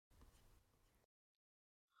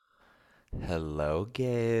Hello,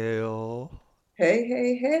 Gail. Hey,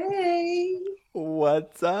 hey, hey.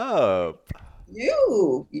 What's up?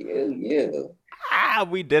 You.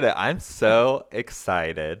 We did it. I'm so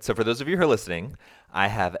excited. So, for those of you who are listening, I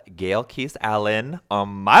have Gail Keith Allen on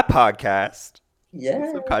my podcast, the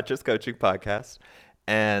Yeah. Subconscious Coaching Podcast.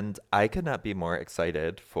 And I could not be more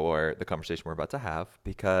excited for the conversation we're about to have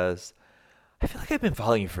because I feel like I've been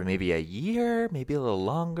following you for maybe a year, maybe a little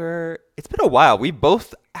longer. It's been a while. We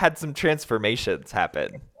both had some transformations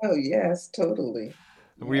happen. Oh, yes, totally.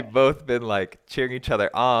 Yeah. We've both been like cheering each other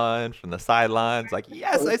on from the sidelines, like,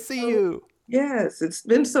 yes, Oh, I it's see so, you. yes, it's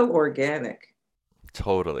been so organic.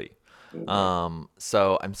 Totally. Yeah.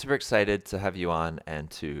 So I'm super excited to have you on and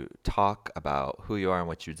to talk about who you are and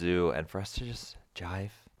what you do, and for us to just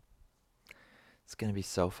jive. It's gonna be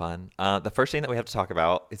so fun. The first thing that we have to talk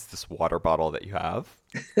about is this water bottle that you have.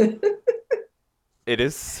 It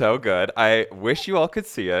is so good. I wish you all could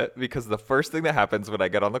see it because the first thing that happens when I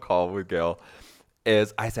get on the call with Gail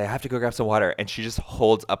is I say I have to go grab some water, and she just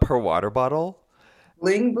holds up her water bottle.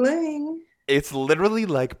 Bling, bling. It's literally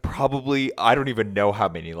like probably I don't even know how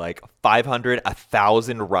many, like 500,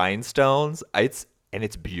 1,000 rhinestones. It's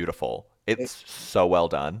beautiful. It, It's so well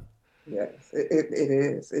done. yes, it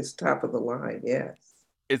is. It's top of the line. Yes.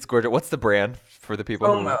 It's gorgeous. What's the brand for the people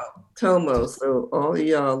Tomo. who? Tomo. So all of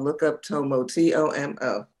y'all look up Tomo, Tomo. And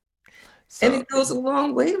So, it goes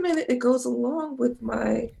along, wait a minute, it goes along with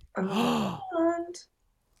my wand.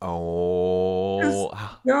 Because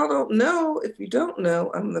oh, y'all don't know, if you don't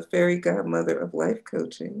know, I'm the fairy godmother of life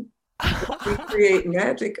coaching. We create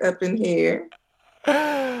magic up in here.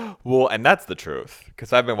 well, and that's the truth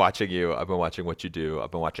because I've been watching you. I've been watching what you do. I've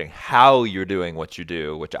been watching how you're doing what you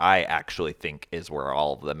do, which I actually think is where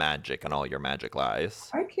all the magic and all your magic lies.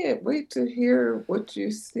 I can't wait to hear what you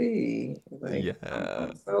see. Like, Yeah.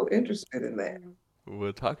 I'm so interested in that.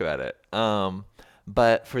 We'll talk about it.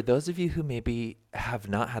 But for those of you who maybe have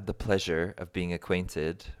not had the pleasure of being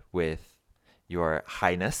acquainted with Your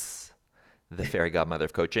Highness, the fairy godmother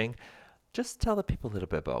of coaching, just tell the people a little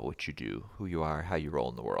bit about what you do, who you are, how you roll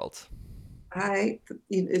in the world. I,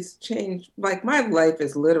 it's changed. Like, my life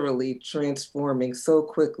is literally transforming so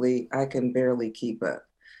quickly, I can barely keep up.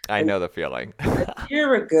 I know the feeling. A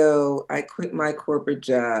year ago, I quit my corporate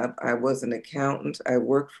job. I was an accountant. I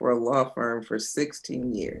worked for a law firm for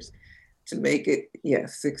 16 years to make it,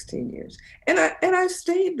 yes, 16 years. And I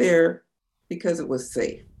stayed there because it was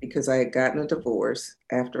safe, because I had gotten a divorce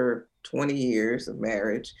after 20 years of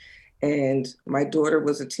marriage. And my daughter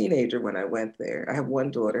was a teenager when I went there. I have one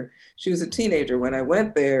daughter. She was a teenager when I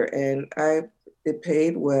went there, and I it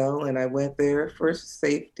paid well, and I went there for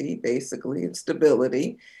safety, basically, and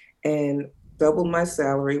stability, and doubled my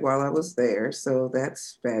salary while I was there. So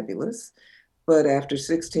that's fabulous. But after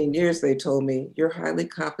 16 years, they told me, you're highly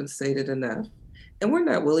compensated enough, and we're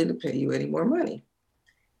not willing to pay you any more money.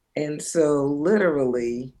 And so,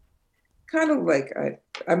 literally, kind of like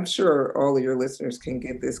I'm sure all of your listeners can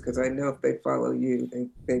get this because I know if they follow you,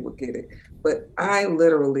 they will get it. But I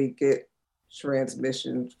literally get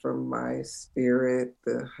transmissions from my spirit,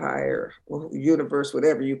 the higher well, universe,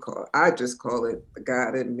 whatever you call it. I just call it the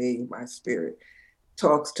God in me, my spirit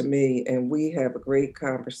talks to me, and we have a great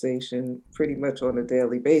conversation pretty much on a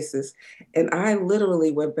daily basis. And I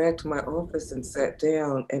literally went back to my office and sat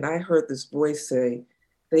down, and I heard this voice say,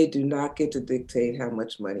 they do not get to dictate how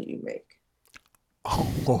much money you make.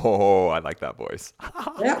 Oh, I like that voice.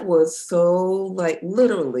 That was so, like,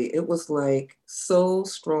 literally, it was like so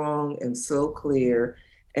strong and so clear.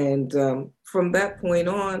 And from that point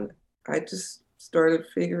on, I just started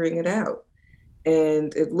figuring it out.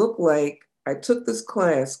 And it looked like I took this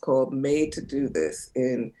class called Made to Do This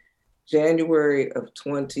in January of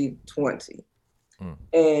 2020. Mm.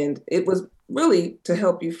 And it was really to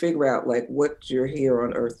help you figure out like what you're here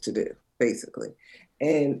on earth to do, basically.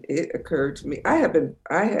 And it occurred to me,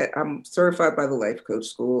 I'm certified by the Life Coach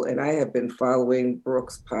School, and I have been following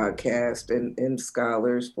Brooks' podcast and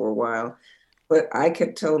scholars for a while. But I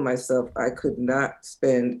kept telling myself I could not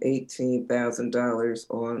spend $18,000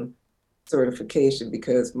 on certification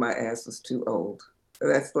because my ass was too old.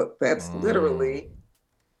 That's Mm. literally.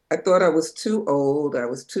 I thought I was too old. I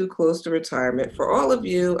was too close to retirement. For all of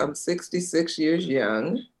you, I'm 66 years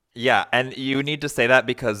young. Yeah, and you need to say that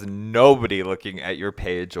because nobody looking at your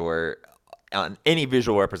page or on any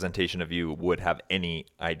visual representation of you would have any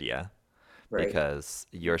idea Right. because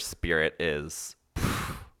your spirit is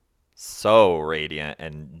so radiant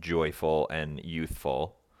and joyful and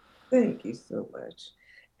youthful. Thank you so much.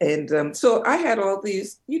 And so I had all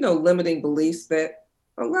these, limiting beliefs that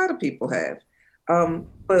a lot of people have.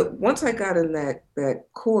 But once I got in that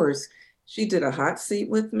course, she did a hot seat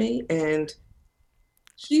with me, and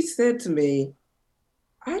she said to me,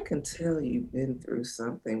 I can tell you've been through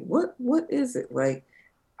something. What is it? Like,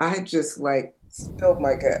 I just like spilled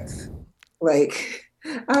my guts. Like,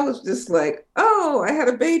 I was just like, oh, I had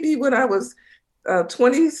a baby when I was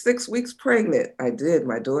 26 weeks pregnant. I did.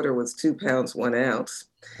 My daughter was 2 pounds, 1 ounce.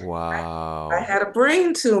 I Wow. had a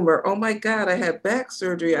brain tumor. Oh my God, I had back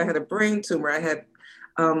surgery. I had a brain tumor. I had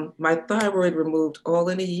my thyroid removed all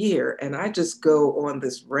in a year. And I just go on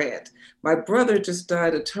this rant. My brother just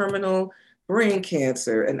died of terminal brain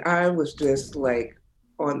cancer. And I was just like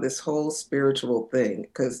on this whole spiritual thing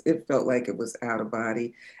because it felt like it was out of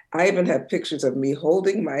body. I even have pictures of me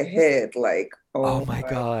holding my head like, Oh oh my my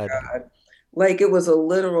God. God, like it was a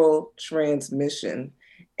literal transmission.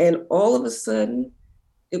 And all of a sudden,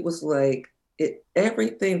 it was like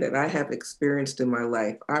everything that I have experienced in my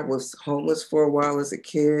life. I was homeless for a while as a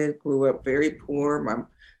kid, grew up very poor.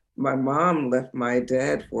 My mom left my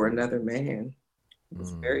dad for another man. It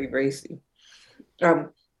was Mm. very racy.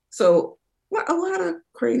 Um, so a lot of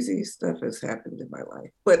crazy stuff has happened in my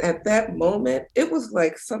life. But at that moment, it was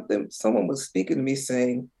like someone was speaking to me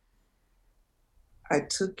saying, I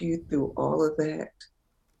took you through all of that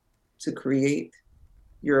to create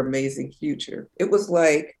your amazing future. It was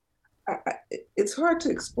like, it's hard to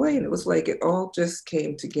explain. It was like it all just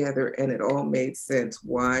came together and it all made sense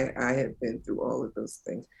why I had been through all of those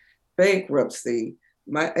things. Bankruptcy,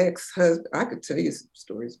 my ex-husband, I could tell you some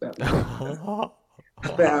stories about my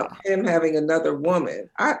about him having another woman.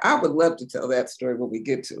 I would love to tell that story when we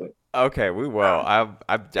get to it. Okay, we will. Um,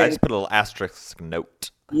 I and just put a little asterisk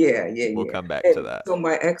note. yeah, yeah, We'll yeah. come back to And that. so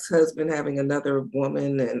my ex-husband having another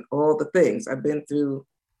woman and all the things I've been through,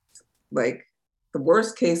 like the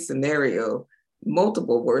worst case scenario,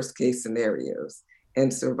 multiple worst case scenarios,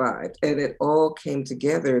 and survived. And it all came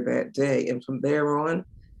together that day. And from there on,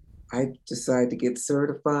 I decided to get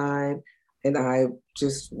certified. And I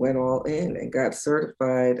just went all in and got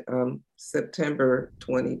certified September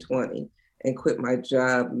 2020 and quit my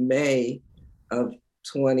job May of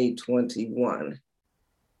 2021.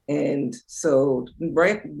 And so,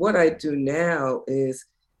 right, what I do now is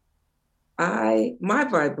my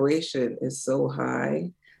vibration is so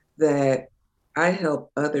high that I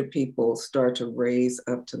help other people start to raise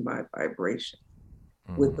up to my vibration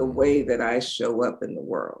with the Mm-hmm. way that I show up in the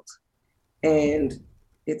world. And Mm-hmm.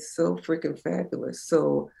 it's so freaking fabulous.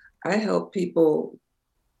 So I help people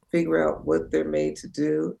figure out what they're made to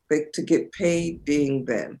do, like to get paid being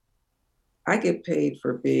them. I get paid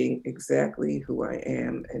for being exactly who I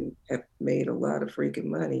am and have made a lot of freaking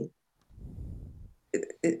money.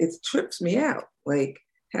 It trips me out, like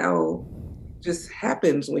how just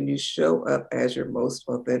happens when you show up as your most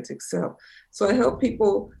authentic self. So I help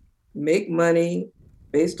people make money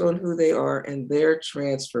based on who they are and their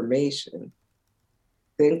transformation,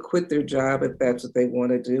 then quit their job if that's what they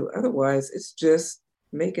want to do. Otherwise, it's just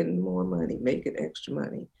making more money, making extra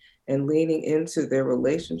money, and leaning into their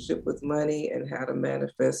relationship with money and how to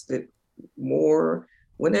manifest it more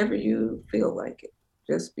whenever you feel like it,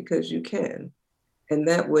 just because you can. And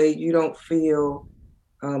that way you don't feel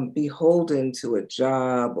beholden to a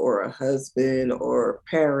job or a husband or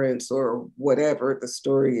parents or whatever the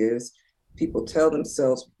story is. People tell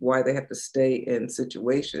themselves why they have to stay in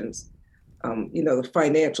situations. The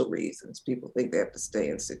financial reasons people think they have to stay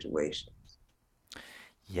in situations.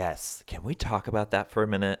 Yes. Can we talk about that for a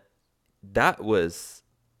minute? That was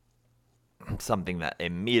something that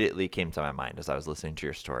immediately came to my mind as I was listening to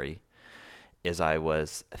your story, as I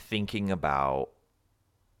was thinking about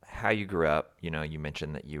how you grew up. You know, you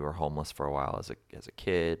mentioned that you were homeless for a while as a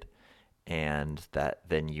kid, and that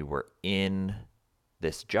then you were in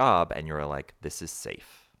this job and you were like, this is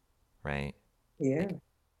safe, right? Yeah. Like,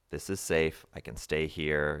 this is safe. I can stay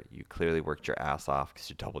here. You clearly worked your ass off because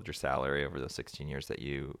you doubled your salary over those 16 years that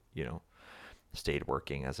you stayed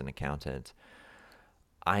working as an accountant.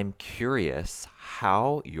 I'm curious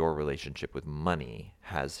how your relationship with money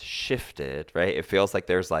has shifted, right? It feels like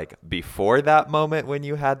there's like before that moment when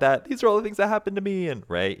you had that, these are all the things that happened to me, and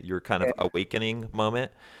right, your kind of Yeah. awakening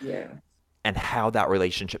moment, Yeah. and how that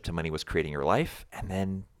relationship to money was creating your life, and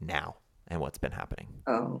then now, and what's been happening.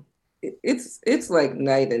 It's like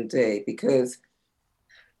night and day because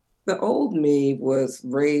the old me was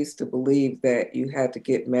raised to believe that you had to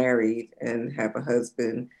get married and have a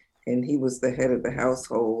husband, and he was the head of the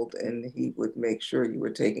household and he would make sure you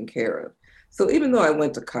were taken care of. So even though I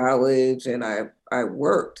went to college and I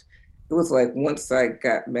worked, it was like once I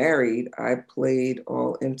got married, I played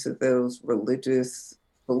all into those religious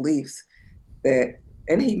beliefs that,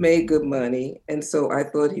 and he made good money. And so I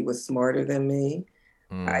thought he was smarter than me.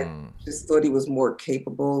 I Mm. just thought he was more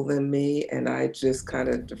capable than me, and I just kind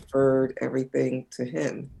of deferred everything to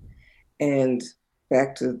him. And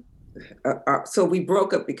back to, so we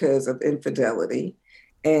broke up because of infidelity.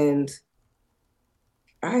 And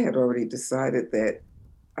I had already decided that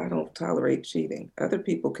I don't tolerate cheating. Other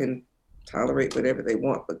people can tolerate whatever they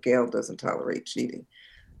want, but Gail doesn't tolerate cheating.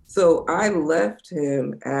 So I left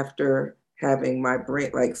him after having my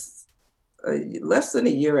brain, like less than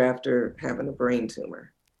a year after having a brain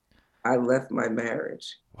tumor. I left my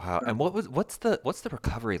marriage. Wow. And what's the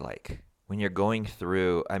recovery like when you're going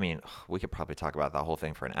through? I mean, we could probably talk about that whole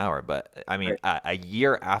thing for an hour, but I mean, Right. a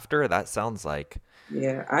year after, that sounds like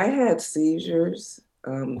Yeah, I had seizures.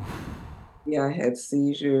 Yeah, I had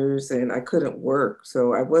seizures and I couldn't work.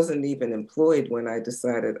 So I wasn't even employed when I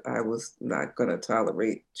decided I was not going to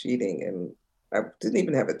tolerate cheating. And I didn't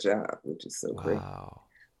even have a job, which is so crazy. wow.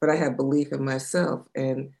 But I had belief in myself.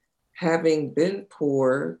 And having been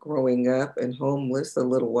poor growing up and homeless a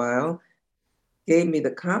little while gave me the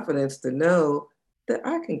confidence to know that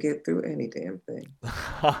I can get through any damn thing.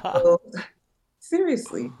 So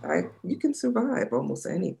seriously, I you can survive almost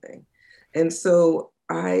anything. And so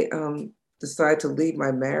I decided to leave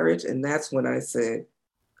my marriage, and that's when I said,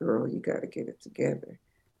 girl, you got to get it together.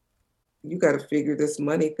 You got to figure this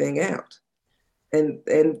money thing out. And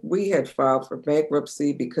we had filed for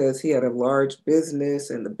bankruptcy because he had a large business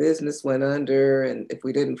and the business went under. And if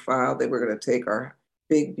we didn't file, they were going to take our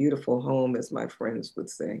big, beautiful home, as my friends would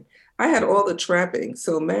say. I had all the trappings.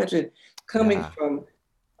 So imagine coming Yeah. from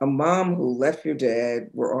a mom who left your dad,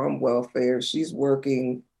 were on welfare. She's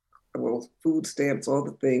working, well, food stamps, all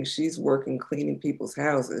the things. She's working cleaning people's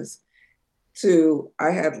houses. To I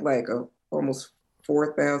had like a almost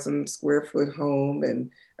 4,000 square foot home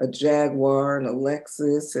and a Jaguar and a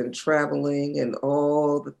Lexus and traveling and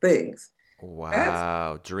all the things. That's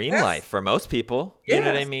Wow. Dream life that's for most people. You know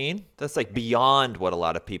what I yes. mean? That's like beyond what a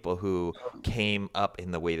lot of people who came up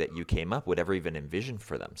in the way that you came up would ever even envision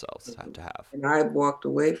for themselves to have. And I walked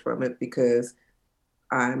away from it because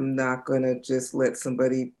I'm not gonna just let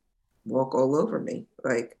somebody walk all over me.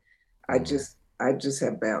 Like Mm. I just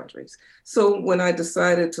have boundaries. So when I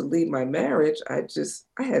decided to leave my marriage, I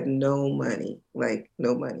had no money, like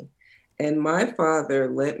no money. And my father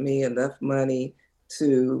lent me enough money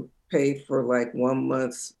to pay for like 1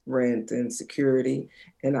 month's rent and security.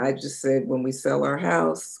 And I just said, when we sell our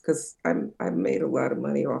house, because I made a lot of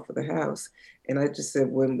money off of the house. And I just said,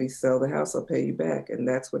 when we sell the house, I'll pay you back. And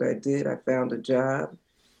that's what I did. I found a job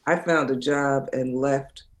and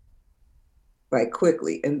left like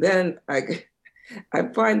quickly. And then I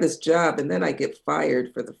find this job and then I get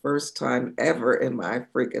fired for the first time ever in my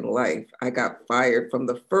freaking life. I got fired from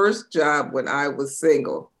the first job when I was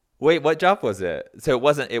single. Wait, what job was it? So it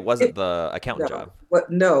wasn't It, the accountant no, job.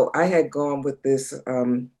 no, I had gone with this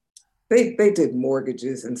they did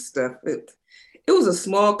mortgages and stuff. It was a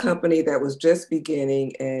small company that was just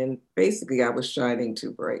beginning and basically I was shining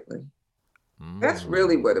too brightly. That's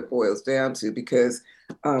really Mm. what it boils down to because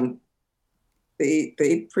um,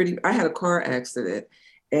 they pretty I had a car accident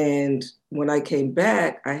and when I came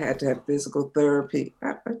back I had to have physical therapy.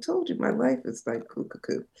 I told you my life is like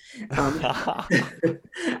cuckoo. Um,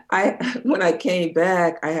 I when I came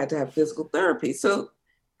back I had to have physical therapy. So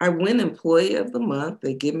I win employee of the month.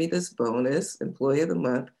 They give me this bonus, employee of the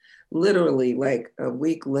month. Literally like a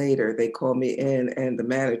week later they call me in and the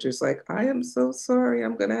manager's like, I am so sorry,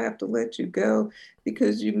 I'm gonna have to let you go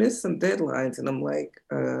because you missed some deadlines. And I'm like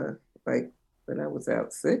when I was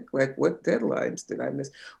out sick? Like, what deadlines did I miss?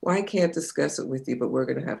 Well, I can't discuss it with you, but we're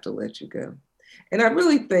going to have to let you go. And I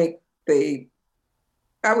really think they,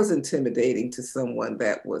 I was intimidating to someone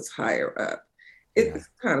that was higher up. Yeah. It's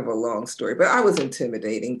kind of a long story, but I was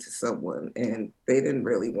intimidating to someone and they didn't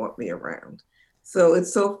really want me around. So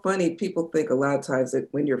it's so funny. People think a lot of times that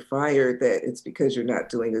when you're fired, that it's because you're not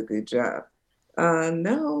doing a good job.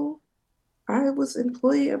 No, I was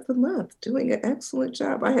employee of the month, doing an excellent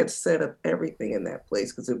job. I had set up everything in that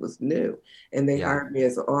place because it was new. And they Yeah. hired me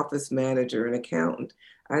as an office manager and accountant.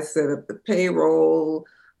 I set up the payroll,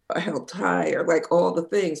 I helped hire, like all the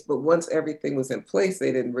things. But once everything was in place,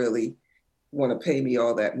 they didn't really want to pay me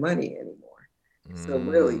all that money anymore. So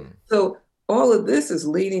really, Mm. so all of this is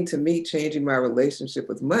leading to me changing my relationship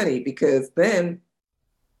with money because then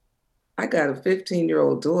I got a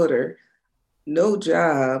 15-year-old daughter, no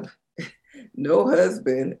job, no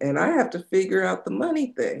husband, and I have to figure out the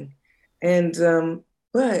money thing. And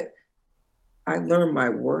but I learned my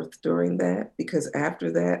worth during that because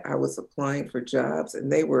after that I was applying for jobs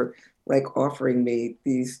and they were like offering me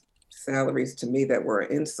these salaries to me that were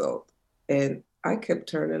an insult. And I kept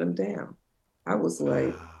turning them down. I was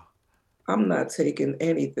like, Wow. I'm not taking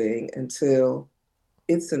anything until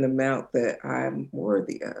it's an amount that I'm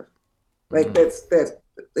worthy of. Like Mm. that's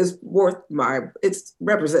is worth my it's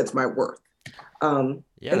represents my worth.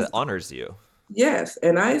 Yeah, And that honors you. yes,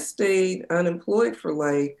 and I stayed unemployed for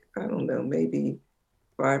like, I don't know, maybe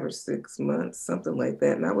 5 or 6 months, something like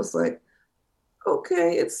that. And I was like,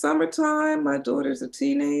 okay, it's summertime. My daughter's a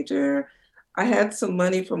teenager. I had some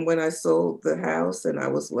money from when I sold the house, and I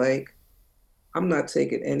was like, I'm not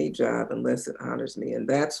taking any job unless it honors me. And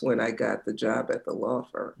that's when I got the job at the law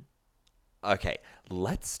firm. Okay,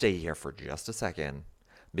 let's stay here for just a second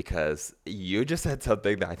because you just said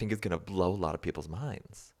something that I think is going to blow a lot of people's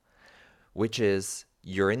minds, which is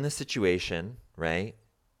you're in the situation, right?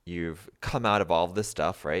 You've come out of all of this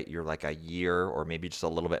stuff, right? You're like a year or maybe just a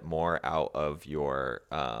little bit more out of your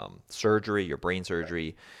surgery, your brain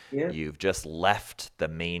surgery. Yeah, You've just left the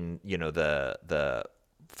main, the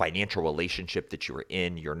financial relationship that you were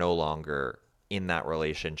in. You're no longer in that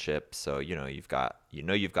relationship. So, you've got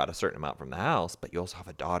a certain amount from the house, but you also have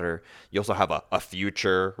a daughter. You also have a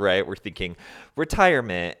future, right? We're thinking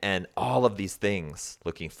retirement and all of these things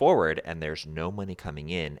looking forward, and there's no money coming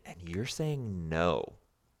in, and you're saying no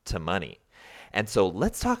to money. And so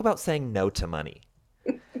let's talk about saying no to money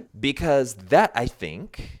because that, I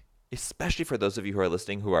think, especially for those of you who are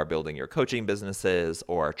listening who are building your coaching businesses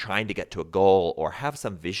or trying to get to a goal or have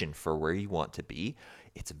some vision for where you want to be,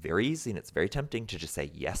 it's very easy and it's very tempting to just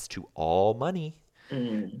say yes to all money.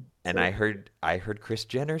 And so I heard Chris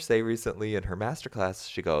Jenner say recently in her masterclass,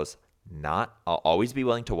 she goes, "Not I'll always be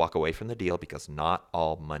willing to walk away from the deal because not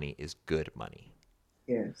all money is good money."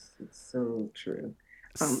 yes, it's so true.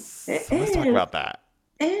 So let's talk about that.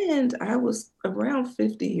 And I was around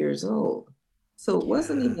 50 years old. So it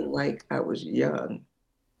wasn't Yeah. even like I was young.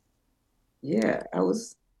 Yeah, I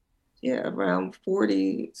was, yeah, around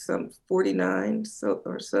 40, some 49 so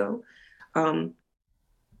or so. Um,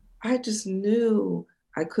 I just knew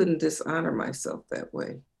I couldn't dishonor myself that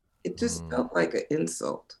way. It just Mm. felt like an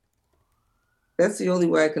insult. That's the only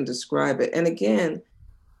way I can describe it. And again,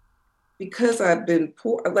 because I've been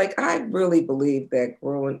poor, like I really believe that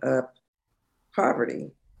growing up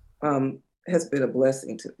poverty has been a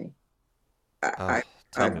blessing to me. I, I,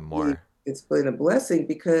 Tell I me believe more. it's been a blessing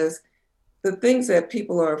because the things that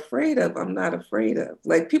people are afraid of, I'm not afraid of.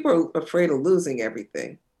 Like people are afraid of losing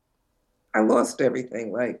everything. I lost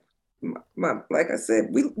everything. Like like I said,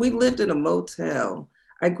 we lived in a motel.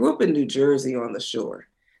 I grew up in New Jersey on the shore.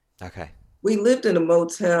 Okay. We lived in a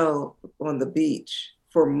motel on the beach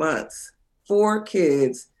for months. 4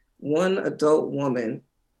 kids, one adult woman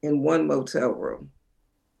in one motel room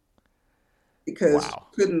because Wow.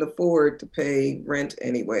 we couldn't afford to pay rent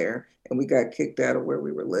anywhere and we got kicked out of where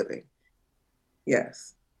we were living.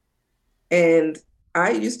 Yes. And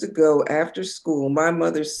I used to go after school. My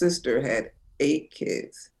mother's sister had 8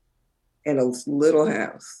 kids and a little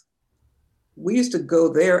house. We used to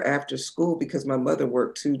go there after school because my mother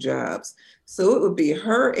worked 2 jobs. So it would be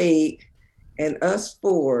her 8 and us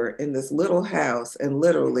 4 in this little house. And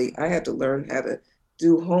literally, I had to learn how to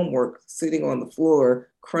do homework sitting on the floor,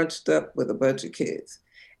 crunched up with a bunch of kids.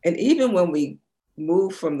 And even when we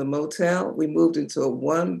moved from the motel, we moved into a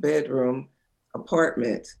 1 bedroom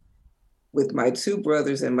apartment with my 2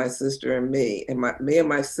 brothers and my sister and me. And me and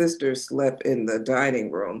my sister slept in the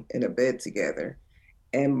dining room in a bed together.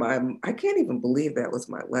 And I can't even believe that was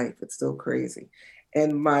my life. It's so crazy.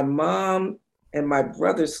 And my mom and my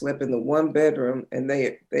brother slept in the 1 bedroom, and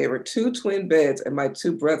they were 2 twin beds, and my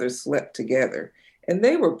 2 brothers slept together. And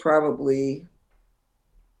they were probably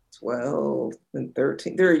 12 and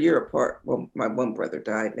 13. They're a year apart. Well, my one brother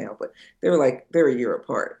died now, but they're a year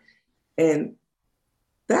apart. And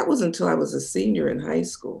that was until I was a senior in high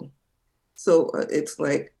school. So it's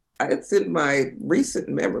like it's in my recent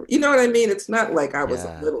memory. You know what I mean? It's not like I was a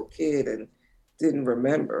Yeah. little kid and didn't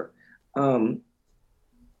remember. Um,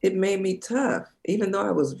 it made me tough, even though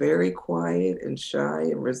I was very quiet and shy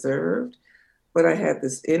and reserved. But I had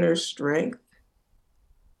this inner strength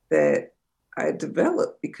that I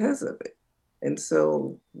developed because of it. And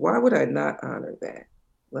so, why would I not honor that?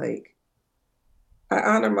 Like, I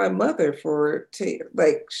honor my mother for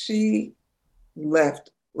like she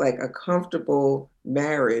left like a comfortable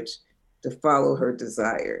marriage to follow her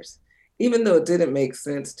desires, even though it didn't make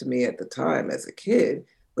sense to me at the time as a kid.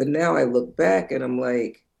 But now I look back and I'm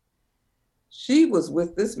like, she was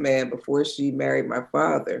with this man before she married my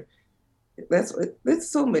father.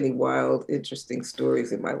 There's so many wild, interesting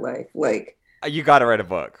stories in my life. Like, You got to write a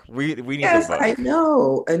book. We need a yes, I book.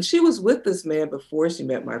 know. And she was with this man before she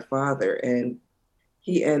met my father. And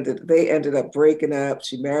they ended up breaking up.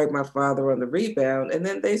 She married my father on the rebound, and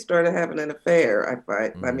then they started having an affair. I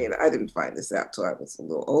Mm, mean, I didn't find this out till I was a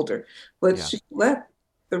little older, but yeah. she left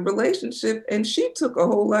the relationship and she took a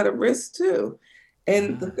whole lot of risks too.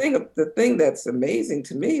 And Ah, the thing that's amazing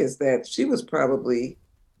to me is that she was probably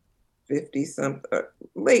 50 some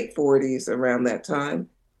late 40s around that time.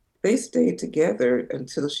 They stayed together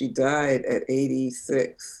until she died at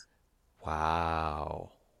 86.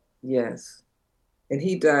 wow. Yes. And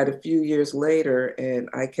he died a few years later, and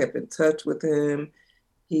I kept in touch with him.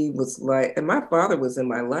 He was like, and my father was in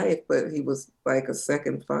my life, but he was like a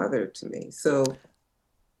second father to me. So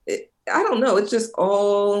I don't know, it just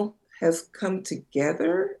all has come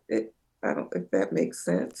together. I don't if that makes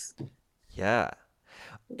sense. Yeah.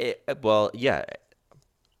 Well, yeah,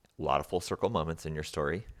 a lot of full circle moments in your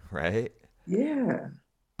story, right? Yeah.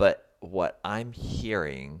 But what I'm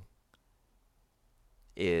hearing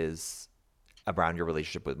is around your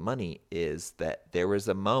relationship with money is that there was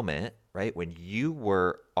a moment, right, when you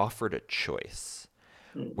were offered a choice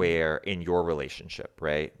Mhm. where in your relationship,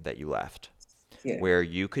 right, that you left, Yeah, where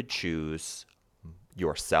you could choose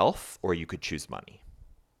yourself or you could choose money,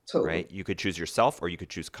 totally. right? You could choose yourself or you could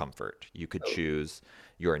choose comfort. You could Totally. choose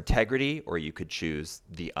your integrity or you could choose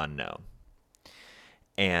the unknown.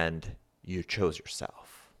 And you chose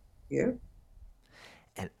yourself. Yeah.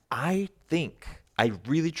 And I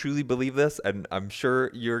really truly believe this, and I'm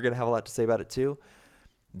sure you're going to have a lot to say about it too,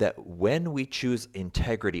 that when we choose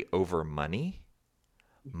integrity over money,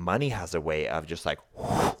 money has a way of just like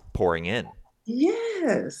pouring in.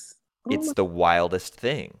 Yes. Oh It's my, the wildest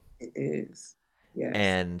thing. it is. Yes.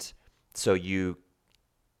 And so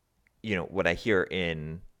what I hear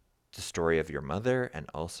in the story of your mother and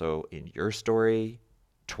also in your story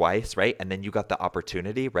twice, right? And then you got the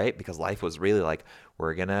opportunity, right? Because life was really like,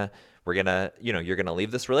 you're gonna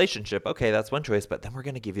leave this relationship. Okay, that's one choice, but then we're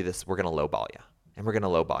gonna give you this, we're gonna lowball you. And we're gonna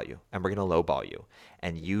lowball you, and we're gonna lowball you.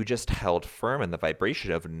 And you just held firm in the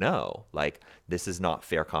vibration of no, like this is not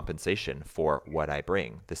fair compensation for what I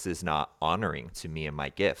bring. This is not honoring to me and my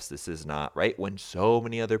gifts. This is not right when so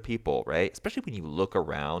many other people, right? Especially when you look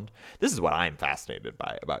around, this is what I'm fascinated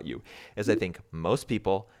by about you, is I think most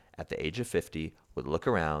people at the age of 50 would look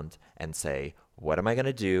around and say, what am I going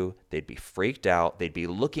to do? They'd be freaked out. They'd be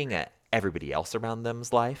looking at everybody else around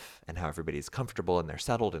them's life and how everybody's comfortable and they're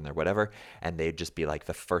settled and they're whatever. And they'd just be like,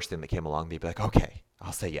 the first thing that came along, they'd be like, okay,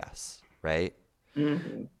 I'll say yes. Right. Yeah.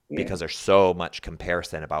 Because there's so much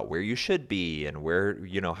comparison about where you should be and where,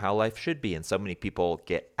 how life should be. And so many people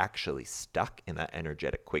get actually stuck in that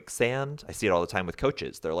energetic quicksand. I see it all the time with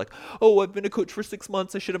coaches. They're like, oh, I've been a coach for 6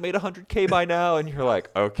 months. I should have made 100K by now. And you're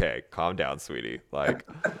like, okay, calm down, sweetie. Like,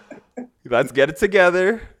 let's get it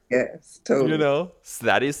together. Yes. Totally. So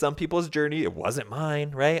that is some people's journey. It wasn't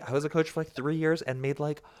mine, right? I was a coach for like 3 years and made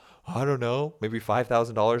like, I don't know, maybe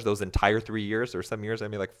 $5,000 those entire 3 years, or some years I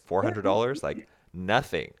made like Yeah. $400, like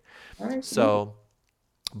nothing. I agree. So,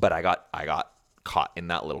 but I got caught in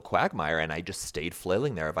that little quagmire and I just stayed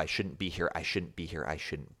flailing there of I shouldn't be here, I shouldn't be here, I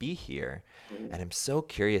shouldn't be here. And I'm so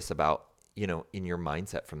curious about, in your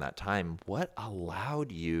mindset from that time, what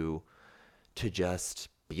allowed you to just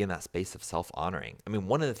be in that space of self-honoring? I mean,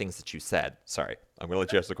 one of the things that you said, sorry, I'm going to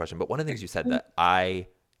let you ask the question, but one of the things you said that I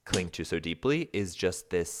cling to so deeply is just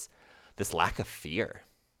this lack of fear,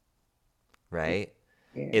 right?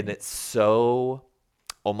 And Yeah. it's so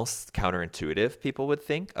almost counterintuitive, people would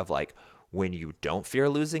think, of like when you don't fear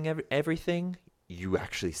losing everything, you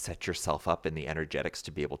actually set yourself up in the energetics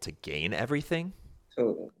to be able to gain everything.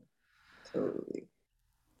 Totally. Totally.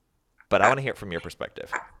 But I I, want to hear it from your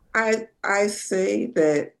perspective. I say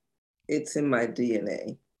that it's in my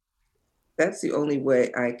DNA. That's the only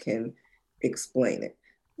way I can explain it.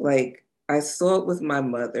 Like I saw it with my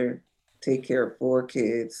mother take care of four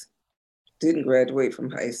kids, didn't graduate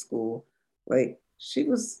from high school. Like she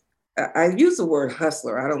was, I use the word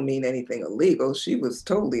hustler. I don't mean anything illegal. She was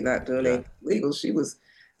totally not doing Yeah. anything illegal. She was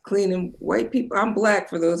cleaning white people. I'm Black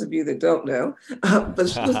for those of you that don't know, but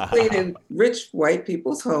she was cleaning rich white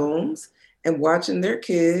people's homes and watching their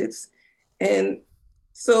kids. And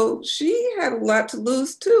so she had a lot to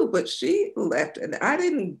lose too, but she left. And I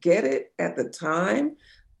didn't get it at the time,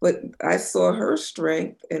 but I saw her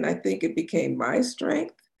strength and I think it became my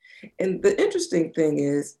strength. And the interesting thing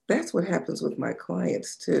is, that's what happens with my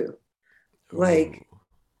clients too. Ooh. Like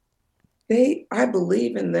I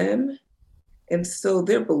believe in them. And so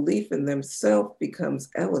their belief in themselves becomes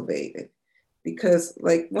elevated. Because,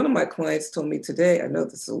 like, one of my clients told me today, I know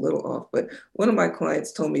this is a little off, but one of my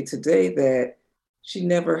clients told me today that she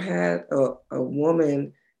never had a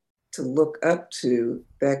woman to look up to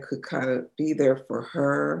that could kind of be there for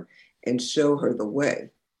her and show her the way.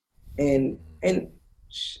 And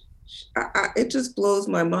it just blows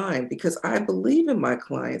my mind because I believe in my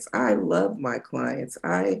clients. I love my clients.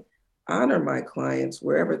 I honor my clients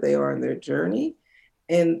wherever they are in their journey,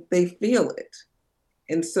 and they feel it.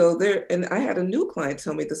 And so there, and I had a new client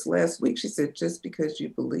tell me this last week. She said, just because you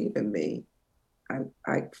believe in me,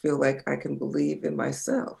 I feel like I can believe in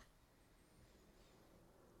myself.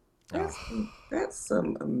 That's Oh, that's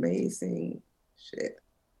some amazing shit.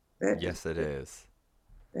 That is yes, it just, is.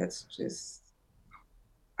 that's just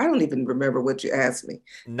I don't even remember what you asked me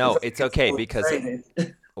because No, I it's get okay so because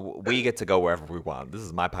excited. we get to go wherever we want. This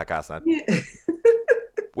is my podcast. Yeah.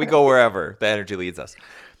 We go wherever the energy leads us.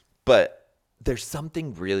 But there's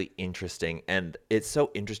something really interesting, and it's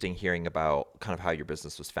so interesting hearing about kind of how your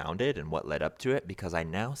business was founded and what led up to it, because I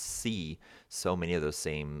now see so many of those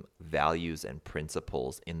same values and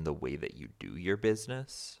principles in the way that you do your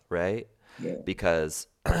business, right? Yeah. Because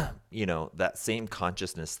that same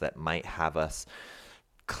consciousness that might have us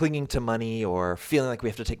clinging to money or feeling like we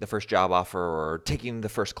have to take the first job offer or taking the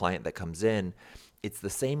first client that comes in, it's the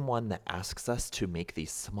same one that asks us to make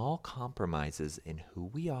these small compromises in who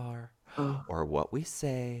we are Oh, or what we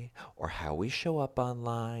say or how we show up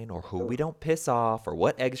online or who we so, don't piss off or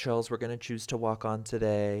what eggshells we're going to choose to walk on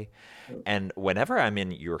today. so And whenever I'm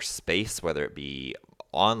in your space, whether it be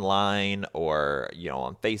online or,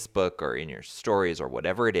 on Facebook or in your stories or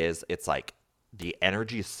whatever it is, it's like the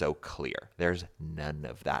energy is so clear. There's none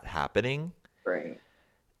of that happening. right.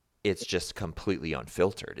 It's just completely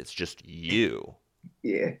unfiltered. It's just you,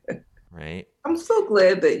 Yeah. right? I'm so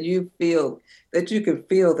glad that you feel that you can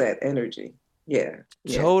feel that energy. Yeah.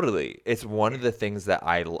 Yeah. Totally. It's one of the things that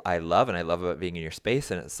I love and I love about being in your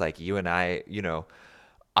space. And it's like you and I,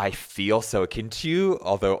 I feel so akin to you,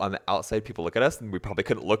 although on the outside people look at us and we probably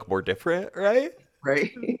couldn't look more different, right?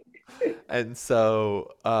 Right. And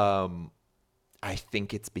so I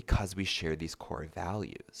think it's because we share these core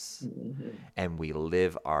values Mhm. and we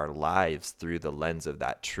live our lives through the lens of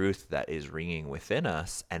that truth that is ringing within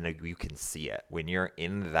us. And you can see it when you're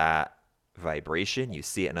in that vibration, you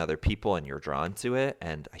see it in other people and you're drawn to it.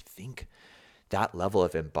 And I think that level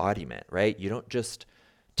of embodiment, right? You don't just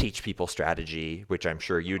teach people strategy, which I'm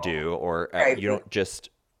sure you do, or Right. you don't just,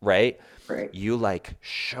 right? Right. You like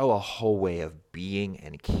show a whole way of being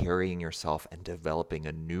and carrying yourself and developing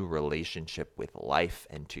a new relationship with life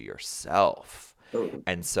and to yourself. Totally.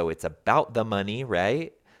 And so it's about the money,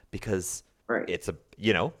 right? Because Right.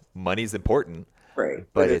 money's important, Right.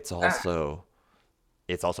 But but it's not.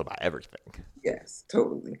 it's also about everything. Yes,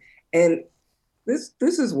 totally. And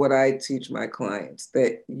this is what I teach my clients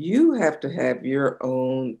that you have to have your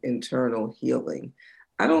own internal healing.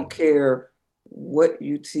 I don't Mm, care what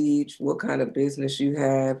you teach, what kind of business you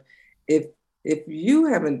have. If if you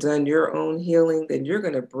haven't done your own healing, then you're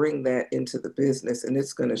going to bring that into the business and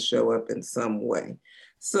it's going to show up in some way.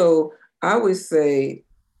 So I always say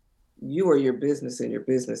you are your business and your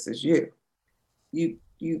business is you.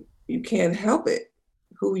 You can't help it.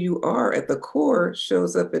 Who you are at the core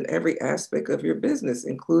shows up in every aspect of your business,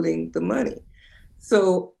 including the money.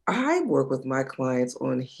 So I work with my clients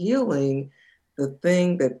on healing the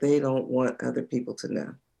thing that they don't want other people to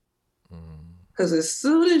know. mm. Because as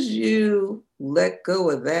soon as you let go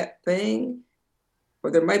of that thing, or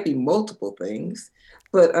there might be multiple things,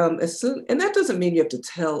 but as soon, and that doesn't mean you have to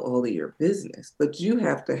tell all of your business, but you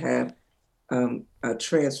have to have a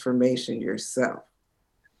transformation yourself.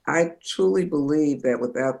 I truly believe that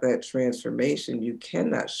without that transformation, you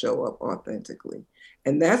cannot show up authentically.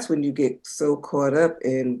 And that's when you get so caught up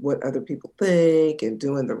in what other people think and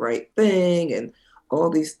doing the right thing and all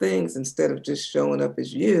these things instead of just showing up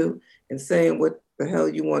as you and saying what the hell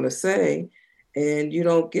you want to say. And you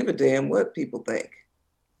don't give a damn what people think.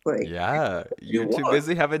 Like, Yeah, what you you're too want.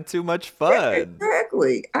 busy having too much Yeah, fun.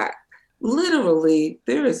 exactly. I literally,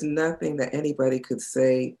 there is nothing that anybody could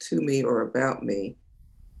say to me or about me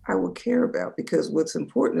I would care about because what's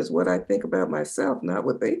important is what I think about myself, not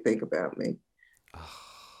what they think about me.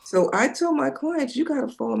 So I tell my clients, you got to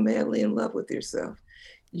fall madly in love with yourself.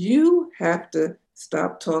 You have to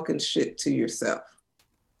stop talking shit to yourself.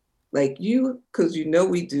 Like because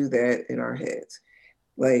we do that in our heads.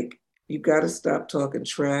 Like you got to stop talking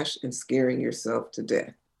trash and scaring yourself to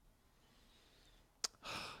death.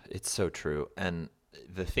 It's so true. And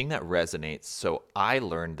the thing that resonates, so I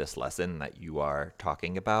learned this lesson that you are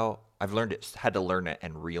talking about. I've learned it, had to learn it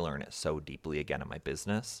and relearn it so deeply again in my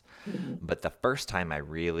business. Mhm. But the first time I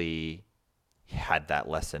really had that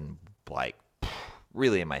lesson, like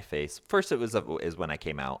really in my face. First, is when I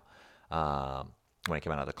came out of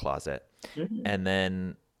the closet, Mhm. and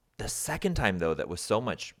then the second time though, that was so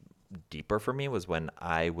much. deeper for me was when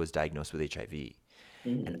I was diagnosed with HIV.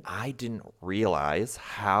 And Mhm. I didn't realize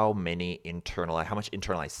how how much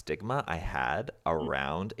internalized stigma I had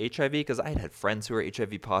around HIV because I had had friends who were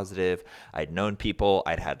HIV positive. I'd known people.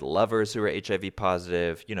 I'd had lovers who were HIV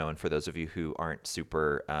positive. And for those of you who aren't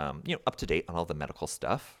super, up to date on all the medical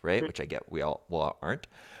stuff, right? Which I get we all aren't.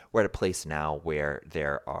 We're at a place now where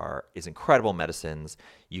is incredible medicines.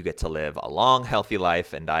 You get to live a long, healthy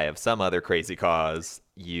life, and die of some other crazy cause.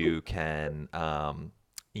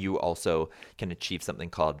 You also can achieve something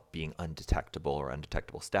called being undetectable or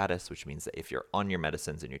undetectable status, which means that if you're on your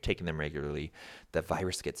medicines and you're taking them regularly, the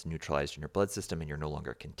virus gets neutralized in your blood system and you're no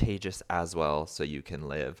longer contagious as well. So you can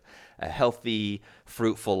live a healthy,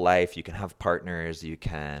 fruitful life. You can have partners. You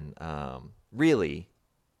can really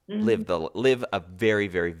Mhm. live a very,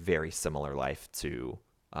 very, very similar life to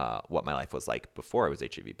what my life was like before I was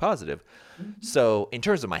HIV positive. Mhm. So, in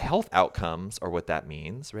terms of my health outcomes or what that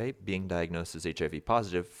means, right? Being diagnosed as HIV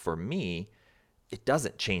positive for me, it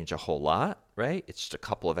doesn't change a whole lot, right? It's just a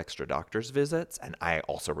couple of extra doctor's visits. And I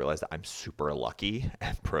also realize that I'm super lucky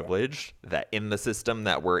and Yeah. privileged that in the system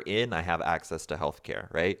that we're in, I have access to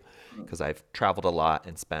healthcare, right? Mhm. Because I've traveled a lot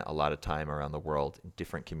and spent a lot of time around the world in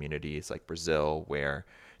different communities like Brazil, where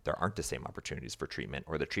there aren't the same opportunities for treatment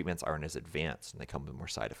or the treatments aren't as advanced and they come with more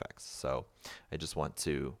side effects. So I just want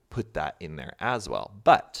to put that in there as well.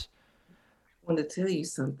 But I want to tell you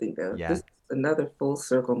something though. This yeah. is another full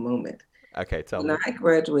circle moment. Okay, tell When me. I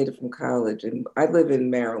graduated from college, and I live in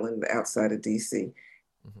Maryland, outside of DC,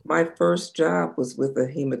 Mhm. my first job was with a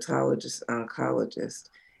hematologist oncologist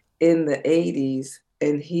in the 80s,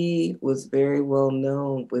 and he was very well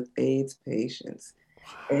known with AIDS patients.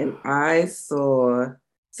 And Wow. I saw,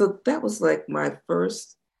 so that was like my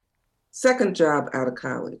second job out of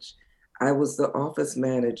college. I was the office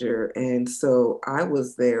manager. And so I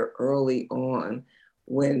was there early on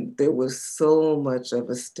when there was so much of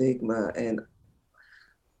a stigma and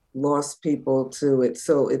lost people to it.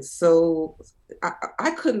 So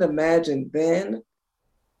I couldn't imagine then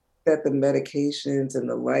that the medications and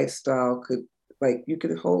the lifestyle could, like, you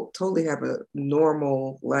could totally have a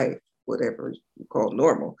normal life, whatever you call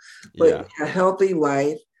normal, but Yeah. a healthy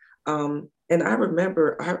life. And I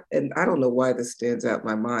remember, and I don't know why this stands out in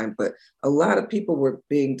my mind, but a lot of people were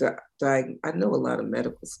being diagnosed. I know a lot of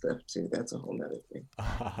medical stuff too. That's a whole nother thing.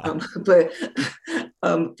 But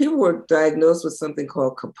people were diagnosed with something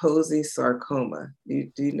called Kaposi sarcoma. Do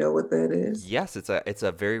you know what that is? Yes, it's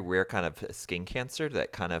a very rare kind of skin cancer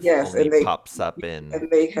that kind of Yes, only pops up in.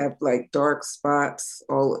 and they have like dark spots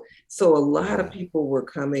all. So a lot of Yeah. people were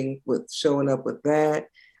coming with showing up with that.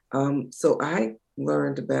 So I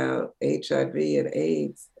learned about HIV and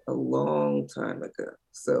AIDS a long time ago.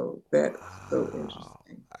 So that's so Wow.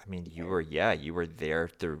 interesting. I mean, you Yeah. were, yeah, you were there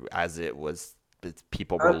through as it was,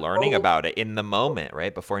 people were learning Unfold. about it in the moment,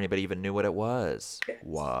 right? Before anybody even knew what it was. Yes.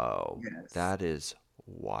 Whoa. Yes. That is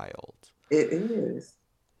wild. It is.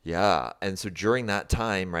 Yeah. And so during that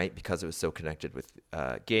time, right, because it was so connected with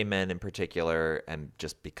gay men in particular, and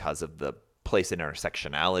just because of the place and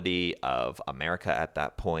intersectionality of America at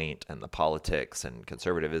that point, and the politics and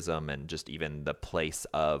conservatism, and just even the place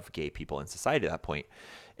of gay people in society at that point,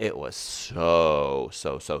 it was so,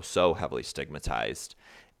 so, so, so heavily stigmatized.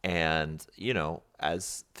 And,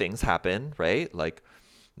 as things happen, right, like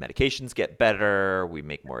medications get better, we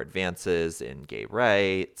make more advances in gay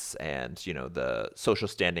rights, and the social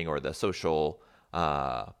standing or the social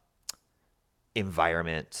uh,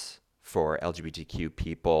 environment for LGBTQ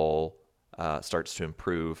people starts to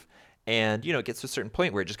improve. And it gets to a certain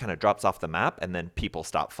point where it just kind of drops off the map, and then people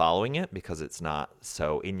stop following it because it's not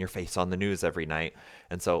so in your face on the news every night.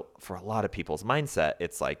 And so, for a lot of people's mindset,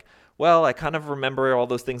 it's like, well, I kind of remember all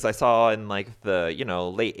those things I saw in like the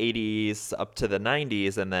late '80s up to the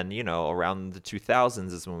 '90s, and then around the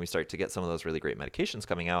 2000s is when we start to get some of those really great medications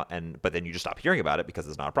coming out, and but then you just stop hearing about it because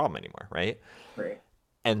it's not a problem anymore, right? Right.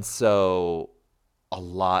 And so a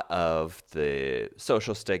lot of the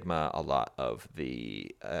social stigma, a lot of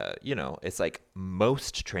the, it's like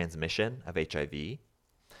most transmission of HIV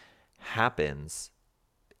happens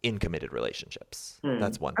in committed relationships. Hmm.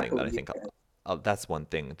 That's one I thing that I believe think, that. that's one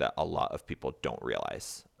thing that a lot of people don't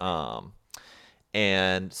realize.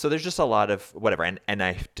 And so there's just a lot of whatever. And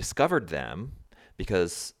I discovered them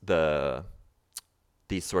because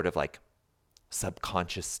these sort of like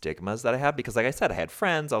subconscious stigmas that I have, because like I said, I had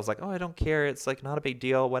friends. I was like, oh, I don't care. It's like not a big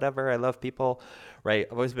deal. Whatever. I love people, right?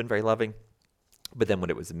 I've always been very loving. But then when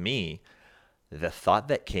it was me, the thought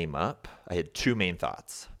that came up, I had two main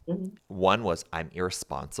thoughts. Mhm. One was I'm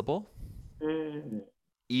irresponsible, Mhm.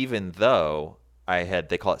 even though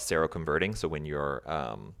they call it seroconverting. So when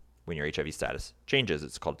when your HIV status changes.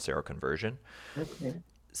 It's called seroconversion. Okay.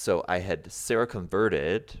 So I had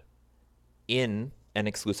seroconverted in an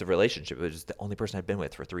exclusive relationship. It was the only person I'd been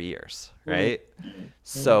with for 3 years, Mm, right? mm,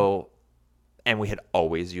 So, and we had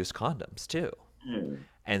always used condoms too. mm,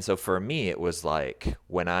 And so for me, it was like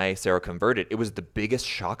when I seroconverted, it was the biggest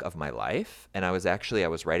shock of my life. And I was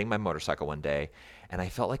riding my motorcycle one day and I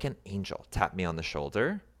felt like an angel tap me on the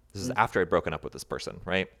shoulder. This is mm. after I'd broken up with this person,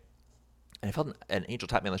 right? And I felt an angel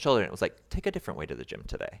tap me on the shoulder and it was like, take a different way to the gym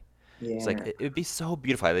today. It's like Yeah. it would be so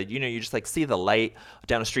beautiful. Like, you just like see the light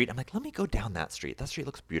down a street. I'm like, let me go down that street. That street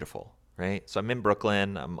looks beautiful, right? So I'm in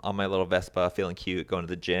Brooklyn. I'm on my little Vespa, feeling cute, going to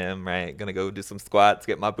the gym, right? Gonna go do some squats,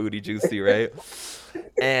 get my booty juicy, right?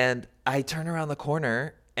 And I turn around the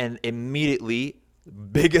corner and immediately,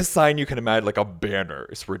 biggest sign you can imagine, like a banner.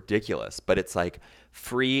 It's ridiculous, but it's like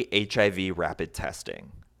free HIV rapid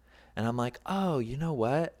testing. And I'm like, oh, you know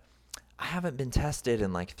what? I haven't been tested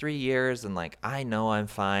in like 3 years and like I know I'm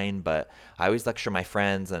fine, but I always lecture my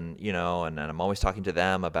friends and and I'm always talking to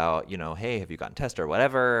them about, hey, have you gotten tested or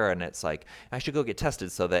whatever? And it's like I should go get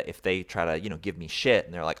tested so that if they try to, give me shit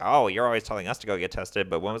and they're like, oh, you're always telling us to go get tested,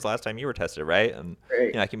 but when was the last time you were tested, right? And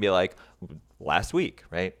Right. I can be like, last week,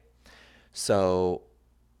 right? So,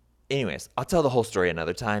 anyways, I'll tell the whole story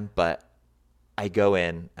another time, but I go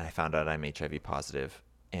in and I found out I'm HIV positive,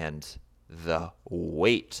 and the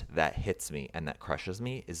weight that hits me and that crushes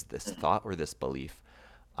me is this thought or this belief: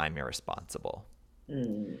 I'm irresponsible.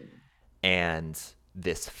 Mm, And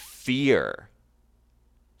this fear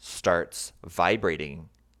starts vibrating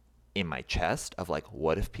in my chest of like,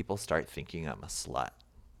 what if people start thinking I'm a slut?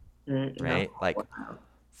 no. Right? Like, Wow.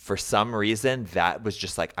 for some reason, that was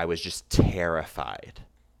just like, I was just terrified.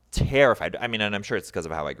 Terrified. I mean, and I'm sure it's because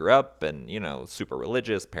of how I grew up and, super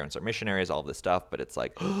religious, parents are missionaries, all this stuff, but it's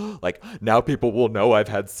like, like, now people will know I've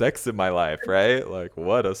had sex in my life, right? Like,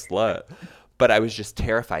 what a slut. But I was just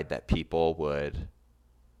terrified that people would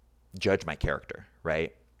judge my character,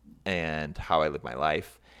 right? And how I live my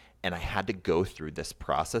life. And I had to go through this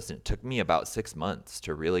process. And it took me about 6 months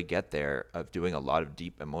to really get there, of doing a lot of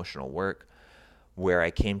deep emotional work, where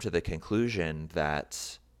I came to the conclusion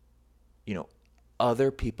that, you know,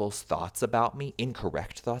 other people's thoughts about me,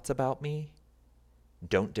 incorrect thoughts about me,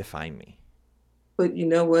 don't define me. But you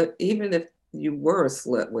know what? Even if you were a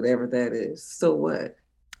slut, whatever that is, so what?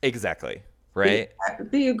 Exactly. Be Right?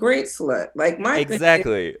 be a great slut. Like my thing is,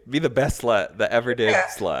 Exactly. Be the best slut that ever did yeah,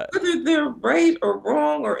 slut. whether they're right or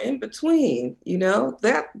wrong or in between,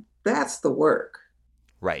 that's the work.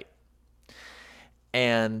 Right.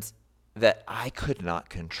 And that I could not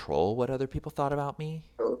control what other people thought about me,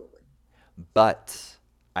 Totally. but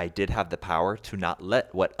I did have the power to not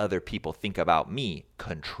let what other people think about me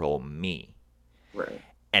control me. Right.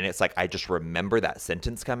 And it's like I just remember that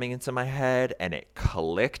sentence coming into my head and it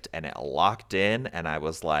clicked and it locked in. And I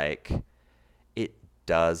was like, it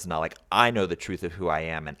does not, like, I know the truth of who I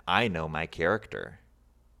am and I know my character.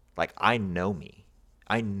 Like, I know me,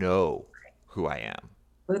 I know who I am.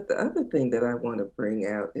 But the other thing that I want to bring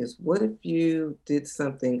out is what if you did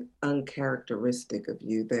something uncharacteristic of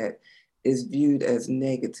you that is viewed as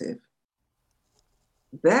negative?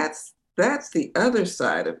 That's the other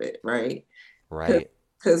side of it, right? Right.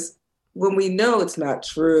 Because when we know it's not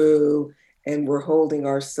true and we're holding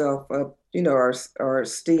ourselves up, our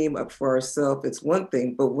esteem up for ourselves, it's one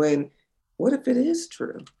thing. But what if it is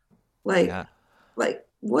true? Like, Yeah.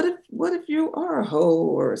 what if you are a hoe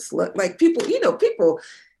or a slut? Like people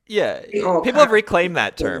Yeah. say all People kinds have of reclaimed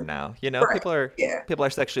that term things. now. Right. People are Yeah. people are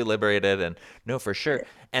sexually liberated, and no, for sure. Yeah.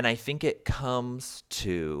 And I think it comes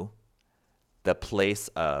to the place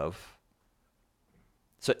of,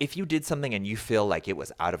 so if you did something and you feel like it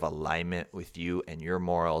was out of alignment with you and your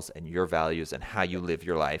morals and your values and how you live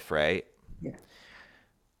your life, right? Yeah.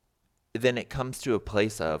 Then it comes to a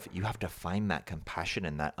place of you have to find that compassion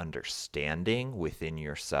and that understanding within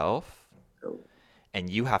yourself. So And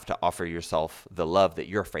you have to offer yourself the love that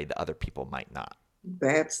you're afraid that other people might not.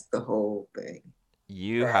 that's the whole thing.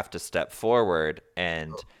 You That, have to step forward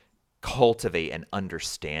and cultivate an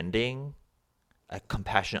understanding, a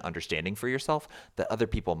compassionate understanding for yourself that other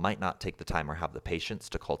people might not take the time or have the patience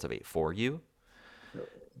to cultivate for you.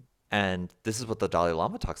 And this is what the Dalai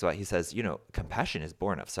Lama talks about. He says, compassion is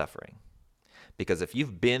born of suffering. Because if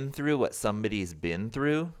you've been through what somebody's been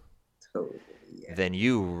through, totally. Yeah. then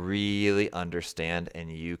you really understand and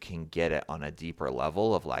you can get it on a deeper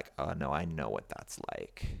level of like, oh no, I know what that's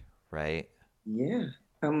like, right? Yeah.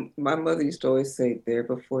 My mother used to always say, "There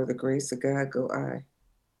before the grace of God go I."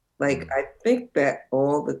 Like Mm, I think that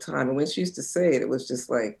all the time. And when she used to say it, it was just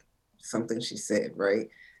like something she said, right?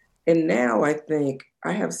 And now I think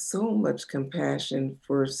I have so much compassion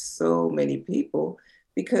for so many people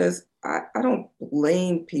because I don't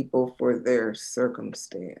blame people for their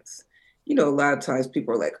circumstance. You know, a lot of times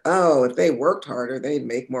people are like, oh, if they worked harder, they'd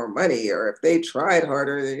make more money, or if they tried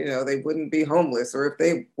harder, they wouldn't be homeless, or if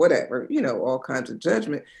they, whatever, all kinds of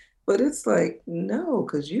judgment. But it's like, no,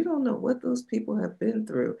 because you don't know what those people have been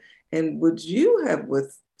through. And would you have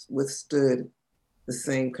withstood the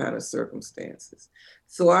same kind of circumstances?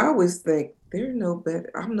 So I always think they're no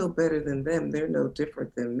better. I'm no better than them. They're no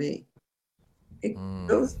different than me. Mm,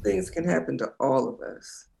 Those things can happen to all of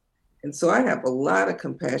us. And so I have a lot of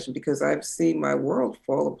compassion because I've seen my world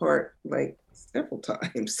fall apart like several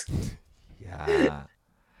times. yeah. It's,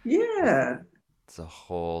 Yeah, it's a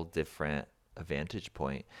whole different vantage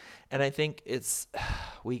point. And I think it's,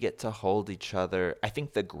 we get to hold each other. I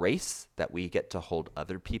think the grace that we get to hold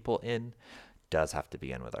other people in does have to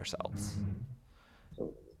begin with ourselves.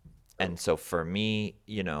 totally. And so for me,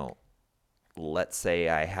 let's say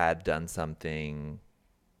I had done something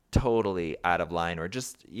totally out of line or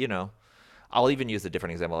just, I'll even use a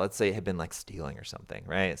different example. Let's say it had been like stealing or something,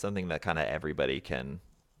 right? Something that kind of everybody can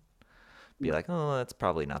be Right, like, oh, that's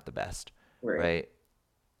probably not the best, right, right?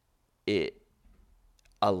 It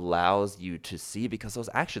allows you to see because those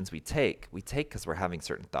actions we take because we're having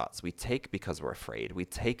certain thoughts. We take because we're afraid. We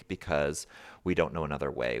take because we don't know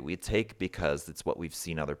another way. We take because it's what we've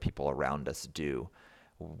seen other people around us do.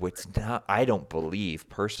 Which not, I don't believe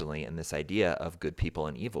personally in this idea of good people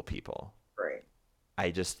and evil people. right,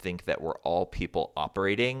 I just think that we're all people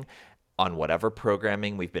operating on whatever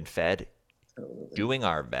programming we've been fed, totally. doing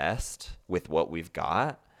our best with what we've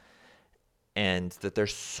got, and that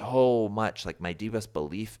there's so much, like my deepest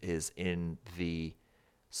belief is in the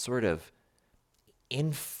sort of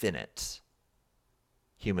infinite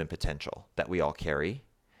human potential that we all carry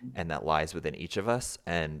and that lies within each of us.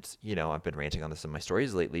 And, I've been ranting on this in my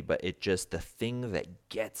stories lately, but the thing that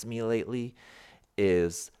gets me lately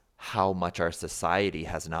is how much our society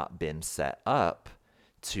has not been set up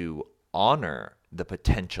to honor the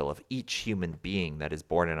potential of each human being that is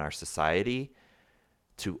born in our society,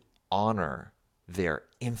 to honor their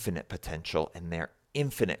infinite potential and their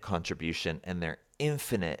infinite contribution and their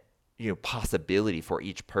infinite possibility for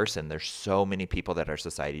each person. There's so many people that our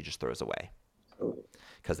society just throws away Totally.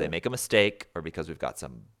 because they Totally. make a mistake or because we've got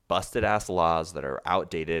some busted ass laws that are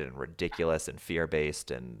outdated and ridiculous and fear based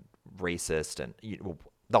and racist and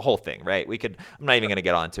the whole thing, right? I'm not even going to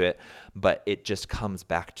get onto it, but it just comes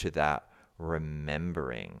back to that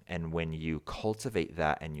remembering. And when you cultivate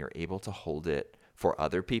that and you're able to hold it for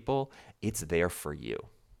other people, it's there for you.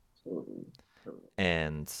 Totally. Totally.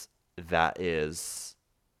 And that is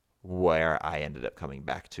where I ended up coming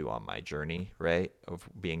back to on my journey, right, of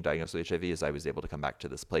being diagnosed with HIV, is I was able to come back to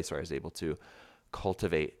this place where I was able to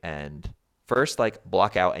cultivate and first like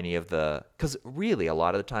block out any of the, because really a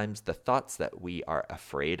lot of the times the thoughts that we are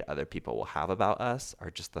afraid other people will have about us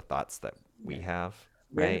are just the thoughts that we Yeah. have,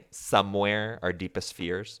 Yeah. right? Somewhere our deepest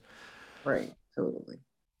fears. Right. Totally.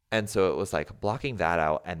 And so it was like blocking that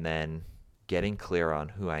out and then getting clear on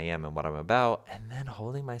who I am and what I'm about, and then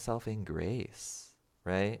holding myself in grace,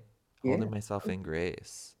 right? Yeah. Holding myself in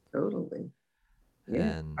grace. Totally. Yeah.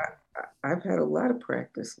 And I've had a lot of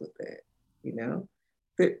practice with that, you know,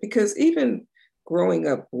 because even growing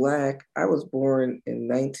up Black, I was born in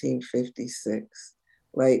 1956.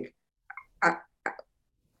 Like, I,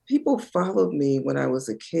 people followed me when I was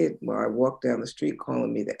a kid while I walked down the street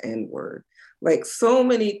calling me the N word. Like, so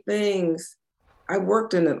many things. I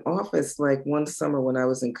worked in an office like one summer when I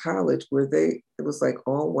was in college where it was like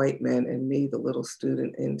all white men and me, the little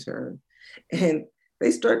student intern. And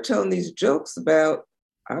they start telling these jokes about,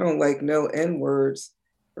 I don't like no N words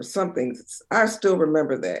or something. I still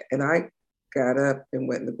remember that. And I got up and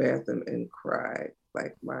went in the bathroom and cried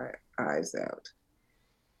like my eyes out.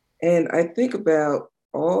 And I think about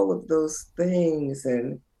all of those things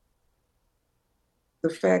and the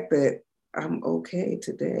fact that I'm okay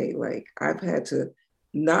today. Like, I've had to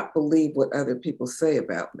not believe what other people say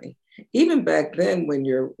about me. Even back then when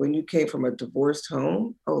you came from a divorced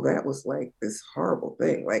home, oh, that was like this horrible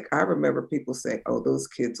thing. Like, I remember people saying, oh, those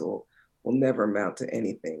kids will never amount to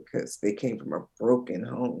anything because they came from a broken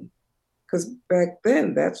home. Because back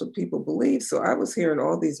then that's what people believed. So I was hearing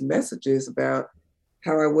all these messages about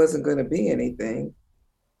how I wasn't going to be anything.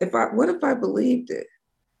 What if I believed it?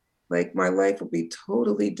 Like, my life would be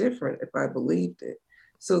totally different if I believed it.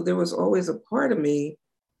 So there was always a part of me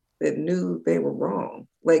that knew they were wrong.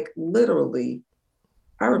 Like, literally,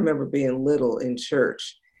 I remember being little in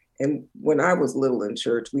church And when I was little in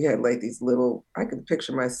church, we had like these little, I could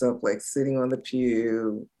picture myself like sitting on the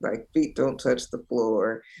pew, like feet don't touch the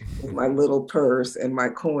floor, with my little purse and my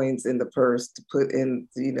coins in the purse to put in,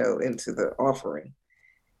 into the offering,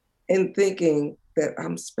 and thinking that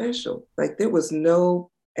I'm special. Like there was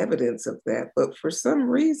no evidence of that. But for some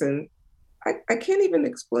reason, I can't even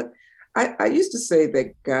explain. I used to say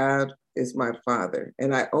that God is my father.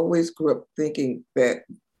 And I always grew up thinking that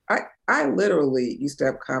I literally used to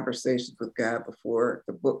have conversations with God before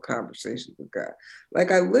the book Conversations with God.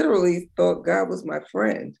 Like I literally thought God was my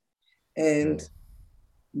friend and Mm.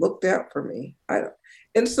 looked out for me.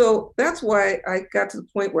 And so that's why I got to the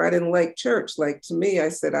point where I didn't like church. Like to me, I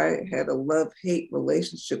said I had a love-hate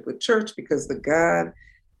relationship with church because the God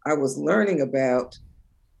I was learning about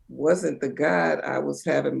wasn't the God I was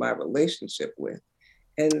having my relationship with.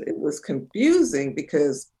 And it was confusing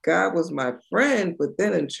because God was my friend, but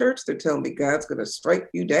then in church they're telling me God's going to strike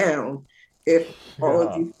you down if all of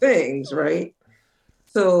Yeah. these things, right?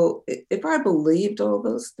 So if I believed all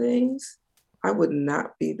those things, I would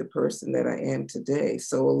not be the person that I am today.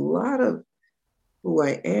 So a lot of who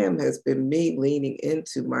I am has been me leaning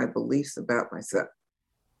into my beliefs about myself.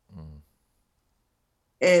 Mm.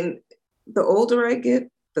 And the older I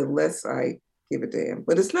get, the less I give a damn.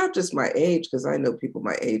 But it's not just my age, because I know people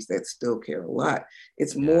my age that still care a lot.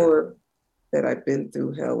 It's Yeah. more that I've been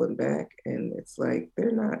through hell and back. And it's like,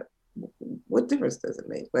 they're not, what difference does it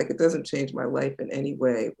make? Like, it doesn't change my life in any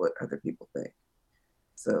way what other people think.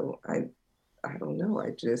 So I don't know.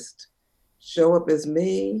 I just show up as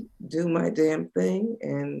me, do my damn thing,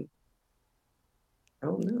 and I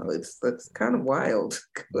don't know. It's kind of wild.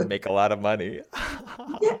 Make a lot of money.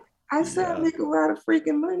 Yeah, I said I Yeah. make a lot of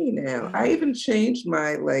freaking money now. I even changed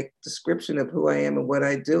my like description of who I am and what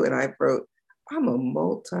I do, and I wrote, "I'm a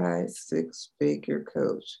multi six-figure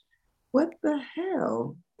coach." What the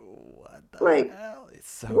hell? What the Like, hell? It's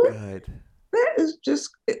so what? good. That is just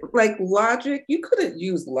like logic. You couldn't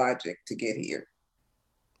use logic to get here.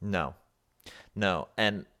 No, no.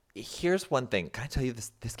 And here's one thing. Can I tell you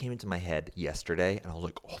this? This came into my head yesterday, and I was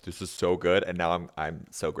like, "Oh, this is so good." And now I'm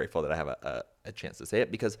so grateful that I have a chance to say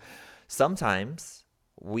it because sometimes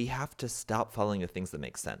we have to stop following the things that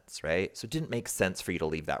make sense, right? So it didn't make sense for you to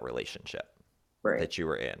leave that relationship Right. that you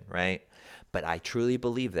were in, right? But I truly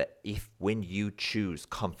believe that if when you choose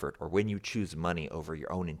comfort or when you choose money over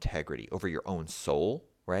your own integrity, over your own soul,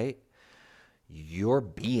 right? Your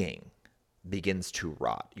being begins to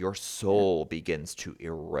rot. Your Yeah. soul begins to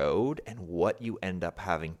erode. And what you end up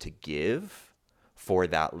having to give for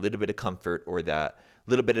that little bit of comfort or that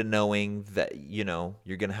little bit of knowing that, you're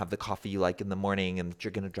going to have the coffee you like in the morning and that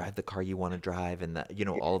you're going to drive the car you want to drive and that,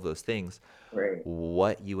 all of those things, Right.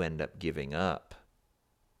 what you end up giving up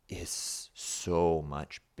is so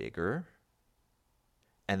much bigger.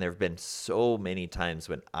 And there have been so many times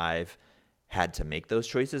when I've had to make those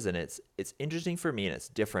choices, and it's interesting for me and it's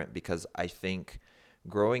different because I think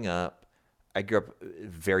growing up, I grew up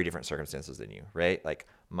very different circumstances than you, right? Like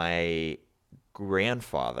my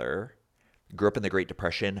grandfather grew up in the Great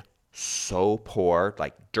Depression, so poor,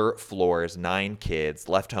 like dirt floors, 9 kids,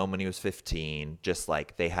 left home when he was 15, just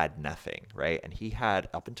like they had nothing, right? And he had,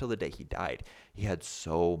 up until the day he died, he had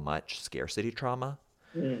so much scarcity trauma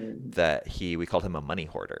Mm, that we called him a money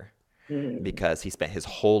hoarder mm, because he spent his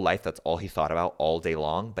whole life, that's all he thought about all day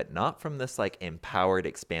long, but not from this like empowered,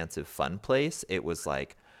 expansive, fun place. It was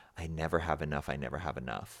like, I never have enough. I never have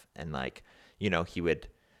enough. And like, he would,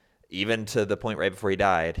 even to the point right before he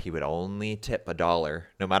died, he would only tip $1,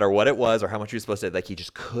 no matter what it was or how much he was supposed to. Like he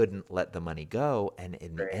just couldn't let the money go. And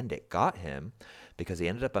in the right. end, it got him because he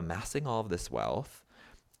ended up amassing all of this wealth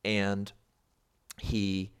and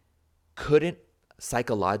he couldn't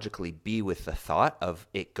psychologically be with the thought of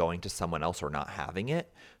it going to someone else or not having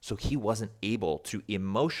it. So he wasn't able to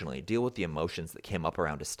emotionally deal with the emotions that came up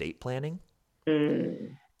around estate planning.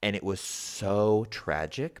 Mm, And it was so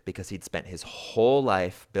tragic because he'd spent his whole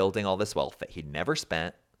life building all this wealth that he'd never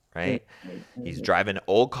spent, mm, right? mm, He's mm, driving an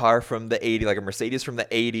old car from the 80s, like a Mercedes from the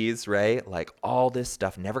 80s, right? Like all this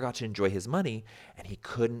stuff, never got to enjoy his money. And he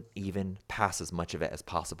couldn't even pass as much of it as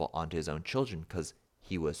possible onto his own children because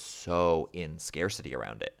he was so in scarcity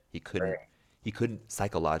around it. right. He couldn't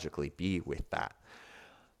psychologically be with that.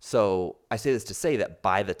 So I say this to say that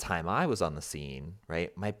by the time I was on the scene,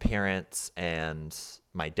 right, my parents and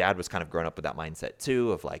my dad was kind of growing up with that mindset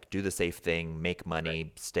too of like, do the safe thing, make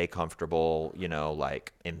money, stay comfortable,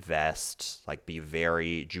 like invest, like be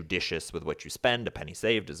very judicious with what you spend. A penny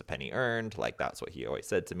saved is a penny earned. Like that's what he always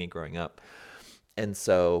said to me growing up. And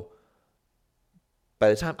so by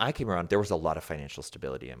the time I came around, there was a lot of financial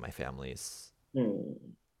stability in my family's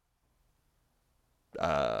Mm,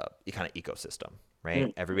 kind of ecosystem, right?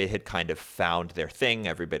 Mm, Everybody had kind of found their thing,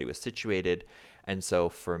 everybody was situated. And so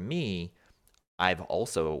for me, I've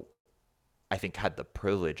also, I think, had the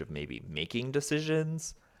privilege of maybe making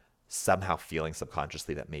decisions, somehow feeling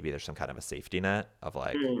subconsciously that maybe there's some kind of a safety net of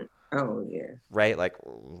like, mm. Oh yeah, right? Like,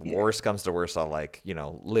 yeah. worst comes to worst, I'll like,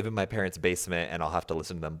 live in my parents' basement and I'll have to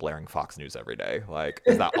listen to them blaring Fox News every day. Like,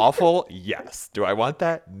 is that awful? Yes. Do I want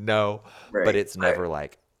that? No. But Right, it's right. never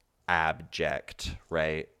like abject,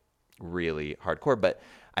 right? Really hardcore. But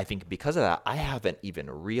I think because of that, I haven't even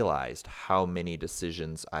realized how many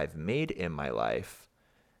decisions I've made in my life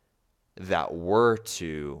that were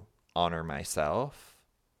to honor myself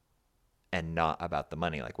and not about the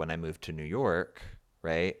money. Like when I moved to New York,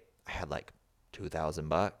 right? I had like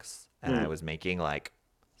 $2,000 and I Mm. was making like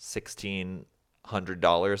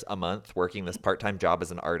 $1,600 a month working this part-time job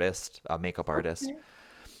as an artist, a makeup artist. Okay.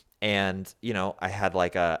 And, I had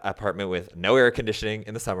like a apartment with no air conditioning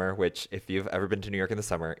in the summer, which if you've ever been to New York in the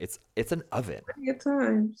summer, it's an oven. Plenty of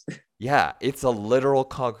times. Yeah, it's a literal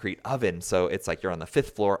concrete oven. So it's like you're on the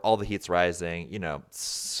fifth floor, all the heat's rising,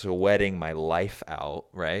 sweating my life out,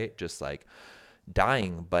 right? Just like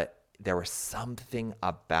dying. But there was something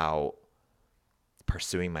about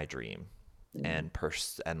pursuing my dream Mm.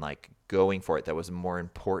 and like going for it that was more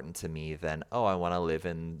important to me than, oh, I want to live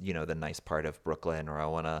in, the nice part of Brooklyn, or I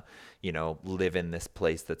want to, live in this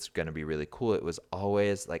place that's going to be really cool. It was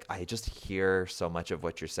always like I just hear so much of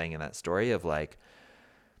what you're saying in that story of like,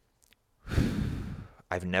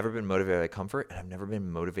 I've never been motivated by comfort, and I've never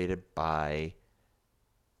been motivated by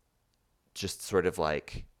just sort of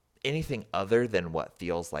like anything other than what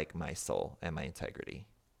feels like my soul and my integrity.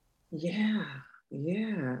 Yeah,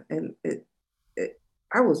 yeah. And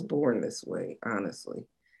I was born this way, honestly.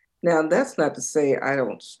 Now, that's not to say I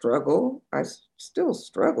don't struggle. Still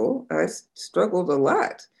struggle. Struggled a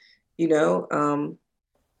lot, you know.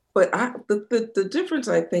 But the difference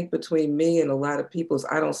I think between me and a lot of people is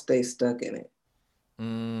I don't stay stuck in it.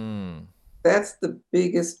 Mm, That's the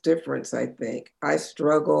biggest difference, I think. I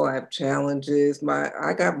struggle, I have challenges,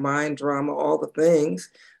 I got mind drama, all the things,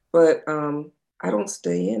 but I don't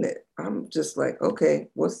stay in it. I'm just like, okay,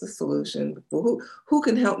 what's the solution? Who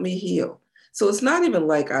can help me heal? So it's not even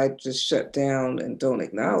like I just shut down and don't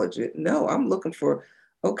acknowledge it. No, I'm looking for,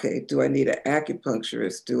 okay, do I need an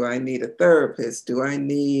acupuncturist? Do I need a therapist? Do I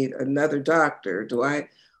need another doctor?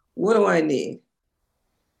 What do I need?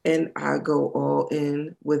 And I go all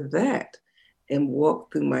in with that and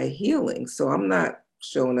walk through my healing. So I'm not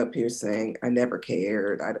showing up here saying I never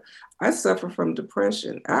cared. I suffer from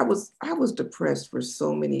depression. I was depressed for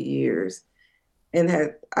so many years and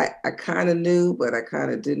I kind of knew, but I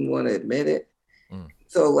kind of didn't want to admit it. mm.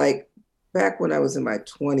 So like back when I was in my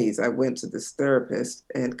 20s, I went to this therapist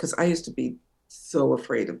and because I used to be so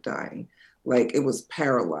afraid of dying. Like it was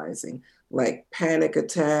paralyzing, like panic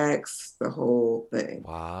attacks, the whole thing.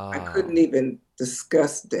 I couldn't Wow. even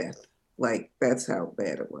discuss death. Like that's how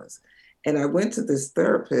bad it was. And I went to this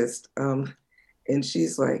therapist, and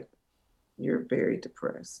she's like, you're very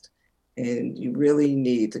depressed and you really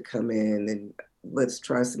need to come in and let's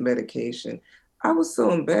try some medication. I was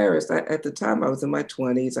so embarrassed. At the time, I was in my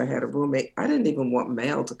 20s. I had a roommate. I didn't even want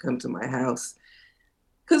mail to come to my house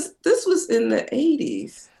because this was in the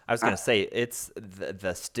 80s. I was I, going to say it's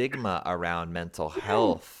the stigma around mental yeah,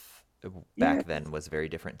 health yeah, back then was very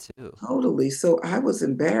different too. totally. So I was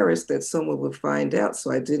embarrassed that someone would find out,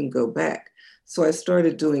 so I didn't go back. So I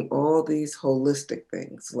started doing all these holistic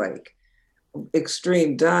things like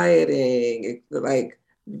extreme dieting, like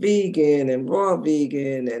vegan and raw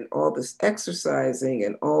vegan, and all this exercising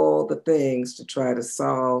and all the things to try to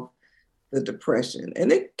solve the depression.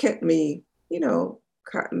 And it kept me,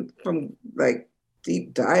 cotton from like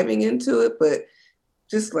deep diving into it, but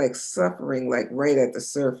just like suffering like right at the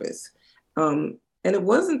surface. And it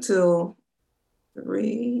wasn't until 3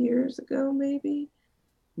 years ago, maybe,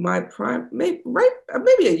 maybe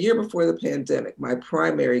a year before the pandemic, my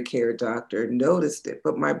primary care doctor noticed it,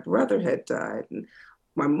 but my brother had died and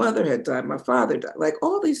my mother had died, my father died, like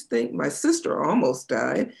all these things, my sister almost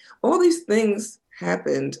died, all these things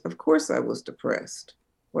happened. Of course I was depressed.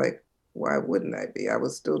 Like, why wouldn't I be? I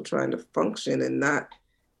was still trying to function and not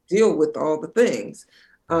deal with all the things.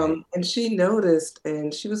 Right. And she noticed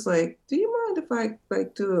and she was like, do you mind if I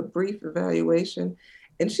like do a brief evaluation?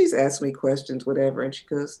 And she's asked me questions, whatever. And she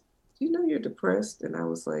goes, do you know you're depressed? And I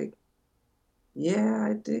was like, yeah,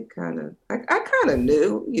 I did I kind of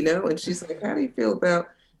knew, And she's like, how do you feel about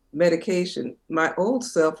medication? My old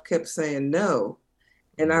self kept saying no.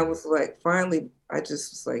 And I Mm. was like, finally, I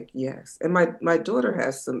just was like, yes. And my daughter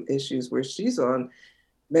has some issues where she's on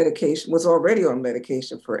medication, was already on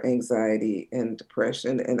medication for anxiety and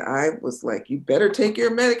depression. And I was like, you better take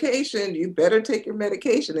your medication. You better take your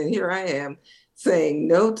medication. And here I am saying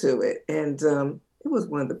no to it. And it was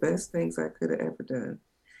one of the best things I could have ever done.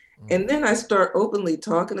 Mm. And then I start openly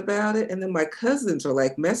talking about it. And then my cousins are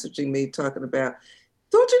like messaging me talking about,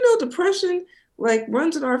 don't you know depression like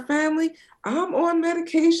runs in our family? I'm on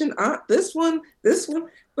medication. This one.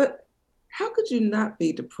 But how could you not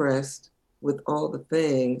be depressed with all the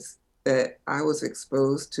things that I was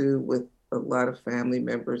exposed to with a lot of family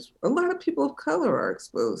members, a lot of people of color are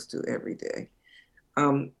exposed to every day.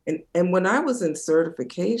 And when I was in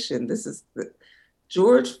certification,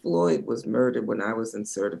 George Floyd was murdered when I was in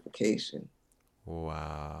certification.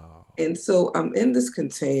 Wow. And so I'm in this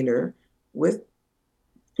container with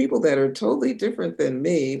people that are totally different than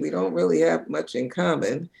me. We don't really have much in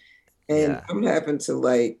common. And Yeah. I'm having to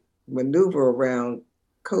like maneuver around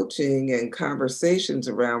coaching and conversations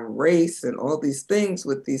around race and all these things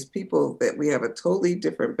with these people that we have a totally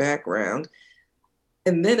different background.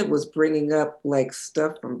 And then it was bringing up like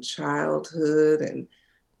stuff from childhood. And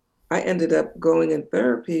I ended up going in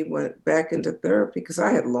therapy, went back into therapy because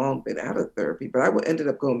I had long been out of therapy, but I ended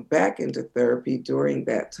up going back into therapy during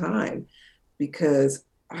that time because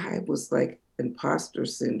I was like imposter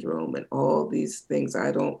syndrome and all these things.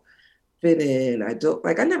 I don't fit in. I don't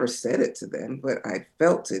like, I never said it to them, but I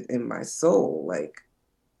felt it in my soul. Like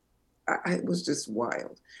it was just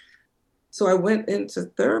wild. So I went into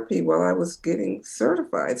therapy while I was getting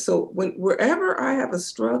certified. So wherever I have a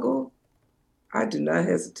struggle, I do not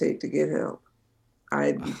hesitate to get help.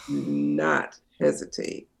 I do not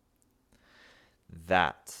hesitate.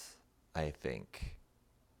 That, I think,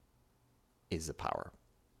 is the power.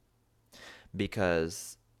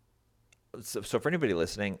 Because, so for anybody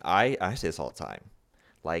listening, I say this all the time.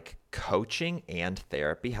 Like coaching and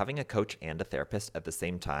therapy, having a coach and a therapist at the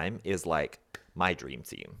same time is like my dream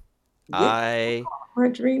team. Yeah, I my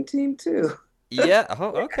dream team too. Yeah.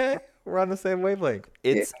 Oh, okay. We're on the same wavelength.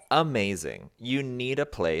 Yeah, It's amazing. You need a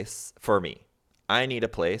place for me. I need a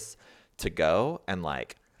place to go and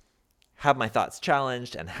like have my thoughts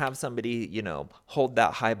challenged and have somebody, hold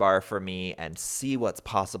that high bar for me and see what's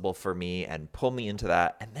possible for me and pull me into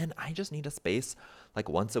that. And then I just need a space like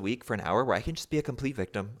once a week for an hour where I can just be a complete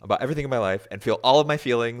victim about everything in my life and feel all of my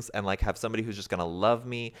feelings and like have somebody who's just going to love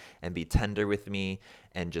me and be tender with me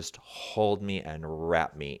and just hold me and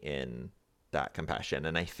wrap me in that compassion.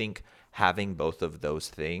 And I think having both of those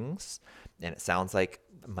things, and it sounds like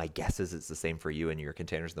my guess is it's the same for you and your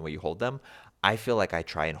containers and the way you hold them. I feel like I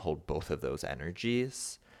try and hold both of those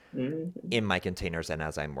energies mhm. in my containers and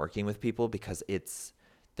as I'm working with people because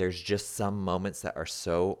there's just some moments that are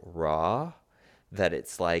so raw that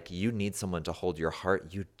it's like you need someone to hold your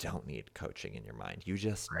heart. You don't need coaching in your mind. You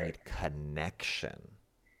just Right. need connection.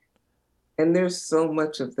 And there's so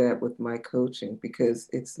much of that with my coaching because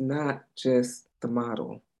it's not just the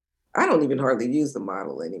model. I don't even hardly use the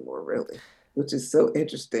model anymore, really, which is so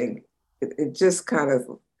interesting. It just kind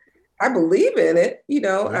of, I believe in it,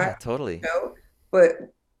 Yeah, totally. but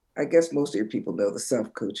I guess most of your people know the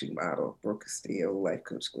self-coaching model, Brooke Castillo, Life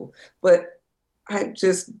Coach School. But I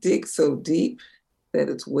just dig so deep that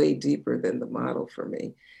it's way deeper than the model for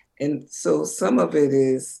me. And so some of it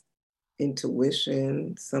is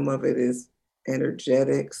intuition, some of it is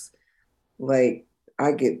energetics. Like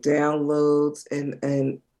I get downloads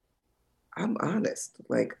and I'm honest.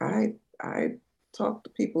 Like I talk to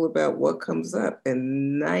people about what comes up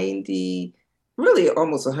and 90, really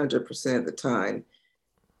almost 100% of the time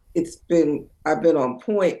I've been on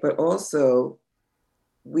point, but also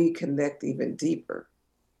we connect even deeper.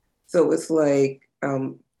 So it's like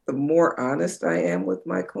the more honest I am with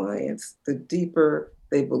my clients, the deeper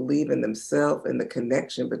they believe in themselves and the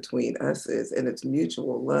connection between us is, and it's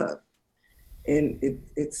mutual love. And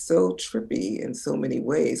it's so trippy in so many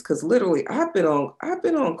ways because literally I've been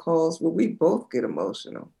on calls where we both get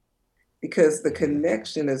emotional because the Mm,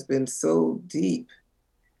 connection has been so deep.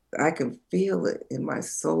 I can feel it in my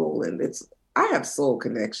soul, and I have soul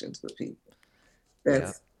connections with people.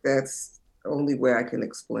 yep. That's the only way I can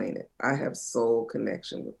explain it. I have soul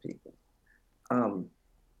connection with people. Um,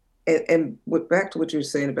 back to what you're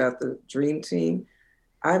saying about the dream team,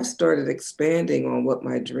 I've started expanding on what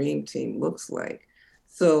my dream team looks like.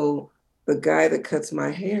 So the guy that cuts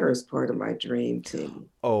my hair is part of my dream team.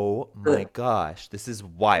 Oh my The, gosh, this is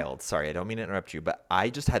wild. Sorry, I don't mean to interrupt you, but I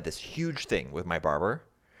just had this huge thing with my barber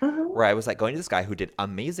uh-huh. where I was like going to this guy who did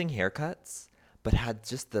amazing haircuts, but had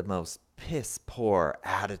just the most piss poor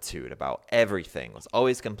attitude about everything. Was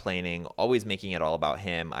always complaining, always making it all about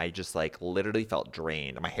him. I just like literally felt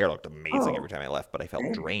drained. My hair looked amazing every Oh, time I left, but I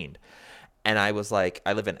felt man. drained. And I was like,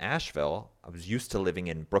 I live in Asheville. I was used to living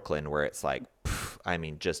in Brooklyn where it's like, I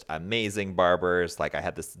mean, just amazing barbers. Like I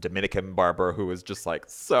had this Dominican barber who was just like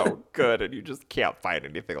so good, and you just can't find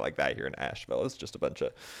anything like that here in Asheville. It's just a bunch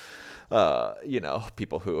of,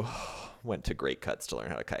 people who went to Great Cuts to learn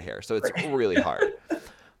how to cut hair. So it's really hard.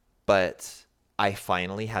 But I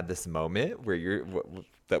finally had this moment where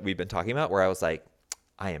that we've been talking about, where I was like,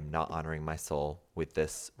 I am not honoring my soul with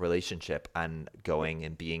this relationship and going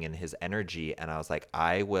and being in his energy. And I was like,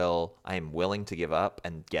 I am willing to give up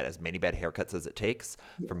and get as many bad haircuts as it takes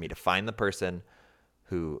for me to find the person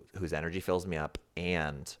whose energy fills me up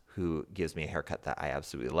and who gives me a haircut that I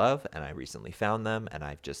absolutely love. And I recently found them, and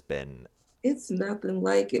I've just been, It's nothing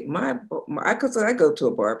like it. Because I go to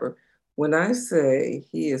a barber. When I say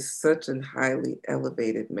he is such a highly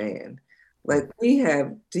elevated man, mm. like we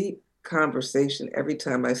have deep conversation every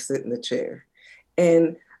time I sit in the chair.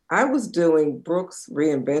 And I was doing Brooke's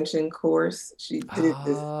reinvention course. She did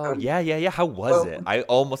this. Oh, yeah, yeah, yeah. How was it?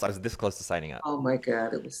 Well, I was this close to signing up. oh my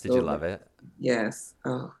God, it was Did you so love it? yes.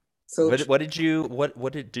 Oh, so What did you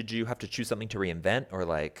did you have to choose something to reinvent, or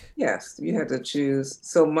like? yes, you had to choose.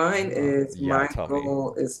 So mine Oh, is yeah, my tell me.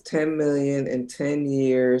 goal is 10 million in 10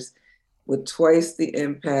 years with twice the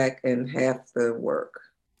impact and half the work.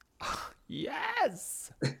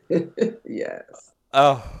 Yes. Yes.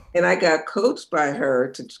 Oh, And I got coached by her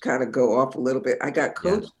to kind of go off a little bit. I got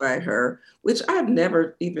yeah. coached by her, which I've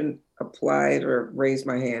never even applied or raised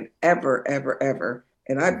my hand ever, ever, ever.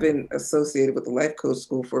 And I've been associated with the life coach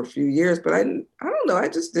school for a few years, but I don't know. I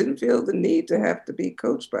just didn't feel the need to have to be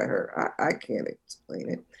coached by her. I can't explain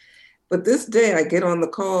it. But this day I get on the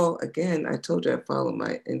call again. I told you I follow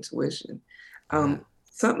my intuition. Yeah.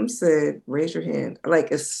 Something said, raise your hand.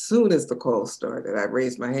 Like as soon as the call started, I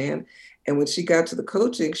raised my hand. And when she got to the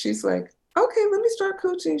coaching, she's like, okay, let me start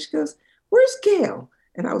coaching. She goes, where's Gail?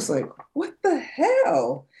 And I was like, what the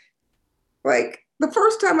hell? Like the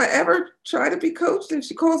first time I ever tried to be coached, and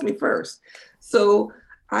she calls me first. So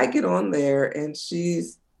I get on there and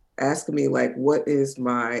she's asking me like, what am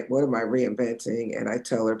I reinventing? And I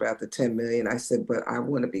tell her about the 10 million. I said, but I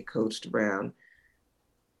want to be coached around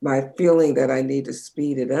my feeling that I need to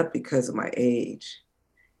speed it up because of my age.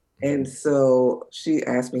 And so she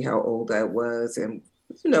asked me how old I was. And,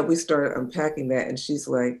 we started unpacking that. And she's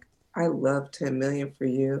like, I love 10 million for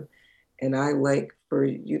you. And I like for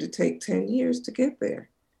you to take 10 years to get there.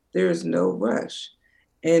 There is no rush.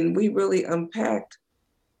 And we really unpacked.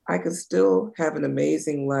 I could still have an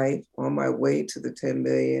amazing life on my way to the 10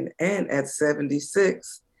 million. And at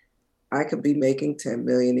 76, I could be making 10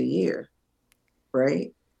 million a year,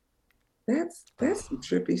 right? That's some Oh,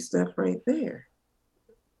 trippy stuff right there.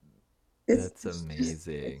 It's that's it's just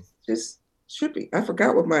amazing. it's just trippy. I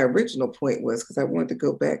forgot what my original point was because I wanted to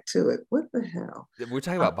go back to it. What the hell? We're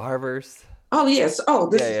talking Uh, about barbers. oh yes. Oh, Yeah,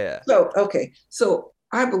 this is yeah, so okay. So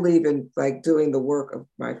I believe in like doing the work of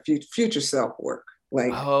my future self work. yeah.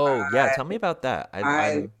 Like Oh, yeah. Tell me about that. I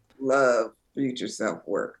I'm. love future self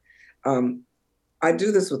work. Um, I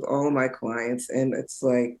do this with all my clients, and it's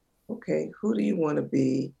like, okay, who do you want to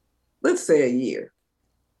be? Let's say a year.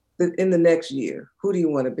 In the next year, who do you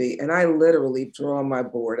want to be? And I literally draw on my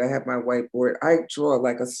board. I have my whiteboard. I draw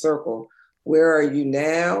like a circle. Where are you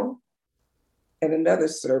now? And another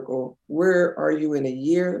circle. Where are you in a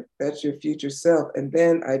year? That's your future self. And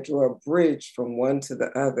then I draw a bridge from one to the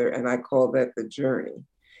other, and I call that the journey.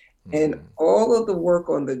 And Mm, all of the work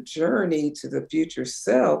on the journey to the future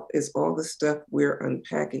self is all the stuff we're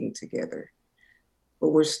unpacking together. But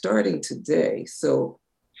we're starting today. So,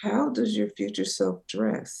 how does your future self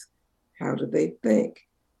dress? How do they think?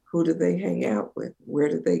 Who do they hang out with? Where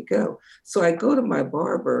do they go? So I go to my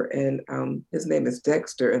barber, and his name is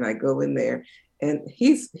Dexter, and I go in there, and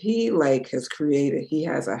he like has created. He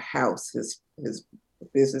has a house, his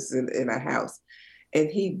business in a house, and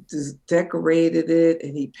he just decorated it,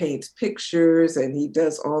 and he paints pictures, and he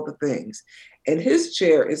does all the things. And his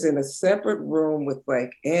chair is in a separate room with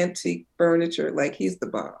like antique furniture, like he's the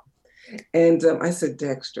bomb. And I said,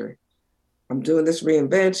 Dexter, I'm doing this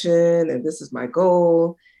reinvention and this is my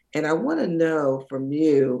goal. And I want to know from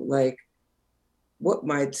you, like, what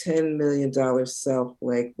my $10 million self,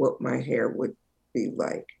 like, what my hair would be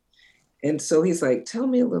like. And so he's like, tell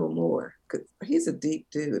me a little more. Cause he's a deep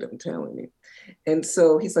dude, I'm telling you. And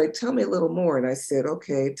so he's like, tell me a little more. And I said,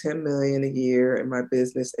 okay, 10 million a year in my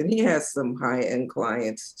business. And he has some high-end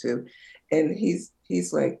clients too. And he's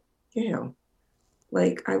like, yeah,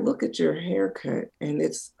 like I look at your haircut and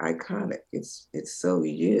it's iconic. It's so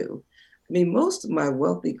you. I mean, most of my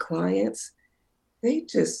wealthy clients, they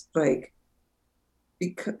just like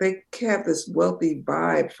because they have this wealthy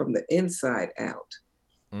vibe from the inside out.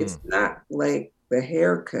 Mm. It's not like the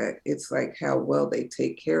haircut, it's like how well they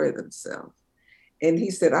take care of themselves. And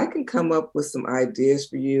he said, I can come up with some ideas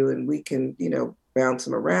for you and we can, bounce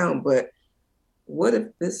them around. But what if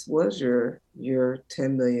this was your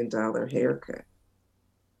 $10 million haircut?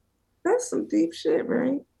 That's some deep shit,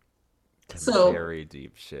 right? Some So very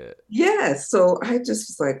deep shit. yeah, so I just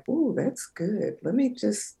was like, "Ooh, that's good. Let me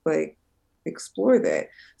just like explore that."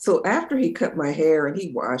 So after he cut my hair and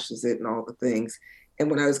he washes it and all the things, and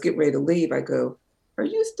when I was getting ready to leave, I go, "Are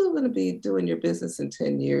you still going to be doing your business in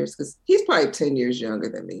 10 years?" Because he's probably 10 years younger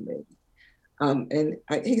than me, maybe.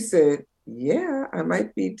 He said, "Yeah, I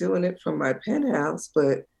might be doing it from my penthouse,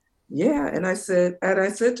 but yeah." And I said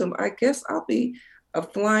to him, "I guess I'll be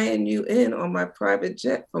flying you in on my private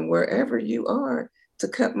jet from wherever you are to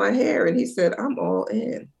cut my hair." And he said, "I'm all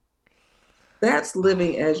in." That's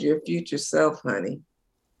living as your future self, honey.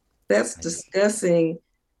 That's I, discussing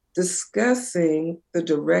the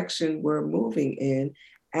direction we're moving in,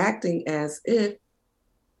 acting as if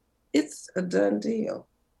it's a done deal.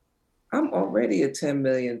 I'm already a $10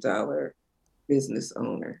 million business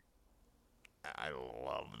owner. I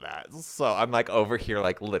love that. So I'm like over here,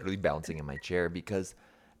 like literally bouncing in my chair because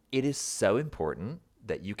it is so important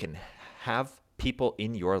that you can have people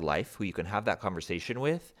in your life who you can have that conversation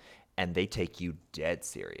with and they take you dead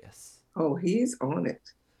serious Oh, he's on it.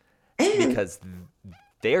 And because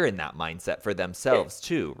they're in that mindset for yeah, themselves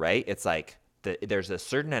too, right? It's like there's a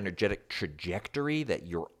certain energetic trajectory that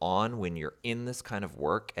you're on when you're in this kind of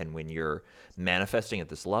work and when you're manifesting at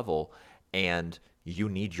this level, and you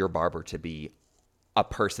need your barber to be a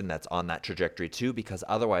person that's on that trajectory too, because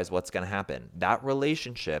otherwise what's going to happen, that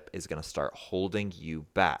relationship is going to start holding you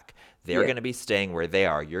back. They're yeah, going to be staying where they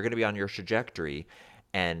are, you're going to be on your trajectory,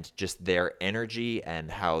 and just their energy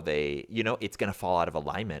and how they, it's going to fall out of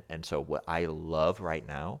alignment. And so what I love right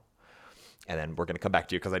now, and then we're going to come back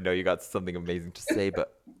to you because I know you got something amazing to say,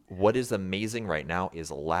 but what is amazing right now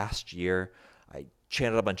is last year I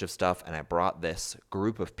channeled a bunch of stuff and I brought this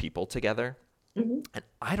group of people together, mhm, and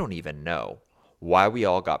I don't even know why we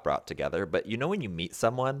all got brought together, but when you meet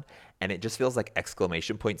someone and it just feels like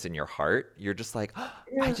exclamation points in your heart, you're just like, oh,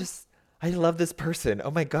 yeah, I love this person.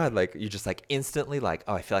 Oh my God. Like, you just like instantly, like,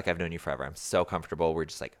 oh, I feel like I've known you forever. I'm so comfortable. We're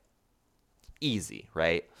just like easy,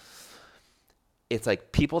 right? It's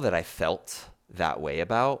like people that I felt that way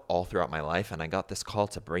about all throughout my life. And I got this call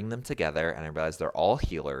to bring them together. And I realized they're all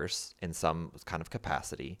healers in some kind of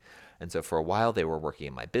capacity. And so for a while, they were working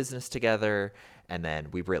in my business together. And then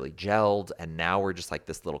we really gelled. And now we're just like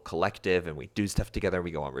this little collective and we do stuff together.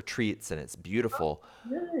 We go on retreats and it's beautiful.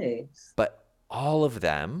 nice. But all of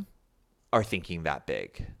them are thinking that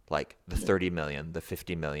big, like the Mhm, 30 million, the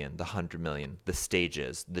 50 million, the 100 million, the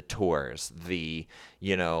stages, the tours, the,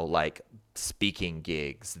 like speaking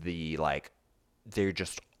gigs, the like, they're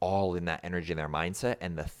just all in that energy in their mindset.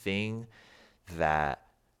 And the thing that,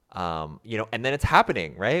 and then it's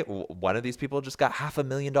happening, right? One of these people just got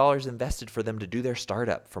 $500,000 invested for them to do their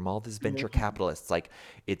startup from all these venture mhm. capitalists. Like,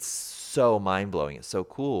 it's so mind blowing. It's so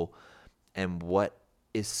cool. And what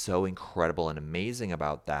is so incredible and amazing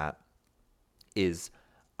about that is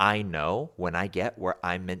I know when I get where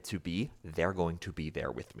I'm meant to be, they're going to be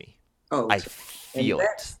there with me. Oh, I and feel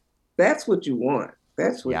it. that's what you want.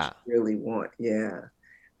 That's what you Yeah. really want. Yeah.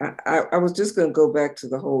 I was just going to go back to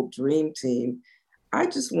the whole dream team. I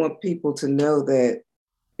just want people to know that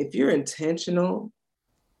if you're intentional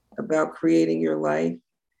about creating your life,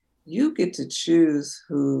 you get to choose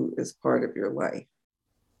who is part of your life.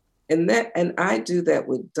 And I do that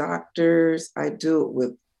with doctors. I do it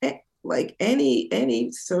with like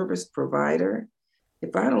any service provider.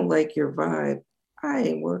 If I don't like your vibe, I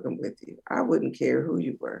ain't working with you. I wouldn't care who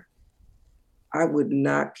you were. I would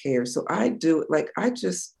not care. So I do it like I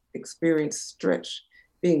just experienced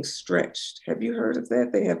being stretched. Have you heard of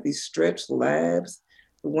that? They have these stretch labs.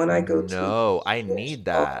 The one I go to, No, I stretch. need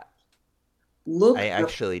Oh, that. I look up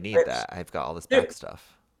actually need stretch. that. I've got all this back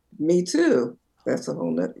stuff. Me too. That's a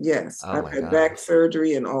whole nother. Yes, Oh I've my had God. back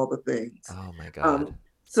surgery and all the things. Oh my God. Um,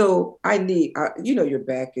 so I need, your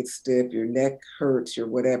back gets stiff, your neck hurts, your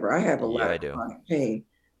whatever. I have a lot Yeah, of I do. chronic pain.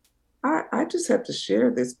 I just have to share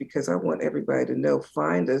this because I want everybody to know.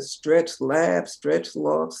 Find a stretch lab, stretch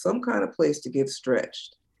log, some kind of place to get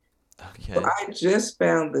stretched. So Okay. I just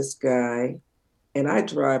found this guy, and I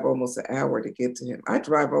drive almost an hour to get to him. I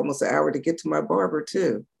drive almost an hour to get to my barber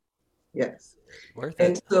too. Yes. Worth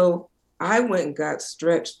And it. so I went and got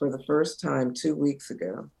stretched for the first time 2 weeks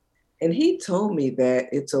ago. And he told me that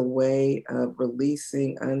it's a way of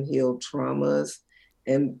releasing unhealed traumas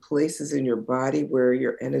and places in your body where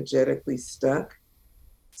you're energetically stuck.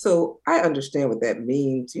 So I understand what that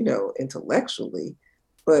means, intellectually,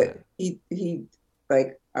 but Yeah. he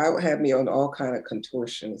like I would have me on all kind of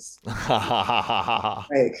contortions,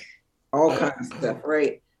 like all kinds of stuff,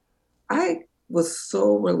 right? I was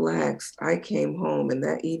so relaxed. I came home and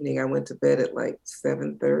that evening I went to bed at like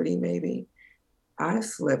 7:30 maybe. I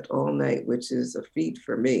slept all night, which is a feat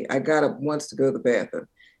for me. I got up once to go to the bathroom.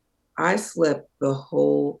 I slept the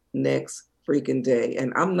whole next freaking day,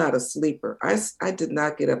 and I'm not a sleeper. I did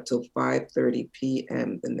not get up till 5:30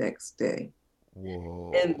 p.m. the next day.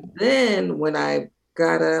 And Whoa. then when I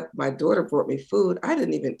got up, my daughter brought me food. I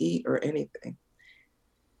didn't even eat or anything.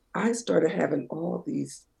 I started having all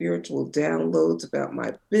these spiritual downloads about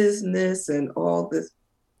my business and all this.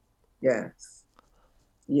 Yes,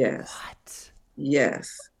 yes, What?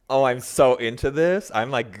 yes. Oh, I'm so into this.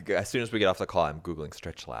 I'm like, as soon as we get off the call, I'm Googling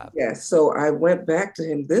Stretch Lab. Yes. So I went back to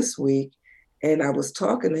him this week and I was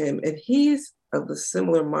talking to him, and he's of the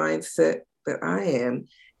similar mindset that I am.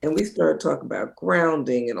 And we started talking about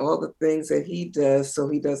grounding and all the things that he does so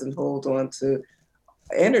he doesn't hold on to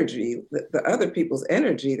energy, the other people's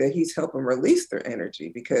energy, that he's helping release their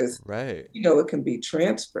energy because, Right. it can be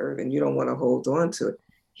transferred and you don't want to hold on to it.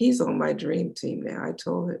 He's on my dream team now. I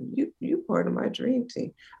told him, you part of my dream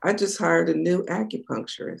team. I just hired a new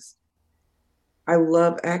acupuncturist. I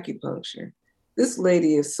love acupuncture. This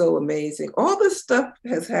lady is so amazing. All this stuff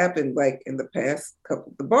has happened like in the past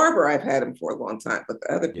couple. The barber, I've had him for a long time, but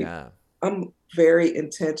the other people, Yeah. I'm very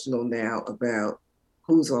intentional now about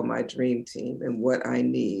who's on my dream team and what I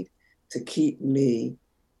need to keep me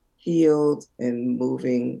healed and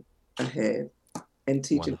moving ahead and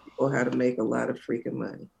teaching One people how to make a lot of freaking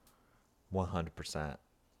money. 100%.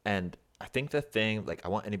 And I think the thing, like, I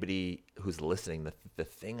want anybody who's listening, the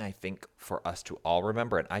thing I think for us to all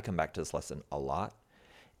remember, and I come back to this lesson a lot,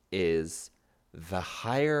 is the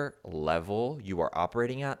higher level you are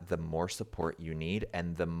operating at, the more support you need,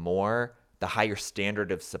 and the higher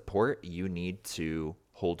standard of support you need to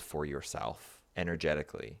hold for yourself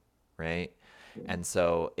energetically, right? And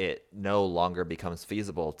so it no longer becomes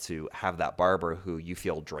feasible to have that barber who you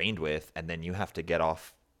feel drained with, and then you have to get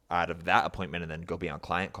off out of that appointment and then go be on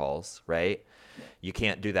client calls, right? You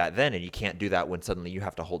can't do that then, and you can't do that when suddenly you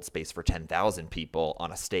have to hold space for 10,000 people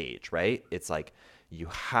on a stage, right? It's like you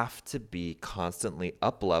have to be constantly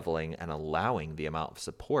up leveling and allowing the amount of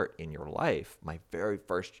support in your life. My very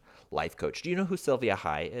first life coach. Do you know who Sylvia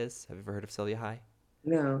High is? Have you ever heard of Sylvia High?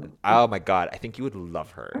 No, Oh my God, I think you would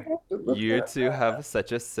love I her. have to look You her two have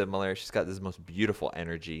such a similar, she's got this most beautiful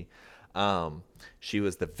energy. Um, she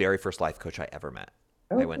was the very first life coach I ever met.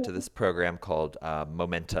 up. I went to Okay. this program called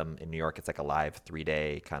Momentum in New York. It's like a live 3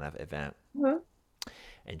 day kind of event. Huh?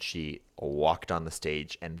 And she walked on the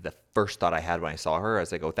stage. And the first thought I had when I saw her, I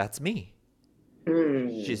was like, oh, that's me.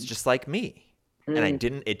 She's Mm, just like me. And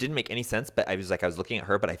mm, it didn't make any sense, but I was looking at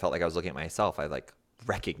her, but I felt like I was looking at myself. I like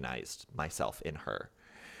recognized myself in her.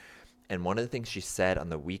 And one of the things she said on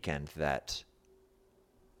the weekend that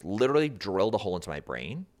literally drilled a hole into my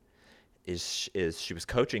brain is she was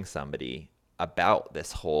coaching somebody about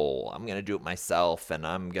this whole I'm gonna do it myself and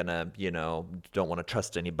I'm gonna don't want to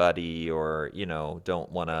trust anybody or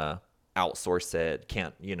don't want to outsource it,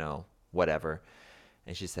 can't whatever.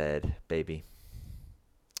 And she said, baby,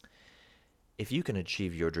 if you can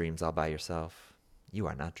achieve your dreams all by yourself, you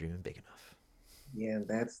are not dreaming big enough. yeah,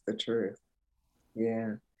 that's the truth.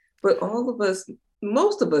 Yeah. But all of us,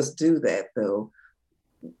 most of us do that though.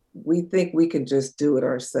 We think we can just do it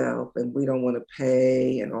ourselves and we don't want to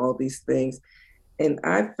pay and all these things. And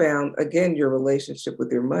I found, again, your relationship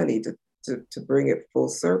with your money to bring it full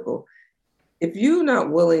circle. If you're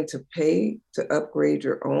not willing to pay to upgrade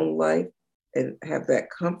your own life and have that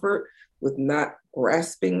comfort with not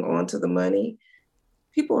grasping onto the money,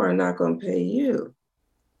 people are not going to pay you.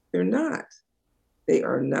 They're not. They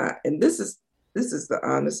are not. And this is the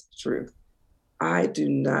honest truth. I do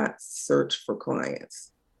not search for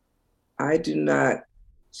clients. I do not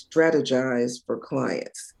strategize for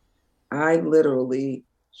clients. I literally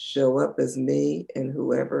show up as me, and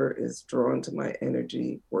whoever is drawn to my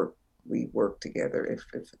energy, we work together if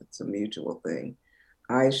it's a mutual thing.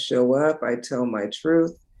 I show up, I tell my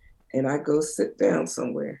truth, and I go sit down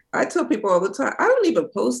somewhere. I tell people all the time, I don't even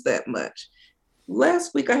post that much.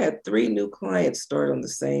 Last week I had 3 new clients start on the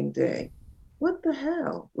same day. What the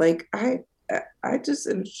hell? Like I just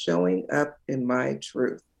am showing up in my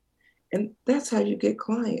truth. And that's how you get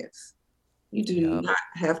clients. You do Yep. not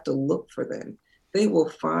have to look for them. They will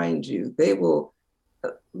find you. They will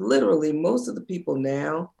literally, most of the people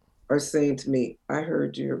now are saying to me, I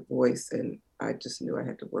heard your voice and I just knew I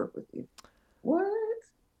had to work with you. What?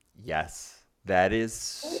 Yes, that is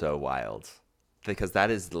so wild. because that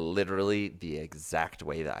is literally the exact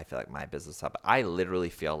way that I feel like my business hub. I literally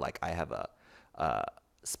feel like I have a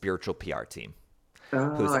spiritual PR team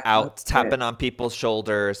Oh, who's I love out that. tapping on people's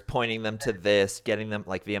shoulders, pointing them to this, getting them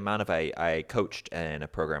like the amount of I coached in a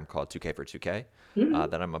program called 2K for 2K Hmm.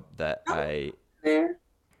 that I was I there.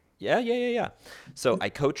 yeah. So I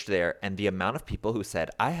coached there, and the amount of people who said,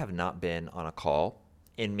 I have not been on a call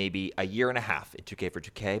in maybe a year and a half in 2K for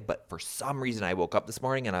 2K, but for some reason I woke up this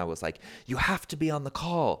morning and I was like, you have to be on the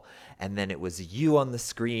call. And then it was you on the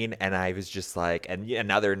screen, and I was just like, and yeah,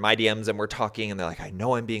 now they're in my DMs and we're talking, and they're like, I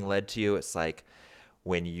know I'm being led to you. It's like,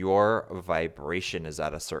 when your vibration is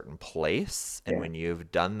at a certain place and Yeah. when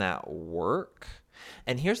you've done that work.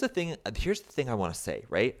 And here's the thing I want to say,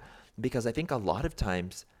 right? Because I think a lot of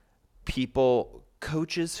times people,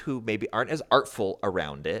 coaches who maybe aren't as artful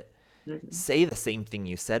around it, Hmm. say the same thing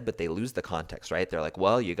you said, but they lose the context, right? They're like,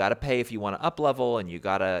 well, you got to pay if you want to up level and you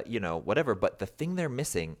got to, whatever. But the thing they're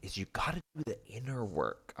missing is you got to do the inner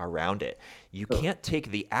work around it. You To- can't take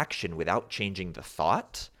the action without changing the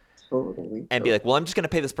thought Totally, and be totally. like, well, I'm just going to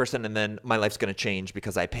pay this person and then my life's going to change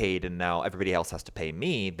because I paid and now everybody else has to pay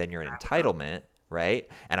me. Then you're an entitlement, right?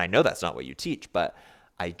 And I know that's not what you teach, but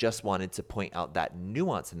I just wanted to point out that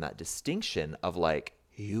nuance and that distinction of like,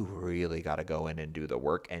 you really got to go in and do the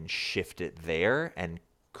work and shift it there and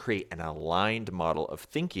create an aligned model of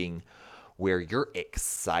thinking where you're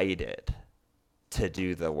excited to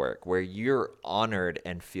do the work, where you're honored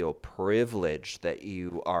and feel privileged that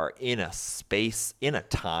you are in a space, in a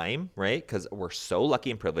time, right? Because we're so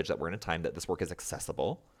lucky and privileged that we're in a time that this work is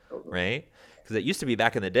accessible, Totally. right? Because it used to be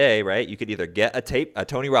back in the day, right? You could either get a tape, a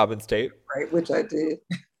Tony Robbins tape, Right, which I did.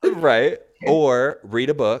 right? Or read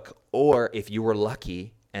a book, or if you were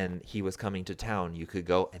lucky and he was coming to town, you could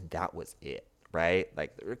go and that was it, right?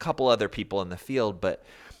 Like there were a couple other people in the field, but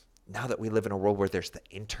now that we live in a world where there's the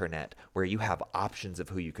internet, where you have options of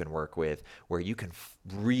who you can work with, where you can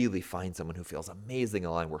really find someone who feels amazing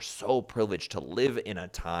aligned, we're so privileged to live in a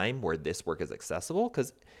time where this work is accessible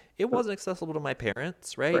because it wasn't accessible to my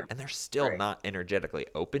parents, Right, right? And they're still right, not energetically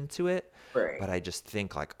open to it. right. But I just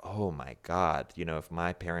think like, oh my God, if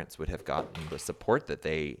my parents would have gotten the support that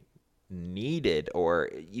they needed or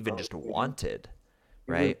even Oh, just yeah. wanted,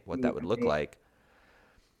 It would right? What be that would look amazing. like.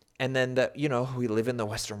 And then that, we live in the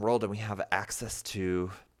Western world and we have access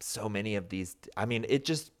to so many of these. I mean, it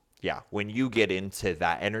just, yeah, when you get into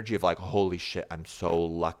that energy of like, holy shit, I'm so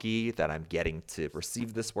lucky that I'm getting to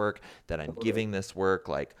receive this work, that I'm Totally. giving this work,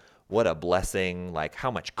 like, what a blessing, like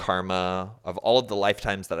how much karma of all of the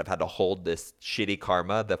lifetimes that I've had to hold this shitty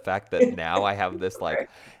karma, the fact that now I have this like Right.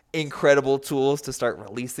 incredible tools to start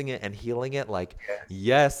releasing it and healing it. Like, Yes.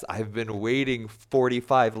 yes, I've been waiting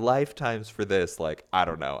 45 lifetimes for this. Like, I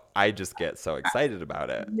don't know. I just get so excited about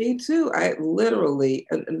it. Me too. I literally,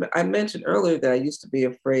 and I mentioned earlier that I used to be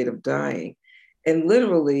afraid of dying. And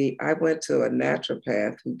literally, I went to a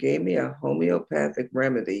naturopath who gave me a homeopathic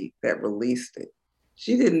remedy that released it.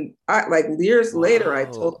 She didn't, I like years later, I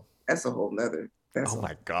told Whoa. that's a whole nother, Oh that's a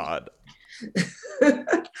my God.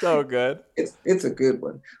 whole So good. it's a good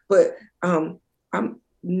one. But I'm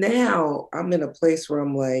now I'm in a place where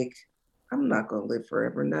I'm like, I'm not gonna live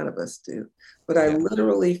forever. None of us do. But I Yeah.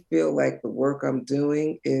 literally feel like the work I'm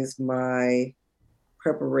doing is my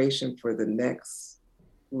preparation for the next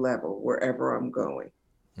level, wherever I'm going.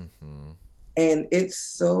 Hmm. And it's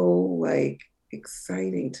so like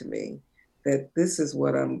exciting to me that this is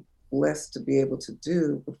what I'm blessed to be able to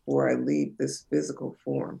do before I leave this physical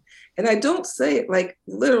form. And I don't say it like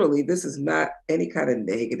literally, this is not any kind of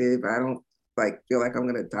negative. I don't like feel like I'm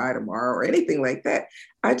going to die tomorrow or anything like that.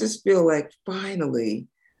 I just feel like finally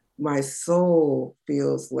my soul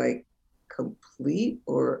feels like complete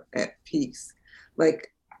or at peace. Like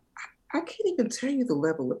I can't even tell you the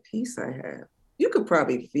level of peace I have. You could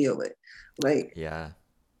probably feel it. Like Yeah.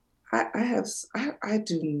 I have, I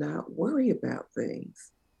do not worry about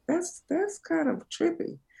things. That's kind of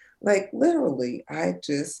trippy. Like literally, I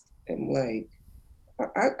just am like,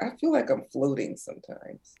 I feel like I'm floating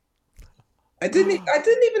sometimes. I didn't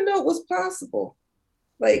even know it was possible.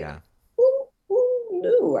 Like Yeah. who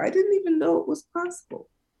knew? I didn't even know it was possible.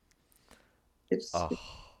 It's Oh,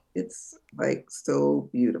 it's like so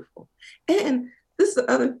beautiful. And this is the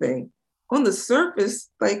other thing. On the surface,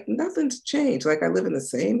 like nothing's changed. Like I live in the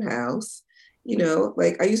same house.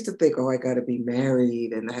 Like I used to think, oh, I got to be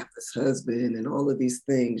married and I have this husband and all of these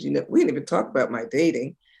things. We didn't even talk about my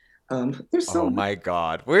dating. There's so oh much. my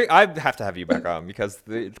God. I have to have you back on because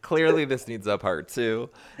clearly this needs a part two.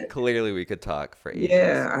 Clearly we could talk for ages.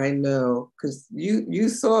 Yeah, I know. Because you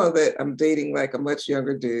saw that I'm dating like a much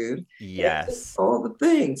younger dude and just Yes. all the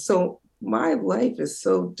things. So my life is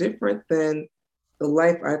so different than the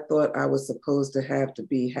life I thought I was supposed to have to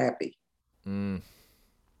be happy. Mm.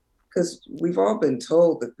 Because we've all been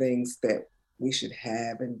told the things that we should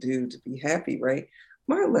have and do to be happy, right?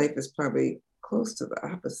 My life is probably close to the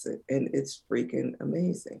opposite, and it's freaking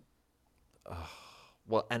amazing. Ugh.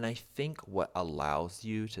 Well, and I think what allows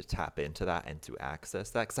you to tap into that and to access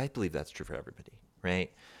that, because I believe that's true for everybody,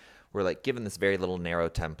 right? We're like given this very little narrow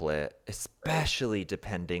template, Right, especially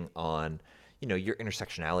depending on, your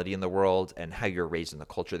intersectionality in the world and how you're raised in the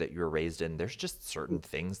culture that you were raised in. There's just certain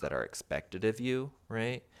things that are expected of you,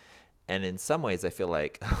 right? And in some ways, I feel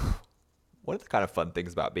like one of the kind of fun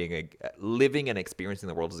things about being living and experiencing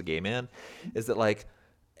the world as a gay man is that like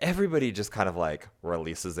everybody just kind of like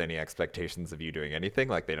releases any expectations of you doing anything.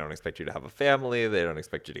 Like they don't expect you to have a family, they don't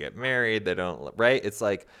expect you to get married, they don't, right? It's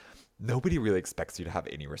like nobody really expects you to have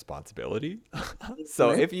any responsibility. So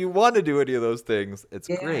right. if you want to do any of those things, it's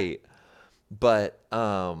Yeah, great. But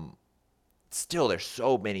still there's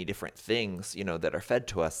so many different things, that are fed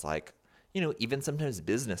to us, like, even sometimes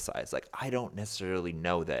business size. Like I don't necessarily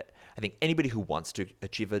know that I think anybody who wants to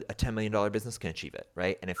achieve a $10 million business can achieve it,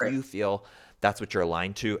 right? And if right. you feel that's what you're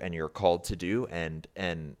aligned to and you're called to do, and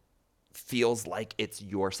feels like it's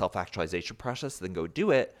your self-actualization process, then go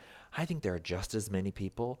do it. I think there are just as many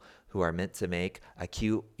people who are meant to make a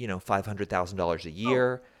cute, $500,000 a Oh,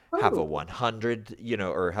 year, have a totally. 100,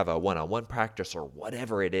 or have a one-on-one practice or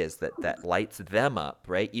whatever it is that lights them up,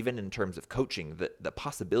 right? Even in terms of coaching, the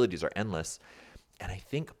possibilities are endless. And I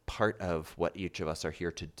think part of what each of us are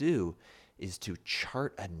here to do is to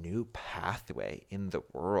chart a new pathway in the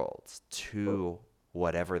world to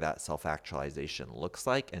whatever that self actualization looks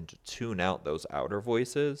like, and to tune out those outer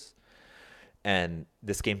voices. And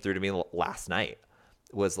this came through to me last night.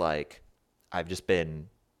 Was like, I've just been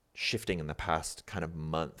shifting in the past kind of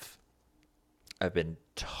month. I've been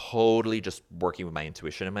totally just working with my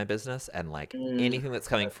intuition in my business, and like Mm, anything that's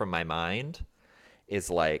coming from my mind is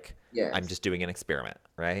like, I'm yes, just doing an experiment,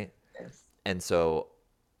 right? yes. And so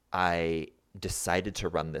I decided to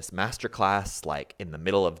run this masterclass like in the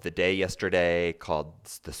middle of the day yesterday called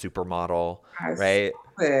the Supermodel, I saw right?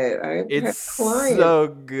 that. I've It's had clients so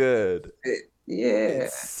good. with it. Yeah.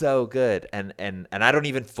 It's so good. And I don't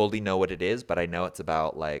even fully know what it is, but I know it's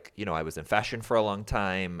about like, I was in fashion for a long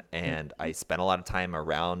time and I spent a lot of time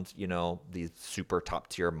around, these super top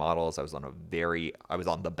tier models. I was on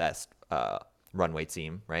the best runway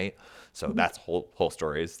team, right? So Mhm. that's whole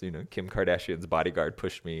stories. Kim Kardashian's bodyguard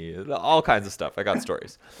pushed me, all kinds of stuff. I got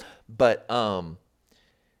stories. But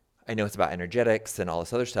I know it's about energetics and all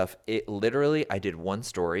this other stuff. It literally, I did one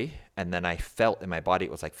story and then I felt in my body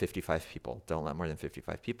it was like 55 people. Don't let more than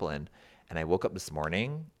 55 people in. And I woke up this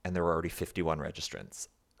morning and there were already 51 registrants.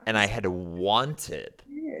 And Yeah.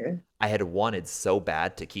 I had wanted so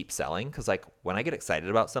bad to keep selling, because like when I get excited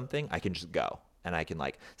about something, I can just go and I can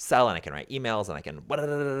like sell and I can write emails and I can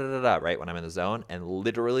right when I'm in the zone. And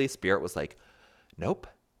literally, Spirit was like, nope,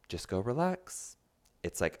 just go relax.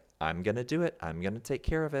 It's like, I'm going to do it. I'm going to take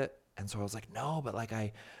care of it. And so I was like, no, but like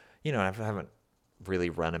I haven't really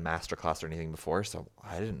run a masterclass or anything before. So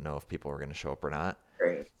I didn't know if people were going to show up or not.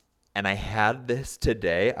 Great. And I had this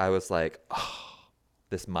today. I was like, oh,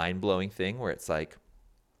 this mind blowing thing where it's like,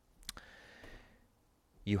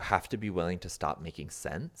 you have to be willing to stop making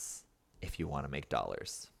sense if you want to make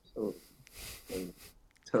dollars. Totally.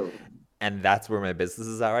 Totally. And that's where my business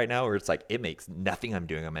is at right now, where it's like it makes nothing I'm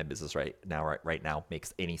doing on my business right now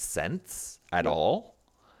makes any sense at Yeah, all,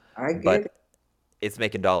 I get it. but it's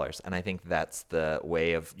making dollars. And I think that's the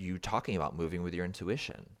way of you talking about moving with your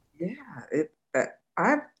intuition. Yeah.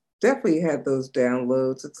 I've definitely had those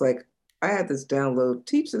downloads. It's like I had this download,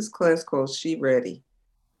 teach this class called She Ready.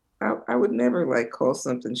 I would never like call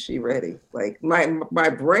something She Ready. Like my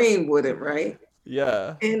brain wouldn't, right?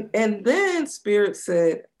 Yeah. And then Spirit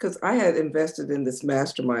said, because I had invested in this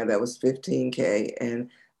mastermind that was 15K, and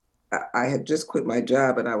I had just quit my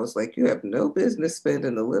job, and I was like, you have no business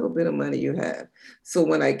spending the little bit of money you have. So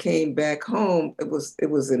when I came back home, it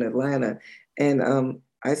was in Atlanta, and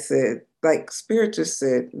I said, like Spirit just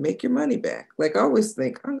said, make your money back. Like I always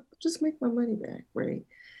think, I'll just make my money back, right?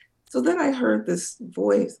 So then I heard this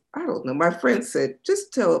voice. I don't know. My friend said,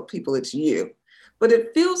 just tell people it's you. But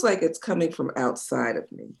it feels like it's coming from outside of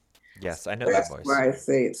me. Yes, I know that That's voice. why I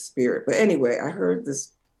say it's spirit. But anyway, I heard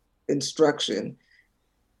this instruction,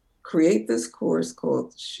 create this course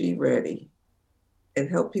called She Ready, and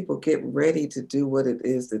help people get ready to do what it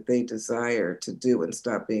is that they desire to do and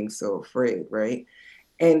stop being so afraid, right?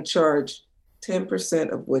 And charge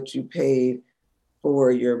 10% of what you paid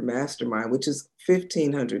for your mastermind, which is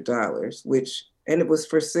 $1,500, and it was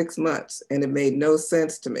for 6 months, and it made no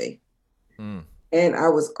sense to me. Mm. and I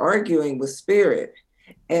was arguing with spirit.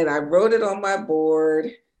 And I wrote it on my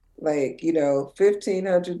board, like,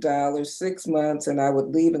 $1,500, 6 months, and I would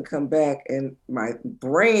leave and come back. And my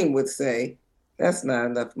brain would say, that's not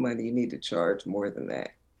enough money. You need to charge more than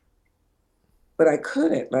that. But I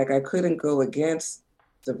couldn't, like, I couldn't go against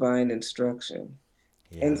divine instruction.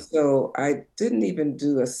 And Yeah. so I didn't even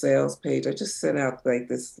do a sales page. I just sent out like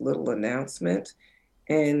this little announcement.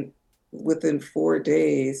 And within 4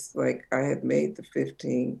 days, like I had made the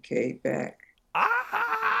 15K back.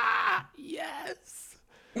 Ah, yes.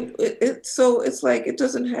 So it's like it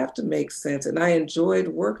doesn't have to make sense. And I enjoyed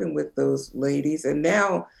working with those ladies. And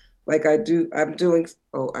now, like I'm doing,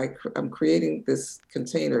 I'm creating this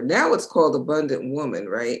container. Now it's called Abundant Woman,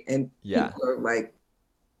 right? And Yeah. people are like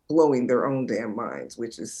blowing their own damn minds,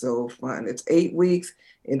 which is so fun. It's 8 weeks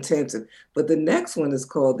intensive. But the next one is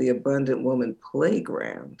called the Abundant Woman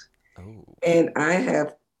Playground. Oh, And I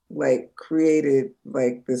have like created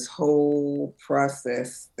like this whole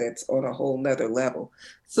process that's on a whole nother level.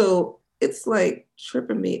 So it's like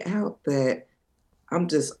tripping me out that I'm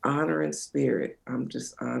just honoring spirit. I'm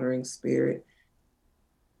just honoring spirit.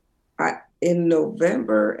 In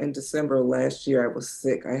November and December last year, I was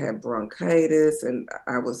sick. I had bronchitis and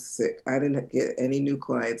I was sick. I didn't get any new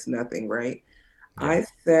clients, nothing, right? yeah. I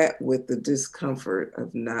sat with the discomfort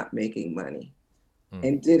of not making money Mm.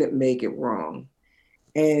 and didn't make it wrong.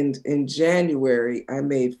 And in January, I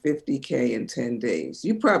made 50K in 10 days.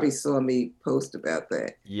 You probably saw me post about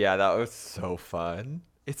that Yeah, that was so fun.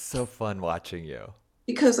 It's so fun watching you.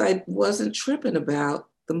 because I wasn't tripping about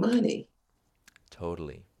the money.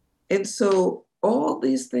 Totally. And so all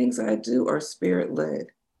these things I do are spirit led.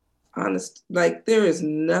 Honest, like there is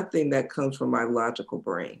nothing that comes from my logical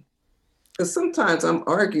brain. Because sometimes I'm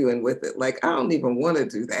arguing with it. Like, I don't even want to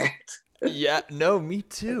do that. Yeah, no, me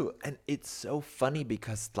too. And it's so funny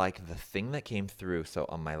because like the thing that came through, so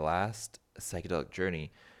on my last psychedelic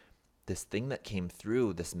journey, this thing that came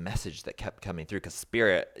through, this message that kept coming through, because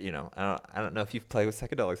spirit, I don't know if you've played with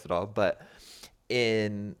psychedelics at all, but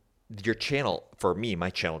in your channel, for me, my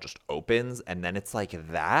channel just opens and then it's like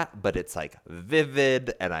that, but it's like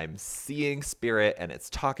vivid and I'm seeing spirit and it's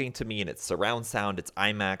talking to me and it's surround sound, it's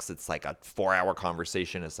IMAX, it's like a 4 hour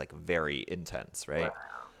conversation. It's like very intense, right?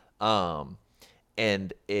 Um,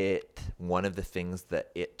 and one of the things that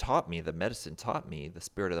it taught me, the medicine taught me, the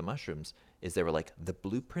spirit of the mushrooms, is they were like, the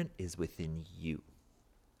blueprint is within you.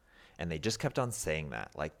 And they just kept on saying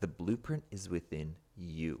that, like, the blueprint is within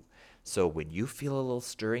you. So when you feel a little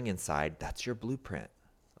stirring inside, that's your blueprint.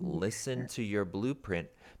 Listen to your blueprint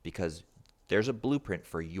because there's a blueprint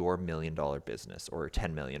for your $1 million business or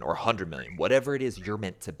 10 million or 100 million, whatever it is you're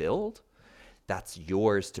meant to build. That's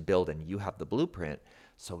yours to build and you have the blueprint.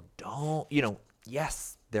 So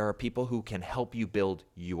yes, there are people who can help you build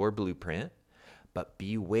your blueprint, but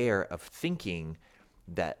beware of thinking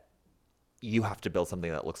that you have to build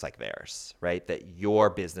something that looks like theirs, right? That your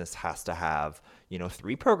business has to have,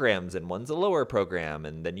 three programs and one's a lower program.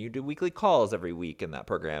 And then you do weekly calls every week in that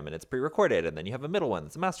program and it's pre recorded. And then you have a middle one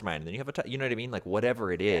that's a mastermind. And then you have you know what I mean? Like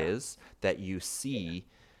whatever it Yeah. is that you see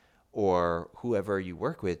or whoever you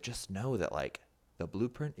work with, just know that like the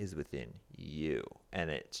blueprint is within you. And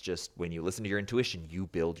it's just when you listen to your intuition, you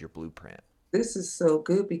build your blueprint. This is so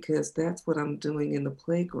good because that's what I'm doing in the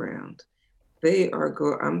playground.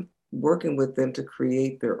 I'm working with them to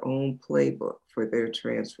create their own playbook for their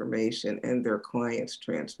transformation and their clients'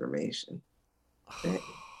 transformation. That,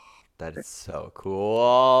 That is so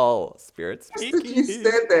cool. Spirit just that you speaking.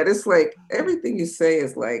 said that, it's like everything you say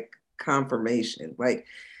is like confirmation. Like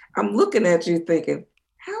I'm looking at you thinking,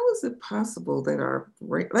 how is it possible that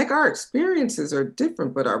like our experiences are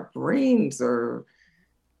different, but our brains are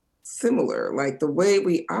similar? Like the way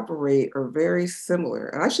we operate are very similar.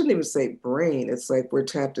 And I shouldn't even say brain. It's like we're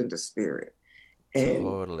tapped into spirit. And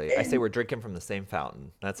Totally. I say and we're drinking from the same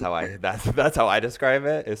fountain. That's how I describe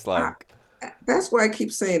it. It's I, like, that's why I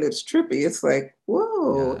keep saying it's trippy. It's like,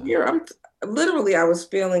 whoa, yeah. here literally I was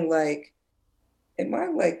feeling like, am I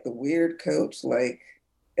like the weird coach? Like,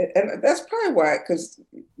 and that's probably why, because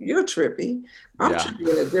you're trippy. I'm Yeah. trippy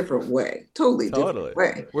in a different way, totally different Totally.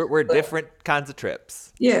 way. We're But different kinds of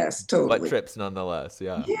trips, yes, but totally. trips nonetheless.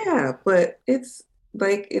 Yeah. Yeah, but it's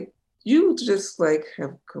like you just like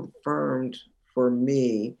have confirmed for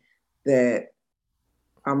me that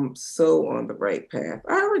I'm so on the right path.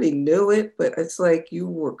 I already knew it, but it's like you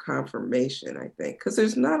were confirmation, I think, because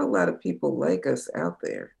there's not a lot of people like us out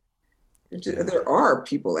there. Yeah. There are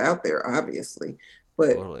people out there, obviously,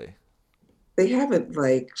 but Totally. they haven't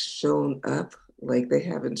like shown up, like they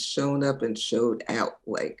haven't shown up and showed out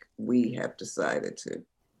like we have decided to.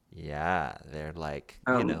 Yeah. They're like,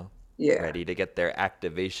 Um, Yeah. ready to get their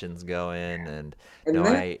activations going. And And no,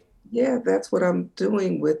 that, I, yeah, that's what I'm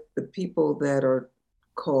doing with the people that are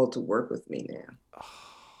called to work with me now.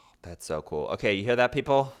 that's so cool. Okay, you hear that,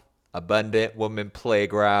 people? Abundant Woman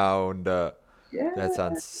Playground. That Yeah.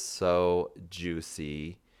 sounds so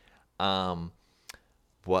juicy. Um,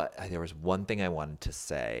 what there was one thing I wanted to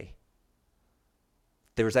say.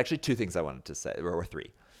 There was actually two things I wanted to say, or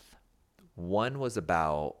three. One was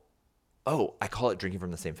about, oh, I call it drinking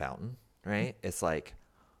from the same fountain, right? It's like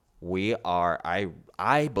we are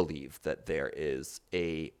I believe that there is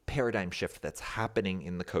a paradigm shift that's happening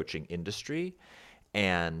in the coaching industry,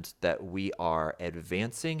 and that we are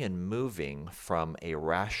advancing and moving from a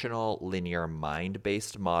rational linear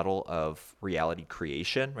mind-based model of reality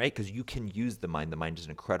creation, right? Because you can use the mind is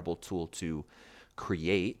an incredible tool to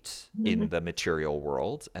create in Mhm. the material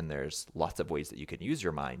world, and there's lots of ways that you can use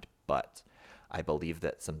your mind, but I believe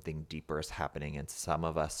that something deeper is happening, and some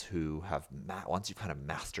of us who have once you've kind of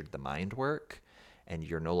mastered the mind work, and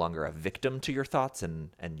you're no longer a victim to your thoughts,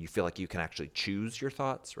 and you feel like you can actually choose your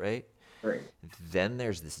thoughts, right? Right. Then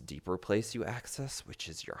there's this deeper place you access, which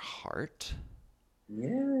is your heart.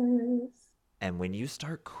 Yes. And when you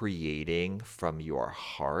start creating from your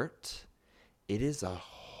heart, it is a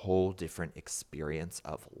whole different experience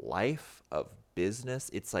of life, of business.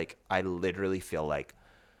 It's like I literally feel like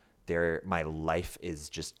my life is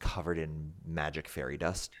just covered in magic fairy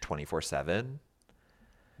dust 24/7.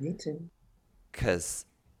 Me too. Because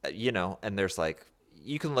and there's like,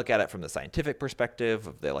 you can look at it from the scientific perspective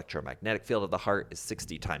of the electromagnetic field of the heart is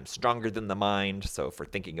 60 times stronger than the mind. So if we're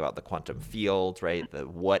thinking about the quantum field, right, the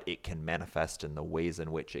what it can manifest and the ways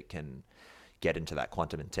in which it can get into that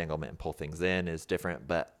quantum entanglement and pull things in is different.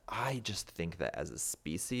 But I just think that as a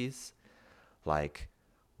species, like,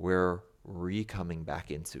 we're coming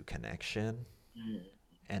back into connection Mm.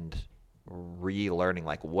 and relearning,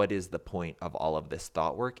 like, what is the point of all of this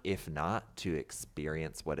thought work if not to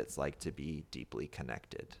experience what it's like to be deeply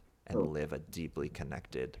connected and Oh, live a deeply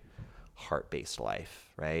connected heart-based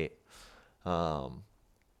life, right? um,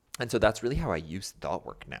 and so that's really how I use thought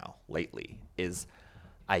work now lately, is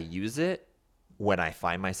I use it when I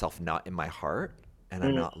find myself not in my heart and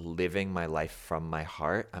I'm mm, not living my life from my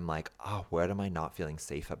heart. I'm like, oh, what am I not feeling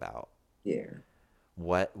safe about? yeah.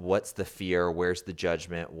 What's the fear? Where's the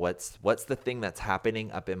judgment? What's the thing that's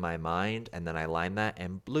happening up in my mind? And then I line that,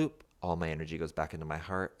 and bloop, all my energy goes back into my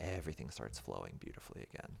heart. Everything starts flowing beautifully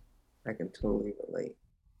again. I can totally relate.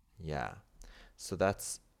 Yeah. So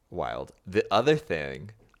that's wild. The other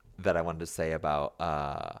thing that I wanted to say about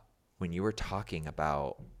when you were talking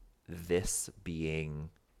about this being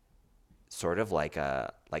sort of like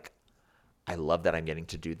I love that I'm getting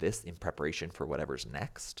to do this in preparation for whatever's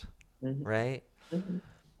next, Hmm. right? Hmm.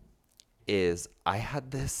 Is I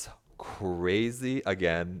had this crazy,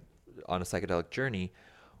 again, on a psychedelic journey,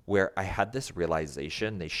 where I had this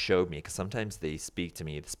realization. They showed me, because sometimes they speak to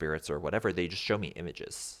me, the spirits or whatever, they just show me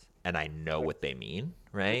images and I know what they mean,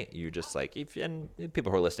 right? You just like, if, and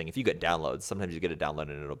people who are listening, if you get downloads, sometimes you get a download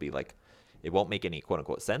and it'll be like, it won't make any quote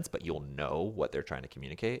unquote sense, but you'll know what they're trying to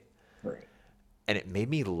communicate. Right. And it made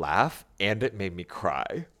me laugh and it made me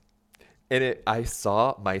cry. And I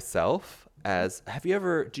saw myself as, have you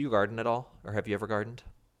ever, do you garden at all? Or have you ever gardened?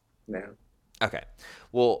 Now. Okay.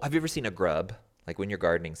 Well, have you ever seen a grub? Like when you're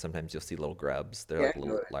gardening, sometimes you'll see little grubs. They're Yeah, like I know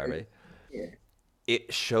little that. larvae. Yeah.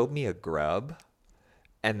 It showed me a grub,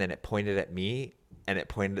 and then it pointed at me, and it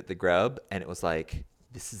pointed at the grub, and it was like,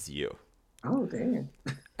 this is you. Oh, damn.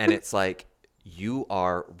 And it's like, you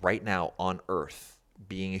are right now on Earth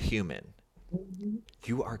being a human. Mhm.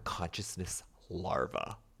 You are consciousness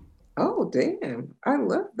larva. Oh, damn. I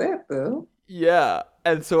love that though. Yeah.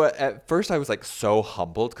 And so at first I was like so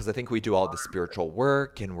humbled, because I think we do all the spiritual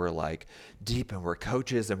work and we're like deep and we're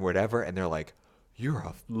coaches and whatever. And they're like, you're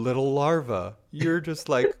a little larva. You're just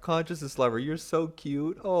like consciousness larva. You're so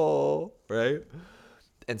cute. Oh, right.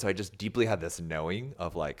 And so I just deeply had this knowing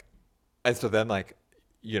of like, and so then like,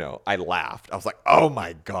 I laughed. I was like, oh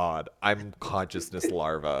my God, I'm consciousness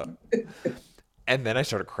larva. And then I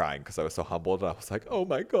started crying because I was so humbled. I was like, oh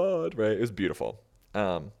my God, right. It was beautiful.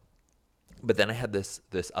 Um, but then I had this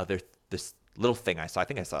little thing I saw. I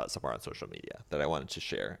think I saw it somewhere on social media that I wanted to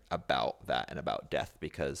share about that and about death,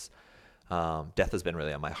 because death has been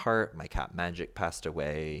really on my heart. My cat Magic passed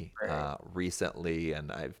away Right. recently,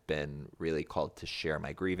 and I've been really called to share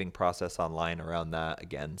my grieving process online around that.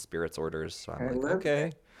 Again, spirits orders. So I'm I like, love that.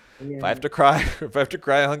 okay, if I have Yeah. to cry, if I have to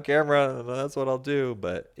cry on camera, that's what I'll do.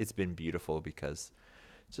 But it's been beautiful because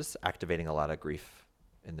it's just activating a lot of grief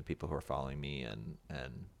in the people who are following me, and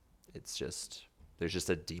it's just There's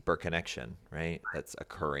just a deeper connection, right? That's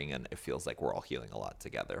occurring, and it feels like we're all healing a lot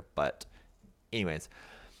together. But, anyways,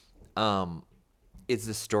 um, it's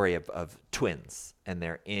the story of twins, and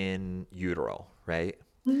they're in utero, right?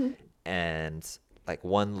 Mhm. And like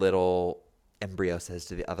one little embryo says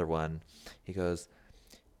to the other one, he goes,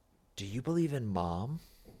 "Do you believe in mom?"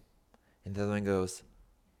 And the other one goes,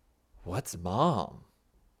 "What's mom?"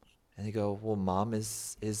 And they go, "Well, mom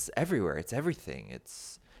is everywhere. It's everything.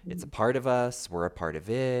 It's a part of us. We're a part of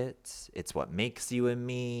it. It's what makes you and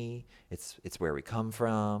me. It's where we come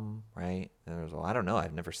from, right?" And I was, "Well, I don't know.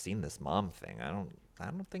 I've never seen this mom thing. I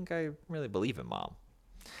don't think I really believe in mom."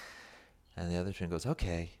 And the other twin goes,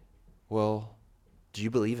 "Okay, well, do you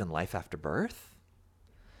believe in life after birth?"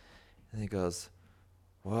 And he goes,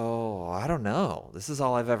 "Well, I don't know. This is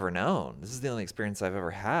all I've ever known. This is the only experience I've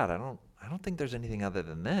ever had. I don't think there's anything other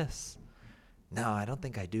than this. No, I don't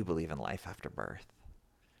think I do believe in life after birth."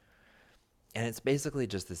 And it's basically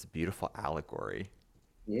just this beautiful allegory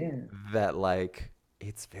Yeah, that, like,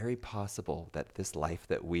 it's very possible that this life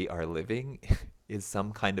that we are living is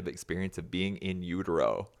some kind of experience of being in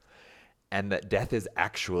utero, and that death is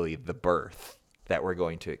actually the birth that we're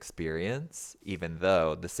going to experience, even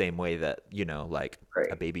though the same way that, like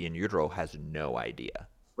a right, baby in utero has no idea.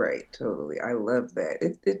 right, totally. I love that.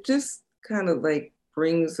 It just kind of like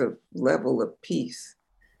brings a level of peace,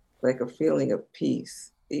 like a feeling of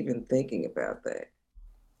peace, even thinking about that.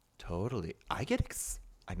 Totally.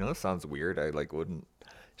 I know it sounds weird. I like wouldn't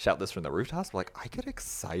shout this from the rooftops, but like I get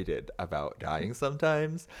excited about dying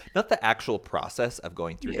sometimes. Not the actual process of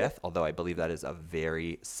going through Yeah, death, although I believe that is a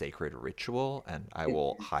very sacred ritual, and I it,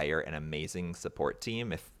 will hire an amazing support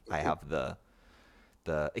team if I it, have the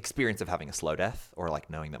experience of having a slow death or like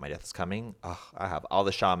knowing that my death is coming. Oh, I have all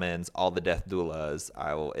the shamans, all the death doulas.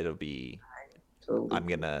 It'll be totally. I'm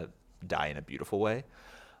gonna die in a beautiful way,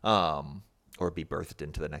 um, or be birthed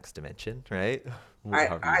into the next dimension, right? I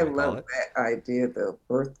However you I want to call love it. that idea though,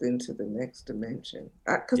 birthed into the next dimension.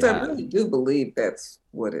 Because I Yeah, really do believe that's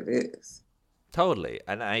what it is. totally.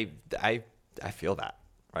 And I feel that,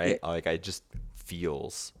 Yeah, right? Like I just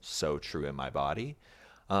feels so true in my body.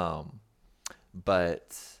 Um,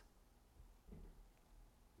 but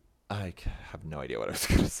have no idea what I was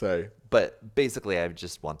gonna say. But basically, I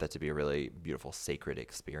just want that to be a really beautiful, sacred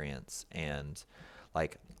experience, and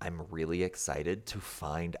like I'm really excited to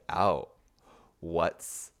find out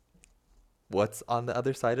what's what's on the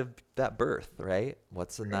other side of that birth, right?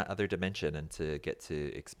 What's in right. that other dimension, and to get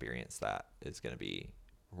to experience that is going to be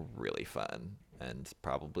really fun and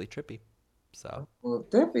probably trippy. So, Well,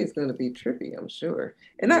 definitely it's going to be trippy, I'm sure.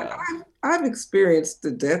 And yeah. I've experienced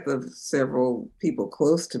the death of several people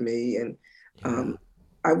close to me, and Yeah.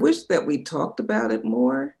 I wish that we talked about it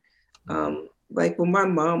more. Hmm. Like when my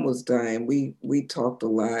mom was dying, we talked a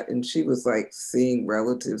lot, and she was like seeing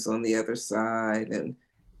relatives on the other side, and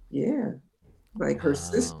yeah, like her Wow.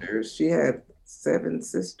 sisters. She had seven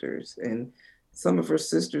sisters, and some of her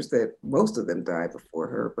sisters that most of them died before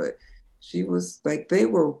her, but she was like they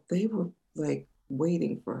were like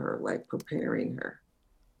waiting for her, like preparing her.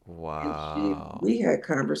 And Wow. we had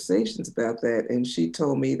conversations about that, and she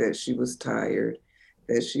told me that she was tired,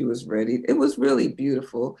 that she was ready. It was really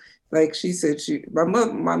beautiful. Like she said, my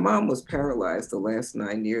mom was paralyzed the last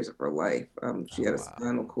 9 years of her life. She Oh, had a wow.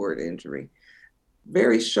 spinal cord injury,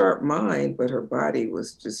 very sharp mind, but her body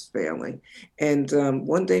was just failing. And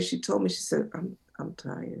one day she told me, she said, I'm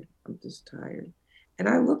tired. I'm just tired." And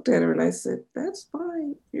I looked at her and I said, "That's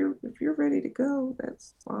fine. If you're ready to go,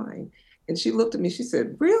 that's fine." And she looked at me, she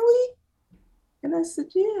said, "Really?" And I said,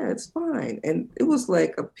 "Yeah, it's fine." And it was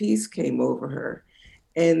like a peace came over her.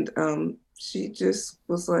 And she just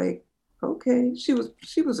was like, "Okay." She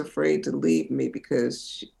was afraid to leave me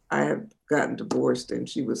because I had gotten divorced and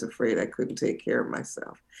she was afraid I couldn't take care of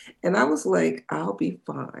myself. And I was like, "I'll be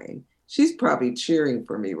fine." She's probably cheering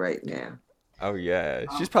for me right now. Oh, yeah.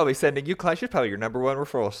 Um, She's probably sending you clients. She's probably your number one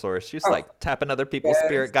referral source. She's oh, like tapping other people's yes,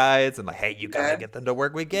 spirit guides and like, hey, you got to yes, get them to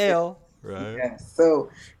work with yes, Gail. Right. yes. So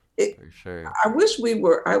it, For sure. I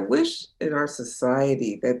wish in our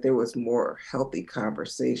society that there was more healthy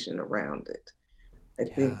conversation around it. I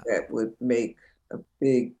think Yeah. that would make a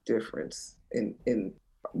big difference in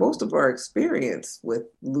most of our experience with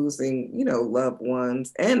losing, loved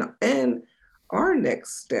ones and our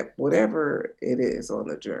next step, whatever it is on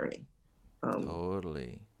the journey. Um,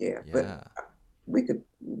 Totally. yeah, but Yeah. we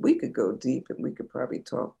could go deep and we could probably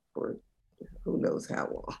talk for who knows how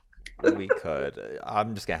long. We could.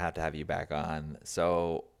 I'm just gonna have to have you back on.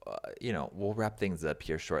 So, we'll wrap things up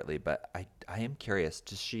here shortly. But I am curious.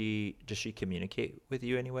 Does she communicate with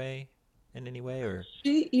you in any way, or?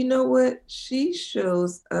 You know what? She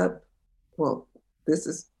shows up. Well, this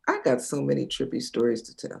is, I got so many trippy stories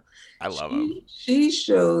to tell. I love them. She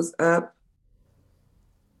shows up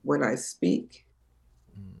when I speak.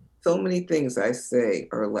 So many things I say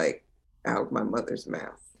are like out of my mother's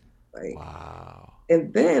mouth. Like, Wow.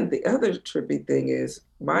 and then the other trippy thing is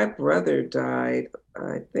my brother died,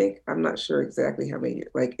 I think, I'm not sure exactly how many,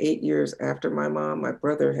 like 8 years after my mom. My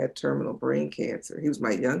brother had terminal brain cancer. He was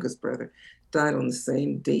my youngest brother, died on the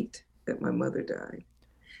same date that my mother died.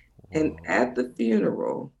 And Whoa. at the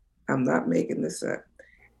funeral, I'm not making this up.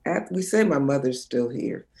 We say my mother's still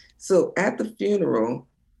here. So at the funeral,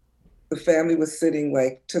 the family was sitting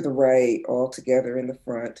like to the right, all together in the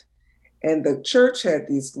front. And the church had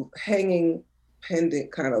these hanging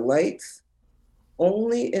pendant kind of lights.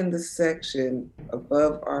 Only in the section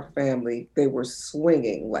above our family, they were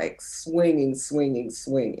swinging, like swinging, swinging,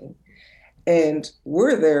 swinging. And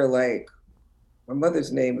we're there like, my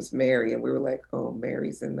mother's name was Mary, and we were like, oh,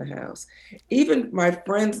 Mary's in the house. Even my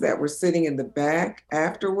friends that were sitting in the back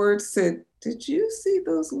afterwards said, did you see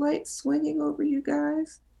those lights swinging over you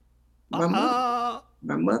guys? My mother, Ah.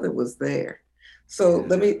 my mother was there. So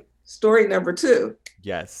let Yeah. me, story number two.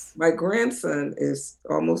 Yes. My grandson is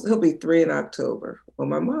almost, he'll be 3 in October. Well,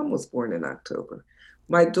 my mom was born in October.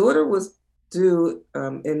 My daughter was due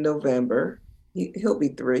in November. He'll be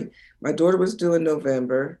 3. My daughter was due in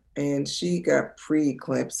November and she got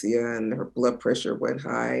preeclampsia and her blood pressure went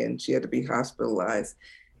high and she had to be hospitalized.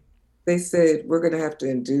 They said, we're going to have to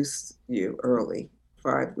induce you early,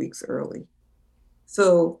 5 weeks early.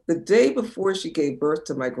 So the day before she gave birth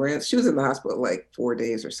to my grand, she was in the hospital like 4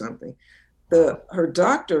 days or something. Wow. Her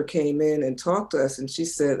doctor came in and talked to us and she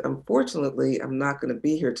said, unfortunately, I'm not going to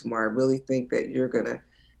be here tomorrow. I really think that you're going to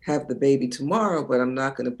have the baby tomorrow, but I'm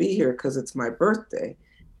not going to be here because it's my birthday.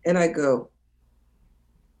 And I go,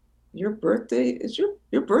 your birthday is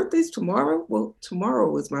your birthday's tomorrow? Well,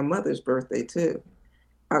 tomorrow is my mother's birthday too.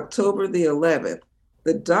 October the 11th.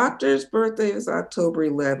 The doctor's birthday is October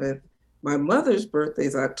 11th. My mother's birthday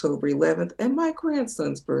is October 11th, and my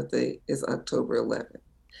grandson's birthday is October 11th.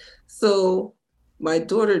 So my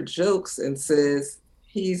daughter jokes and says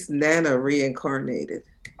he's Nana reincarnated.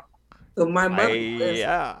 So I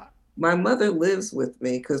yeah. my mother lives with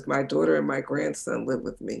me because my daughter and my grandson live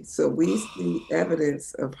with me. So we see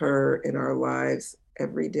evidence of her in our lives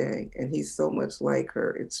every day. And he's so much like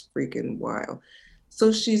her. It's freaking wild.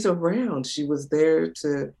 So she's around. She was there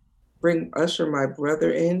to usher my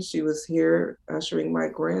brother in. She was here ushering my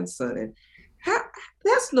grandson in. How,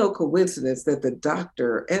 that's no coincidence that the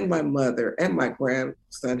doctor and my mother and my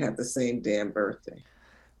grandson have the same damn birthday.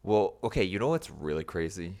 Well, okay, you know what's really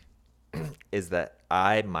crazy is that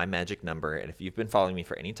my magic number, and if you've been following me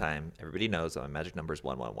for any time, everybody knows that my magic number is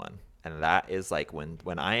 111. And that is like when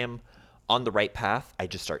I am on the right path, I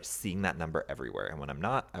just start seeing that number everywhere. And when I'm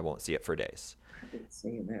not, I won't see it for days. I've been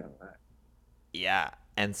seeing that a lot. Yeah.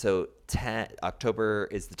 And so 10 October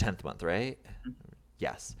is the 10th month, right?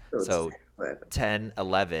 Yes. So it's So 11. 10,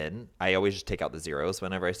 11, I always just take out the zeros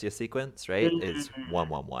whenever I see a sequence, right? Is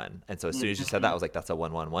 111. And so as soon as you said that, I was like, that's a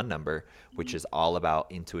 111 number, which is all about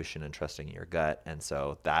intuition and trusting your gut. And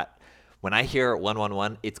so that, when I hear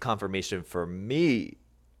 111, it's confirmation for me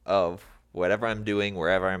of whatever I'm doing,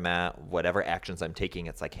 wherever I'm at, whatever actions I'm taking.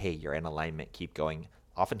 It's like, hey, you're in alignment, keep going.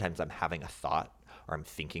 Oftentimes I'm having a thought or I'm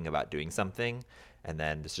thinking about doing something. And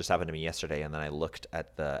then this just happened to me yesterday. And then I looked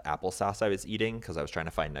at the applesauce I was eating because I was trying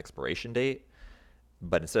to find an expiration date.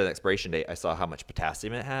 But instead of the expiration date, I saw how much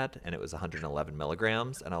potassium it had, and it was 111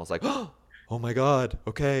 milligrams. And I was like, oh my God,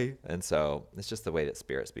 okay. And so it's just the way that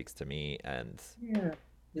spirit speaks to me. And Yeah.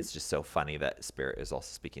 it's just so funny that spirit is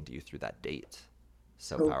also speaking to you through that date.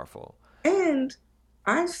 So So, powerful. and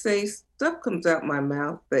I say stuff comes out my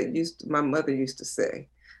mouth that my mother used to say.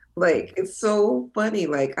 Like it's so funny.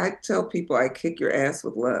 Like I tell people I kick your ass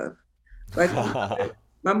with love. Like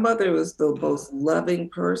my mother was the most loving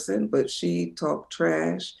person, but she talked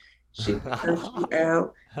trash. She cursed you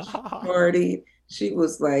out. She partied. She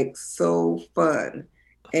was like so fun.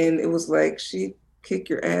 And it was like she'd kick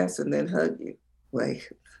your ass and then hug you.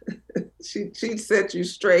 Like she'd set you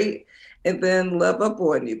straight and then love up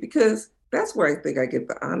on you because that's where I think I get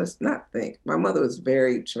the honest, not think. My mother was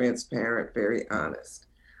very transparent, very Mm, honest.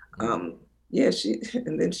 mm. Yeah,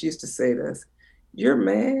 and then she used to say to us, you're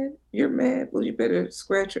mad, you're mad. Well, you better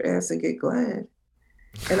scratch your ass and get glad.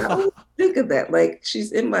 And I always think of that, like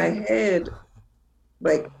she's in my head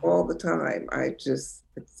like all the time. It's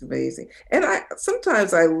amazing. And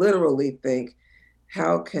sometimes I literally think,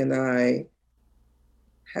 how can I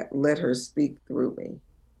let her speak through me?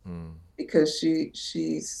 Mm. Because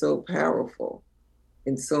she's so powerful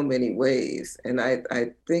in so many ways. And I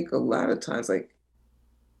think a lot of times, like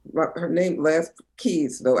her name last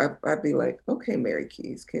Keys, though I'd be like, okay, Mary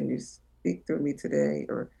Keys, can you speak through me today?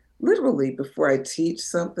 Or literally before I teach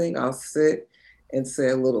something, I'll sit and say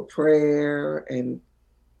a little prayer. And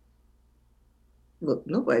look,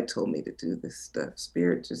 nobody told me to do this stuff.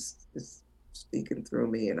 Spirit just is speaking through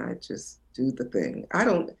me, and I just do the thing. I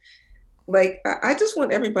don't like, I just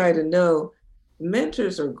want everybody to know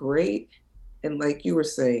mentors are great. And like you were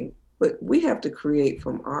saying, but we have to create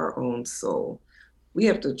from our own soul. We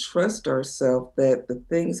have to trust ourselves that the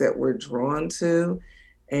things that we're drawn to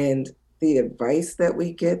and the advice that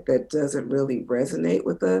we get that doesn't really resonate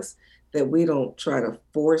with us, that we don't try to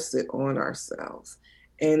force it on ourselves.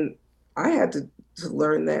 And I had to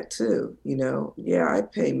learn that too. Yeah, I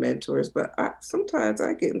pay mentors, but sometimes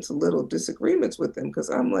I get into little disagreements with them because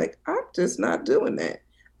I'm like, I'm just not doing that.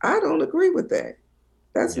 I don't agree with that.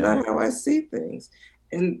 That's Yeah. not how I see things.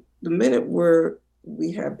 And the minute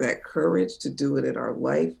we have that courage to do it in our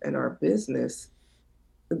life and our business,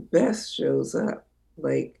 the best shows up.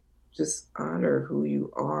 Like, just honor who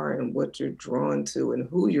you are and what you're drawn to and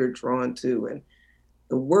who you're drawn to and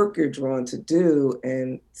the work you're drawn to do,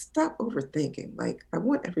 and stop overthinking. Like, I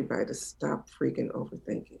want everybody to stop freaking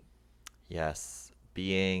overthinking. Yes.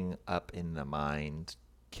 Being up in the mind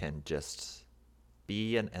can just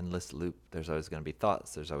be an endless loop. There's always going to be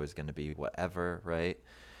thoughts. There's always going to be whatever, right?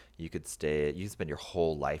 You spend your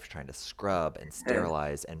whole life trying to scrub and Yeah.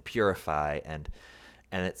 sterilize and purify and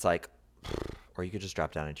it's like, or you could just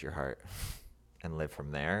drop down into your heart and live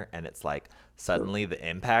from there. And it's like So, suddenly the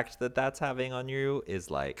impact that that's having on you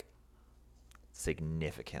is like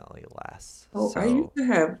significantly less. oh, I used So, to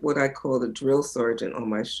have what I call the drill sergeant on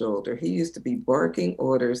my shoulder. He used to be barking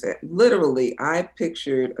orders at, literally, I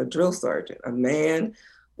pictured a drill sergeant, a man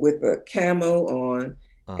with a camo on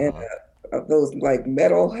and uh-huh. those like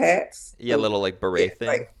metal hats. Yeah, little like Yeah, beret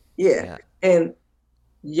thing. like, yeah. Yeah. And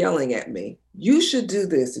yelling at me, you should do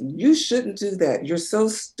this and you shouldn't do that. You're so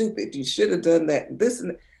stupid. You should have done that. This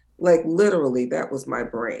and like literally, that was my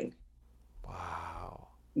brain. Wow.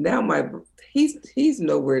 Now he's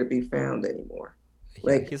nowhere to be found anymore.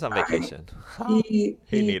 Yeah, Like he's on I vacation. he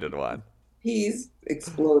He he needed one. he's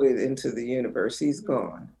exploded into the universe. He's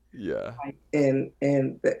gone. Yeah. And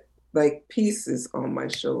that, like, peace is on my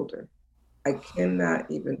shoulder. I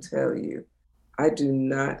cannot even tell you. I do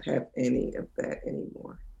not have any of that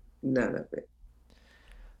anymore. None of it.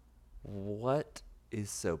 What is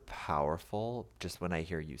so powerful just when I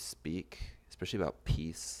hear you speak, especially about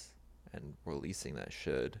peace and releasing that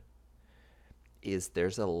should, is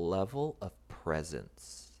there's a level of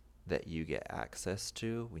presence that you get access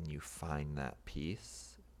to when you find that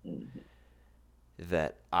peace Mhm.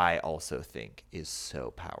 that I also think is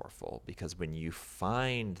so powerful because when you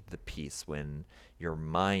find the peace, when your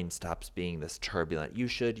mind stops being this turbulent, you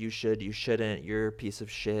shouldn't, you're a piece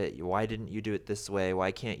of shit, why didn't you do it this way,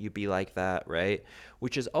 why can't you be like that, right?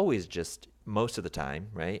 Which is always just most of the time,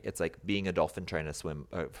 right? It's like being a dolphin trying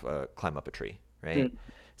to climb up a tree, right?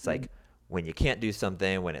 It's Mhm. like when you can't do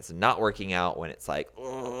something, when it's not working out, when it's like,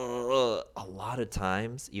 ugh, a lot of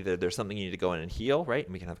times, either there's something you need to go in and heal, right?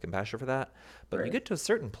 And we can have compassion for that. But you Right, get to a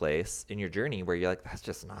certain place in your journey where you're like, that's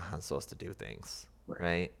just not how I'm supposed to do things, right.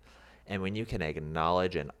 right? And when you can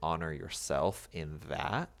acknowledge and honor yourself in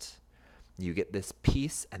that, you get this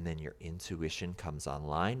peace, and then your intuition comes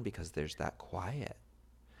online because there's that quiet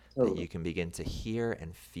that Totally. you can begin to hear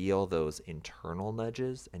and feel those internal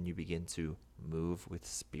nudges, and you begin to move with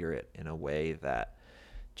spirit in a way that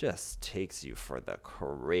just takes you for the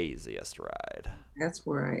craziest ride. That's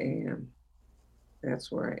where I am.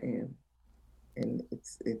 That's where I am. And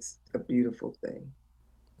it's a beautiful thing.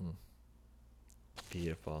 Mm,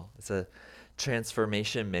 beautiful. It's a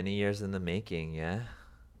transformation many years in the making, yeah?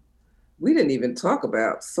 We didn't even talk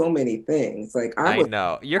about so many things. Like I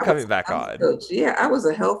know. You're I was coming back a health on. coach. Yeah, I was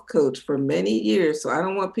a health coach for many years. So I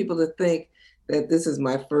don't want people to think that this is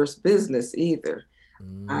my first business either.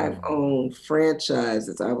 I've Mm, owned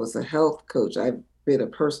franchises. I was a health coach. I've been a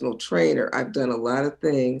personal trainer. I've done a lot of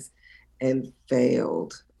things and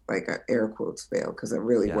failed, like air quotes failed, because I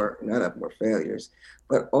really yeah, weren't. None of them were failures,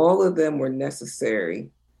 but all of them were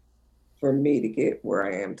necessary for me to get where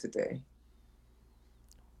I am today.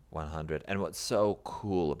 100. And what's so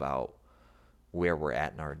cool about where we're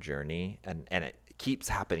at in our journey, and it keeps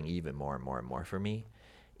happening even more and more and more for me,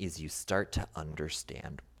 is you start to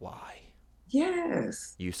understand why.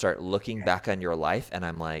 Yes, You start looking back on your life, and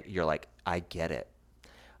you're like, I get it.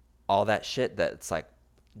 All that shit that's like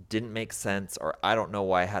didn't make sense, or I don't know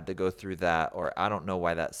why I had to go through that, or I don't know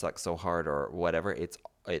why that sucks so hard, or whatever. It's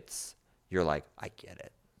you're like, I get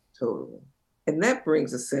it. totally. And that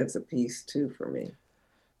brings a sense of peace too for me.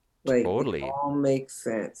 Like it Totally. all makes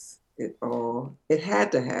sense. It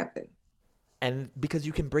had to happen. And because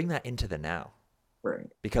you can bring that into the now. Right.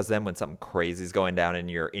 Because then when something crazy is going down in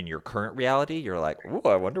your current reality, you're like, "Ooh,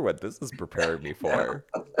 I wonder what this is preparing me No, for."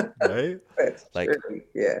 Right? that's Like true.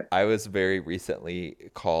 Yeah. I was very recently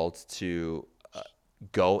called to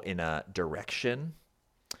go in a direction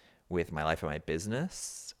with my life and my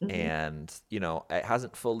business. Hmm. And, it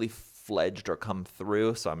hasn't fully fledged or come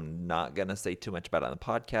through. So I'm not going to say too much about it on the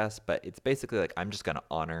podcast. But it's basically like I'm just going to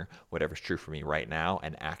honor whatever's true for me right now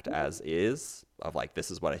and act as is, of like, this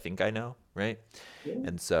is what I think I know. Right. Yeah.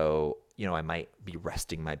 And so, I might be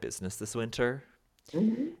resting my business this winter.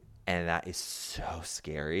 Hmm. And that is so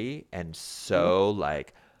scary and Yeah. so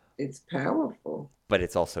like, It's powerful. but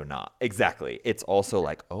it's also not. Exactly. It's also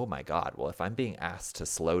like, oh my God, well, if I'm being asked to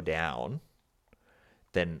slow down,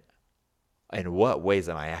 then in what ways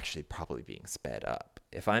am I actually probably being sped up?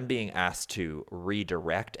 If I'm being asked to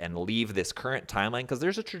redirect and leave this current timeline, because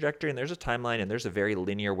there's a trajectory and there's a timeline and there's a very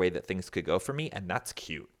linear way that things could go for me, and that's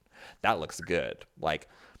cute. That looks good. Like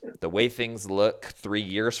the way things look 3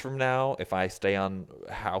 years from now, if I stay on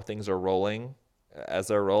how things are rolling as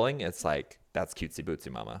they're rolling, it's like, that's cutesy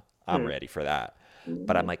bootsy mama. I'm ready for that.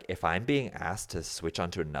 But I'm Mm-hmm. like, if I'm being asked to switch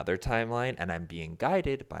onto another timeline and I'm being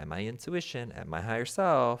guided by my intuition and my higher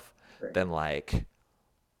self, Right. then like,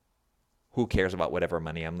 who cares about whatever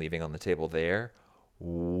money I'm leaving on the table there?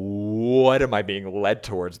 What am I being led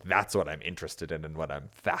towards? That's what I'm interested in and what I'm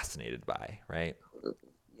fascinated by, right?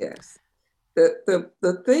 Yes.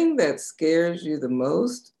 The thing that scares you the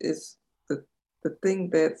most is the thing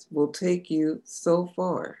that will take you so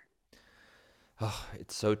far. Oh,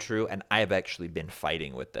 it's so true. And I've actually been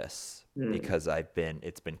fighting with this Hmm. because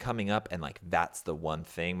it's been coming up and like that's the one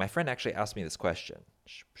thing. My friend actually asked me this question.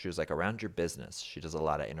 She was like, around your business, she does a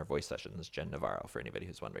lot of inner voice sessions, Jen Navarro, for anybody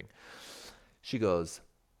who's wondering. She goes,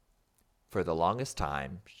 for the longest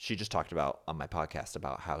time, she just talked about on my podcast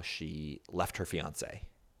about how she left her fiance,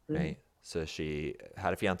 Hmm. right? So she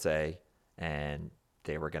had a fiance and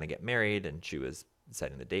they were going to get married and she was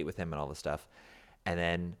setting the date with him and all this stuff. And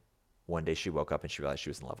then one day she woke up and she realized she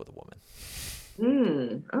was in love with a woman.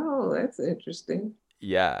 Hmm. Oh, that's interesting.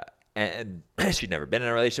 Yeah. And she'd never been in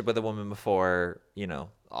a relationship with a woman before.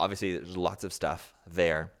 Obviously, there's lots of stuff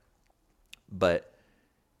there. But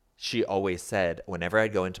she always said, whenever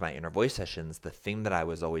I'd go into my inner voice sessions, the thing that I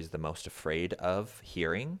was always the most afraid of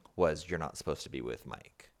hearing was, you're not supposed to be with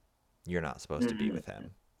Mike. You're not supposed to be Hmm. with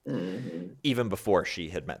him. Hmm. Even before she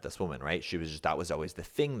had met this woman, right? That was always the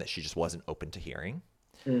thing that she just wasn't open to hearing.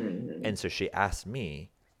 Hmm. And so she asked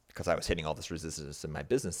me, because I was hitting all this resistance in my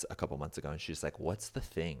business a couple months ago, and she's like, what's the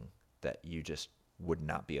thing that you just would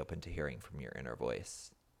not be open to hearing from your inner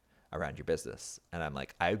voice around your business? And I'm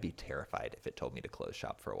like, I would be terrified if it told me to close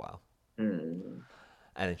shop for a while. Hmm.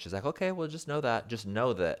 And then she's like, okay, well, just know that,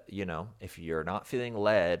 if you're not feeling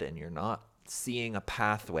led and you're not seeing a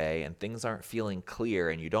pathway and things aren't feeling clear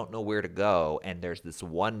and you don't know where to go, and there's this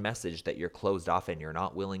one message that you're closed off and you're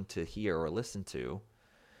not willing to hear or listen to,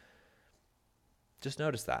 just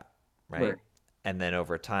notice that, Right. right? And then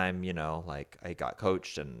over time, like I got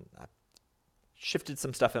coached and I shifted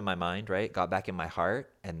some stuff in my mind, right? Got back in my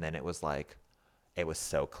heart. And then it was like, it was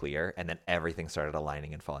so clear. And then everything started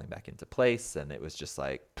aligning and falling back into place. And it was just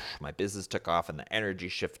like, my business took off and the energy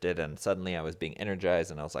shifted. And suddenly I was being energized.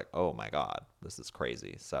 And I was like, oh my God, this is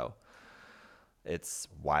crazy. So it's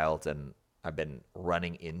wild. And I've been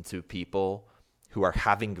running into people who are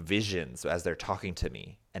having visions as they're talking to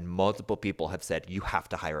me. And multiple people have said, you have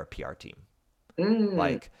to hire a PR team. Mm.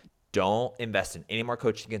 Like, don't invest in any more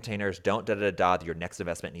coaching containers. Don't da da da. Your next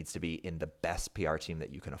investment needs to be in the best PR team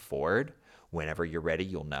that you can afford. Whenever you're ready,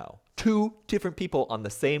 you'll know. Two different people on the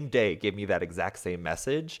same day gave me that exact same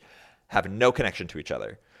message, have no connection to each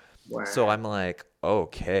other. So Wow. I'm like,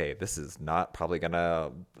 okay, this is not probably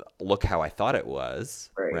gonna look how I thought it was,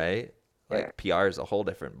 Right. right? Yeah. Like PR is a whole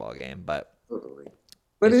different ballgame, but Totally.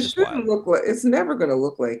 But it's it just shouldn't wild. look like it's never going to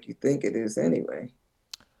look like you think it is anyway.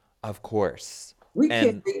 Of course. We can't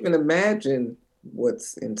And even imagine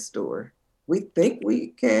what's in store. We think we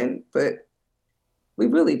can, but we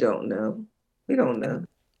really don't know. We don't and know.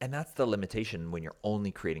 and that's the limitation when you're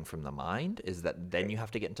only creating from the mind, is that then you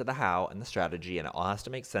have to get into the how and the strategy, and it all has to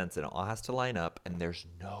make sense and it all has to line up, and there's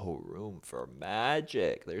no room for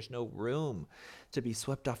magic. There's no room to be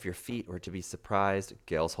swept off your feet or to be surprised.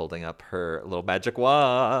 Gail's holding up her little magic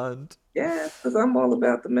wand. Yes, because I'm all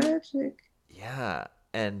about the magic. Yeah.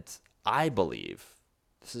 And I believe,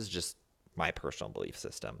 this is just my personal belief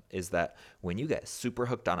system, is that when you get super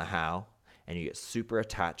hooked on a how and you get super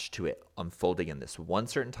attached to it unfolding in this one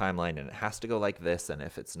certain timeline, and it has to go like this, and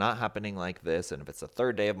if it's not happening like this, and if it's the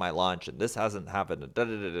third day of my launch and this hasn't happened, and da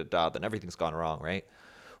da da da da, then everything's gone wrong, right?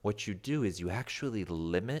 What you do is you actually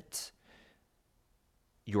limit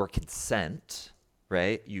your consent,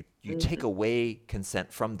 right? You take Mhm. away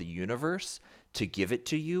consent from the universe to give it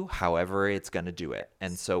to you however it's going to do it.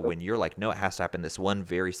 And so when you're like, no, it has to happen this one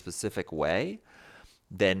very specific way,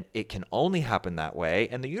 then it can only happen that way,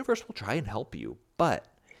 and the universe will try and help you. But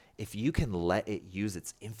if you can let it use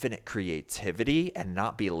its infinite creativity and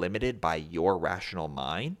not be limited by your rational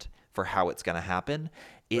mind for how it's going to happen,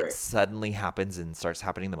 it Right. suddenly happens and starts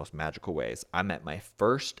happening in the most magical ways. I met my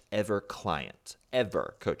first ever client,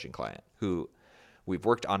 ever coaching client, who we've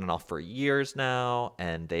worked on and off for years now,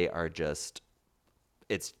 and they are just,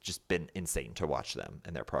 it's just been insane to watch them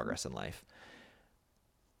and their progress in life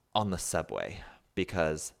on the subway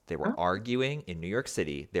because they were Oh, arguing in New York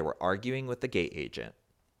City. They were arguing with the gate agent,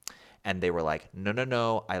 and they were like, no, no,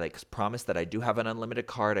 no, I like promised that I do have an unlimited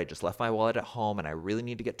card. I just left my wallet at home and I really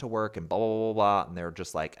need to get to work and blah, blah, blah, blah. And they were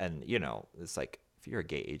just like, and you know, it's like, if you're a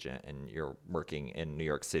gate agent and you're working in New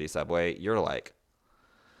York City subway, you're like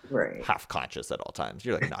right. half conscious at all times.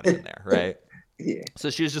 You're like not even there, right? Yeah. So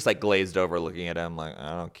she was just like glazed over looking at him like,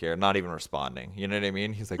 I don't care, not even responding. You know what I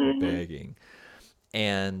mean? He's like Hmm. begging.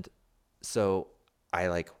 And so I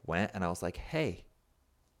like went and I was like, hey,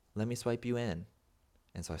 let me swipe you in.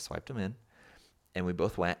 And so I swiped him in and we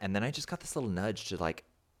both went. And then I just got this little nudge to like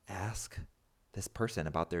ask this person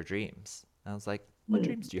about their dreams. And I was like, what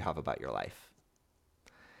dreams do you have about your life?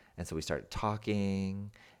 And so we started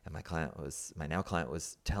talking, and my now client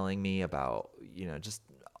was telling me about, you know, just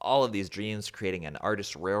all of these dreams, creating an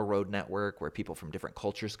artist railroad network where people from different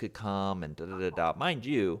cultures could come and da da da da. Mind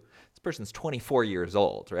you, this person's 24 years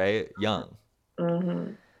old, right? Young.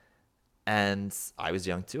 Hmm. And I was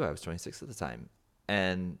young too. I was 26 at the time.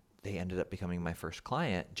 And they ended up becoming my first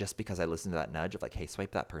client just because I listened to that nudge of like, hey,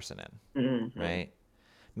 swipe that person in, Hmm. right?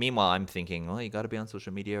 Meanwhile, I'm thinking, well, you got to be on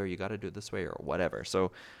social media or you got to do it this way or whatever.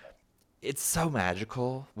 So it's so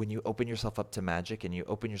magical when you open yourself up to magic and you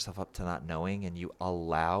open yourself up to not knowing and you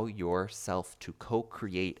allow yourself to co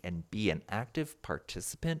create and be an active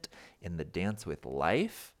participant in the dance with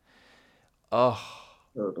life. Oh,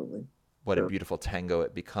 Totally. what a So, beautiful tango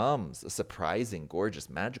it becomes. A surprising, gorgeous,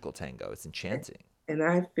 magical tango. It's enchanting. and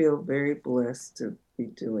I feel very blessed to be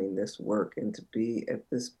doing this work and to be at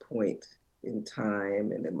this point in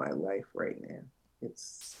time and in my life right now.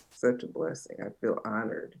 It's such a blessing. I feel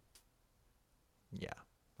honored. Yeah,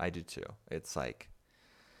 I do too. It's like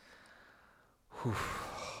whew,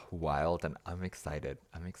 wild, and I'm excited.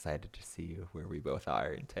 I'm excited to see you where we both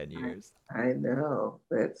are in 10 I, years. I know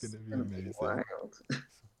It's that's going to be gonna be amazing. wild.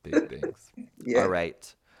 Big things. All Yeah.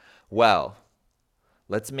 right. Well,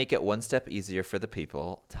 let's make it one step easier for the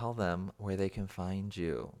people. Tell them where they can find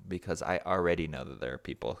you because I already know that there are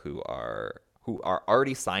people who are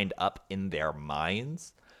already signed up in their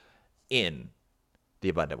minds in the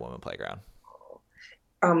Abundant Woman Playground.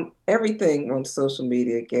 Everything on social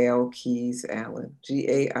media, Gail Keys Allen,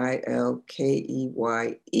 GailKeyesallen.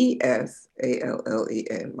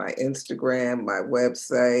 My Instagram, my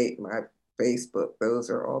website, my Facebook, those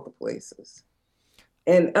are all the places.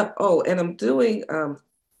 And and I'm doing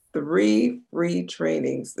 3 free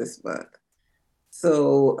trainings this month.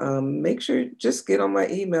 So make sure just get on my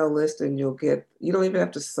email list and you don't even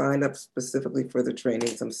have to sign up specifically for the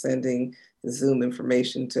trainings. I'm sending the Zoom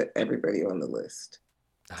information to everybody on the list.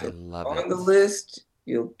 I So love on the it. list,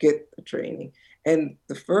 you'll get the training. And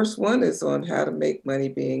the first one is on how to make money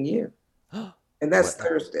being you. And that's What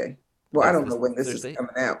Thursday. Well, I that's don't know this when this is Thursday?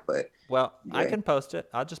 coming out, but Well, I yeah. can post it.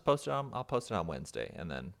 I'll post it on Wednesday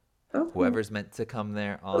and then Okay. whoever's meant to come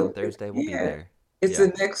there on So Thursday will be yeah, there. it's Yeah.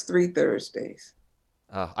 the next 3 Thursdays.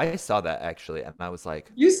 I saw that actually and I was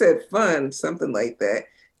like, You said fun, something like that.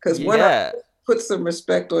 Because one of yeah. them, put some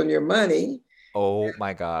respect on your money. Oh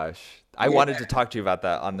my gosh. I Yeah, wanted to talk to you about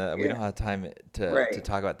that on the we yeah, don't have time to right,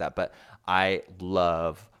 talk about that, but I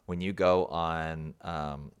love when you go on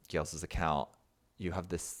Gail's account, you have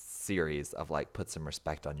this series of like put some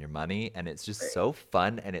respect on your money and it's just right, so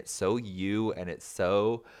fun and it's so you and it's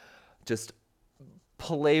so just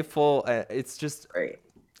playful. It's just right.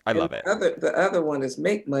 I And love it. the other one is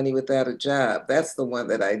make money without a job. That's the one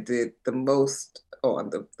that I did the most on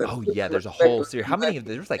the Oh put yeah, some there's a respect whole on series. your How many money. of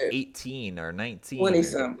there's like Too. 18 or 19 20 or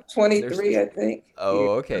some, there's 23, I think. Yeah,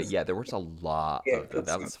 oh okay. Yeah, there was a lot yeah, of them. put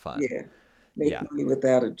That some, was fun. yeah. Make Yeah. money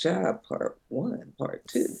without a job, part one, part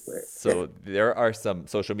two. But yeah, So there are some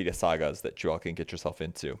social media sagas that you all can get yourself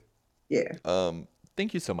into. yeah. Um,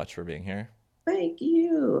 thank you so much for being here. Thank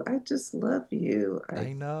you. I just love you.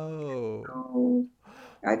 I know. Oh,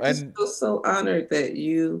 I just And feel so honored that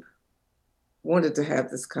you wanted to have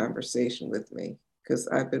this conversation with me because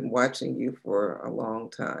I've been watching you for a long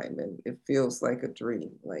time and it feels like a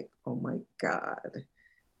dream. Like, oh my God.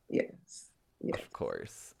 Yes. Yes. of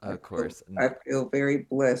course, I of feel course. I feel very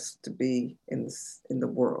blessed to be in the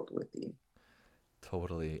world with you.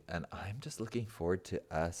 Totally. And I'm just looking forward to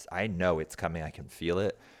us. I know it's coming. I can feel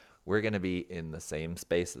it. We're going to be in the same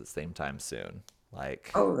space at the same time soon.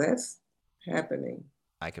 Like, Oh, that's happening.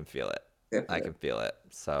 I can feel it. I Definitely. can feel it.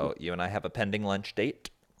 So, you and I have a pending lunch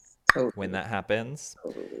date when Totally. that happens.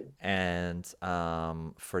 Totally. And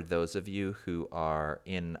for those of you who are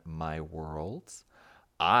in my world,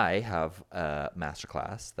 I have a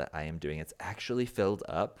masterclass that I am doing. It's actually filled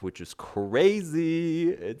up, which is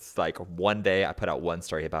crazy. It's like one day I put out one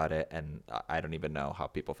story about it, and I don't even know how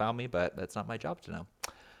people found me, but that's not my job to know.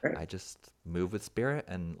 Right. I just move with spirit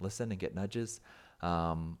and listen and get nudges.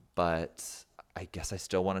 But I guess I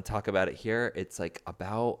still want to talk about it here. It's like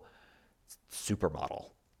about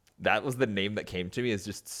supermodel. That was the name that came to me, is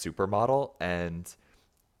just supermodel. And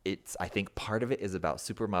it's, I think part of it is about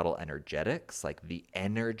supermodel energetics, like the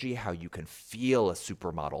energy, how you can feel a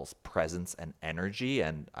supermodel's presence and energy.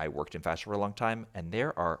 And I worked in fashion for a long time, and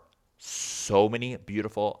there are so many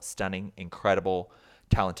beautiful, stunning, incredible,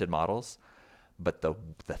 talented models. But the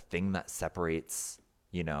thing that separates,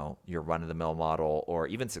 your run of the mill model or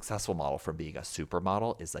even successful model from being a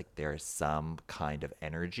supermodel is like there's some kind of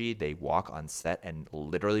energy. They walk on set, and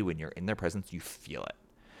literally when you're in their presence, you feel it.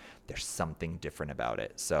 There's something different about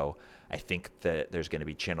it. So I think that there's going to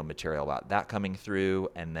be channel material about that coming through.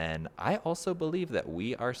 And then I also believe that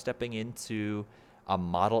we are stepping into a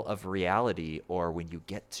model of reality, or when you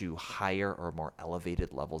get to higher or more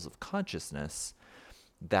elevated levels of consciousness,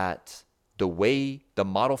 that the way the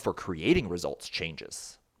model for creating results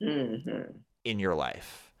changes Hmm. in your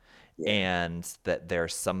life, Yeah. and that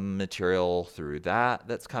there's some material through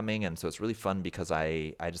that's coming. And so it's really fun because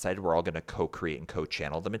I decided we're all going to co-create and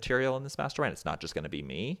co-channel the material in this mastermind. It's not just going to be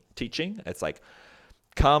me teaching. It's like,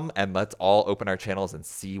 come and let's all open our channels and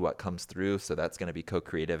see what comes through. So that's going to be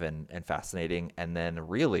co-creative and fascinating. And then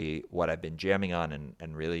really what I've been jamming on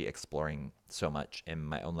and really exploring so much in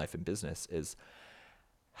my own life and business is,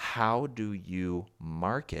 how do you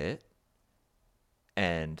market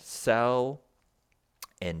and sell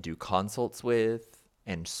and do consults with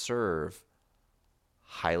and serve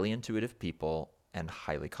highly intuitive people and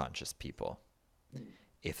highly conscious people,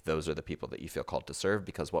 if those are the people that you feel called to serve?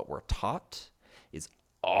 Because what we're taught is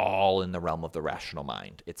all in the realm of the rational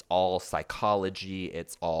mind. It's all psychology,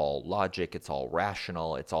 it's all logic, it's all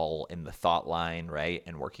rational, it's all in the thought line, right?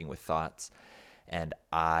 And working with thoughts. And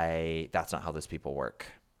that's not how those people work.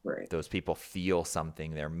 Right. Those people feel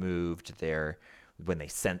something, they're moved, when they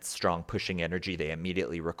sense strong pushing energy, they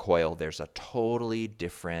immediately recoil. There's a totally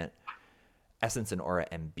different essence and aura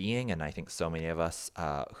and being. And I think so many of us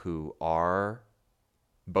who are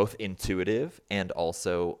both intuitive and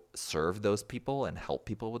also serve those people and help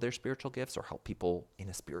people with their spiritual gifts or help people in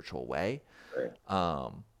a spiritual way, Right.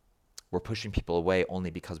 um, we're pushing people away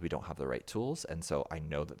only because we don't have the right tools. And so I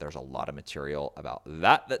know that there's a lot of material about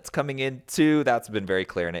that that's coming in too. That's been very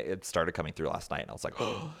clear, and it started coming through last night, and I was like, oh.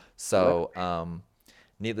 Well, So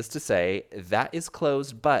needless to say, that is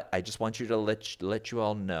closed. But I just want you to let you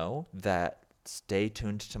all know that stay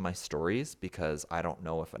tuned to my stories, because I don't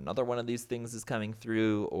know if another one of these things is coming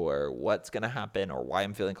through or what's going to happen or why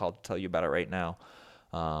I'm feeling called to tell you about it right now.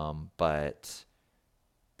 But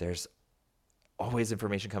there's always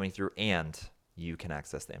information coming through, and you can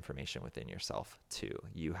access the information within yourself too.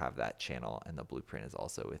 You have that channel, and the blueprint is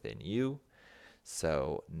also within you.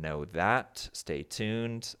 So know that. Stay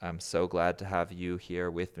tuned. I'm so glad to have you here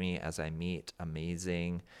with me as I meet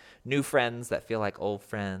amazing new friends that feel like old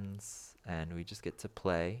friends, and we just get to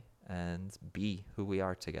play and be who we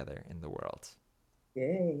are together in the world.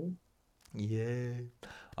 yay. Yay.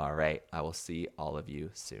 All right. I will see all of you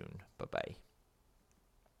soon. Bye bye.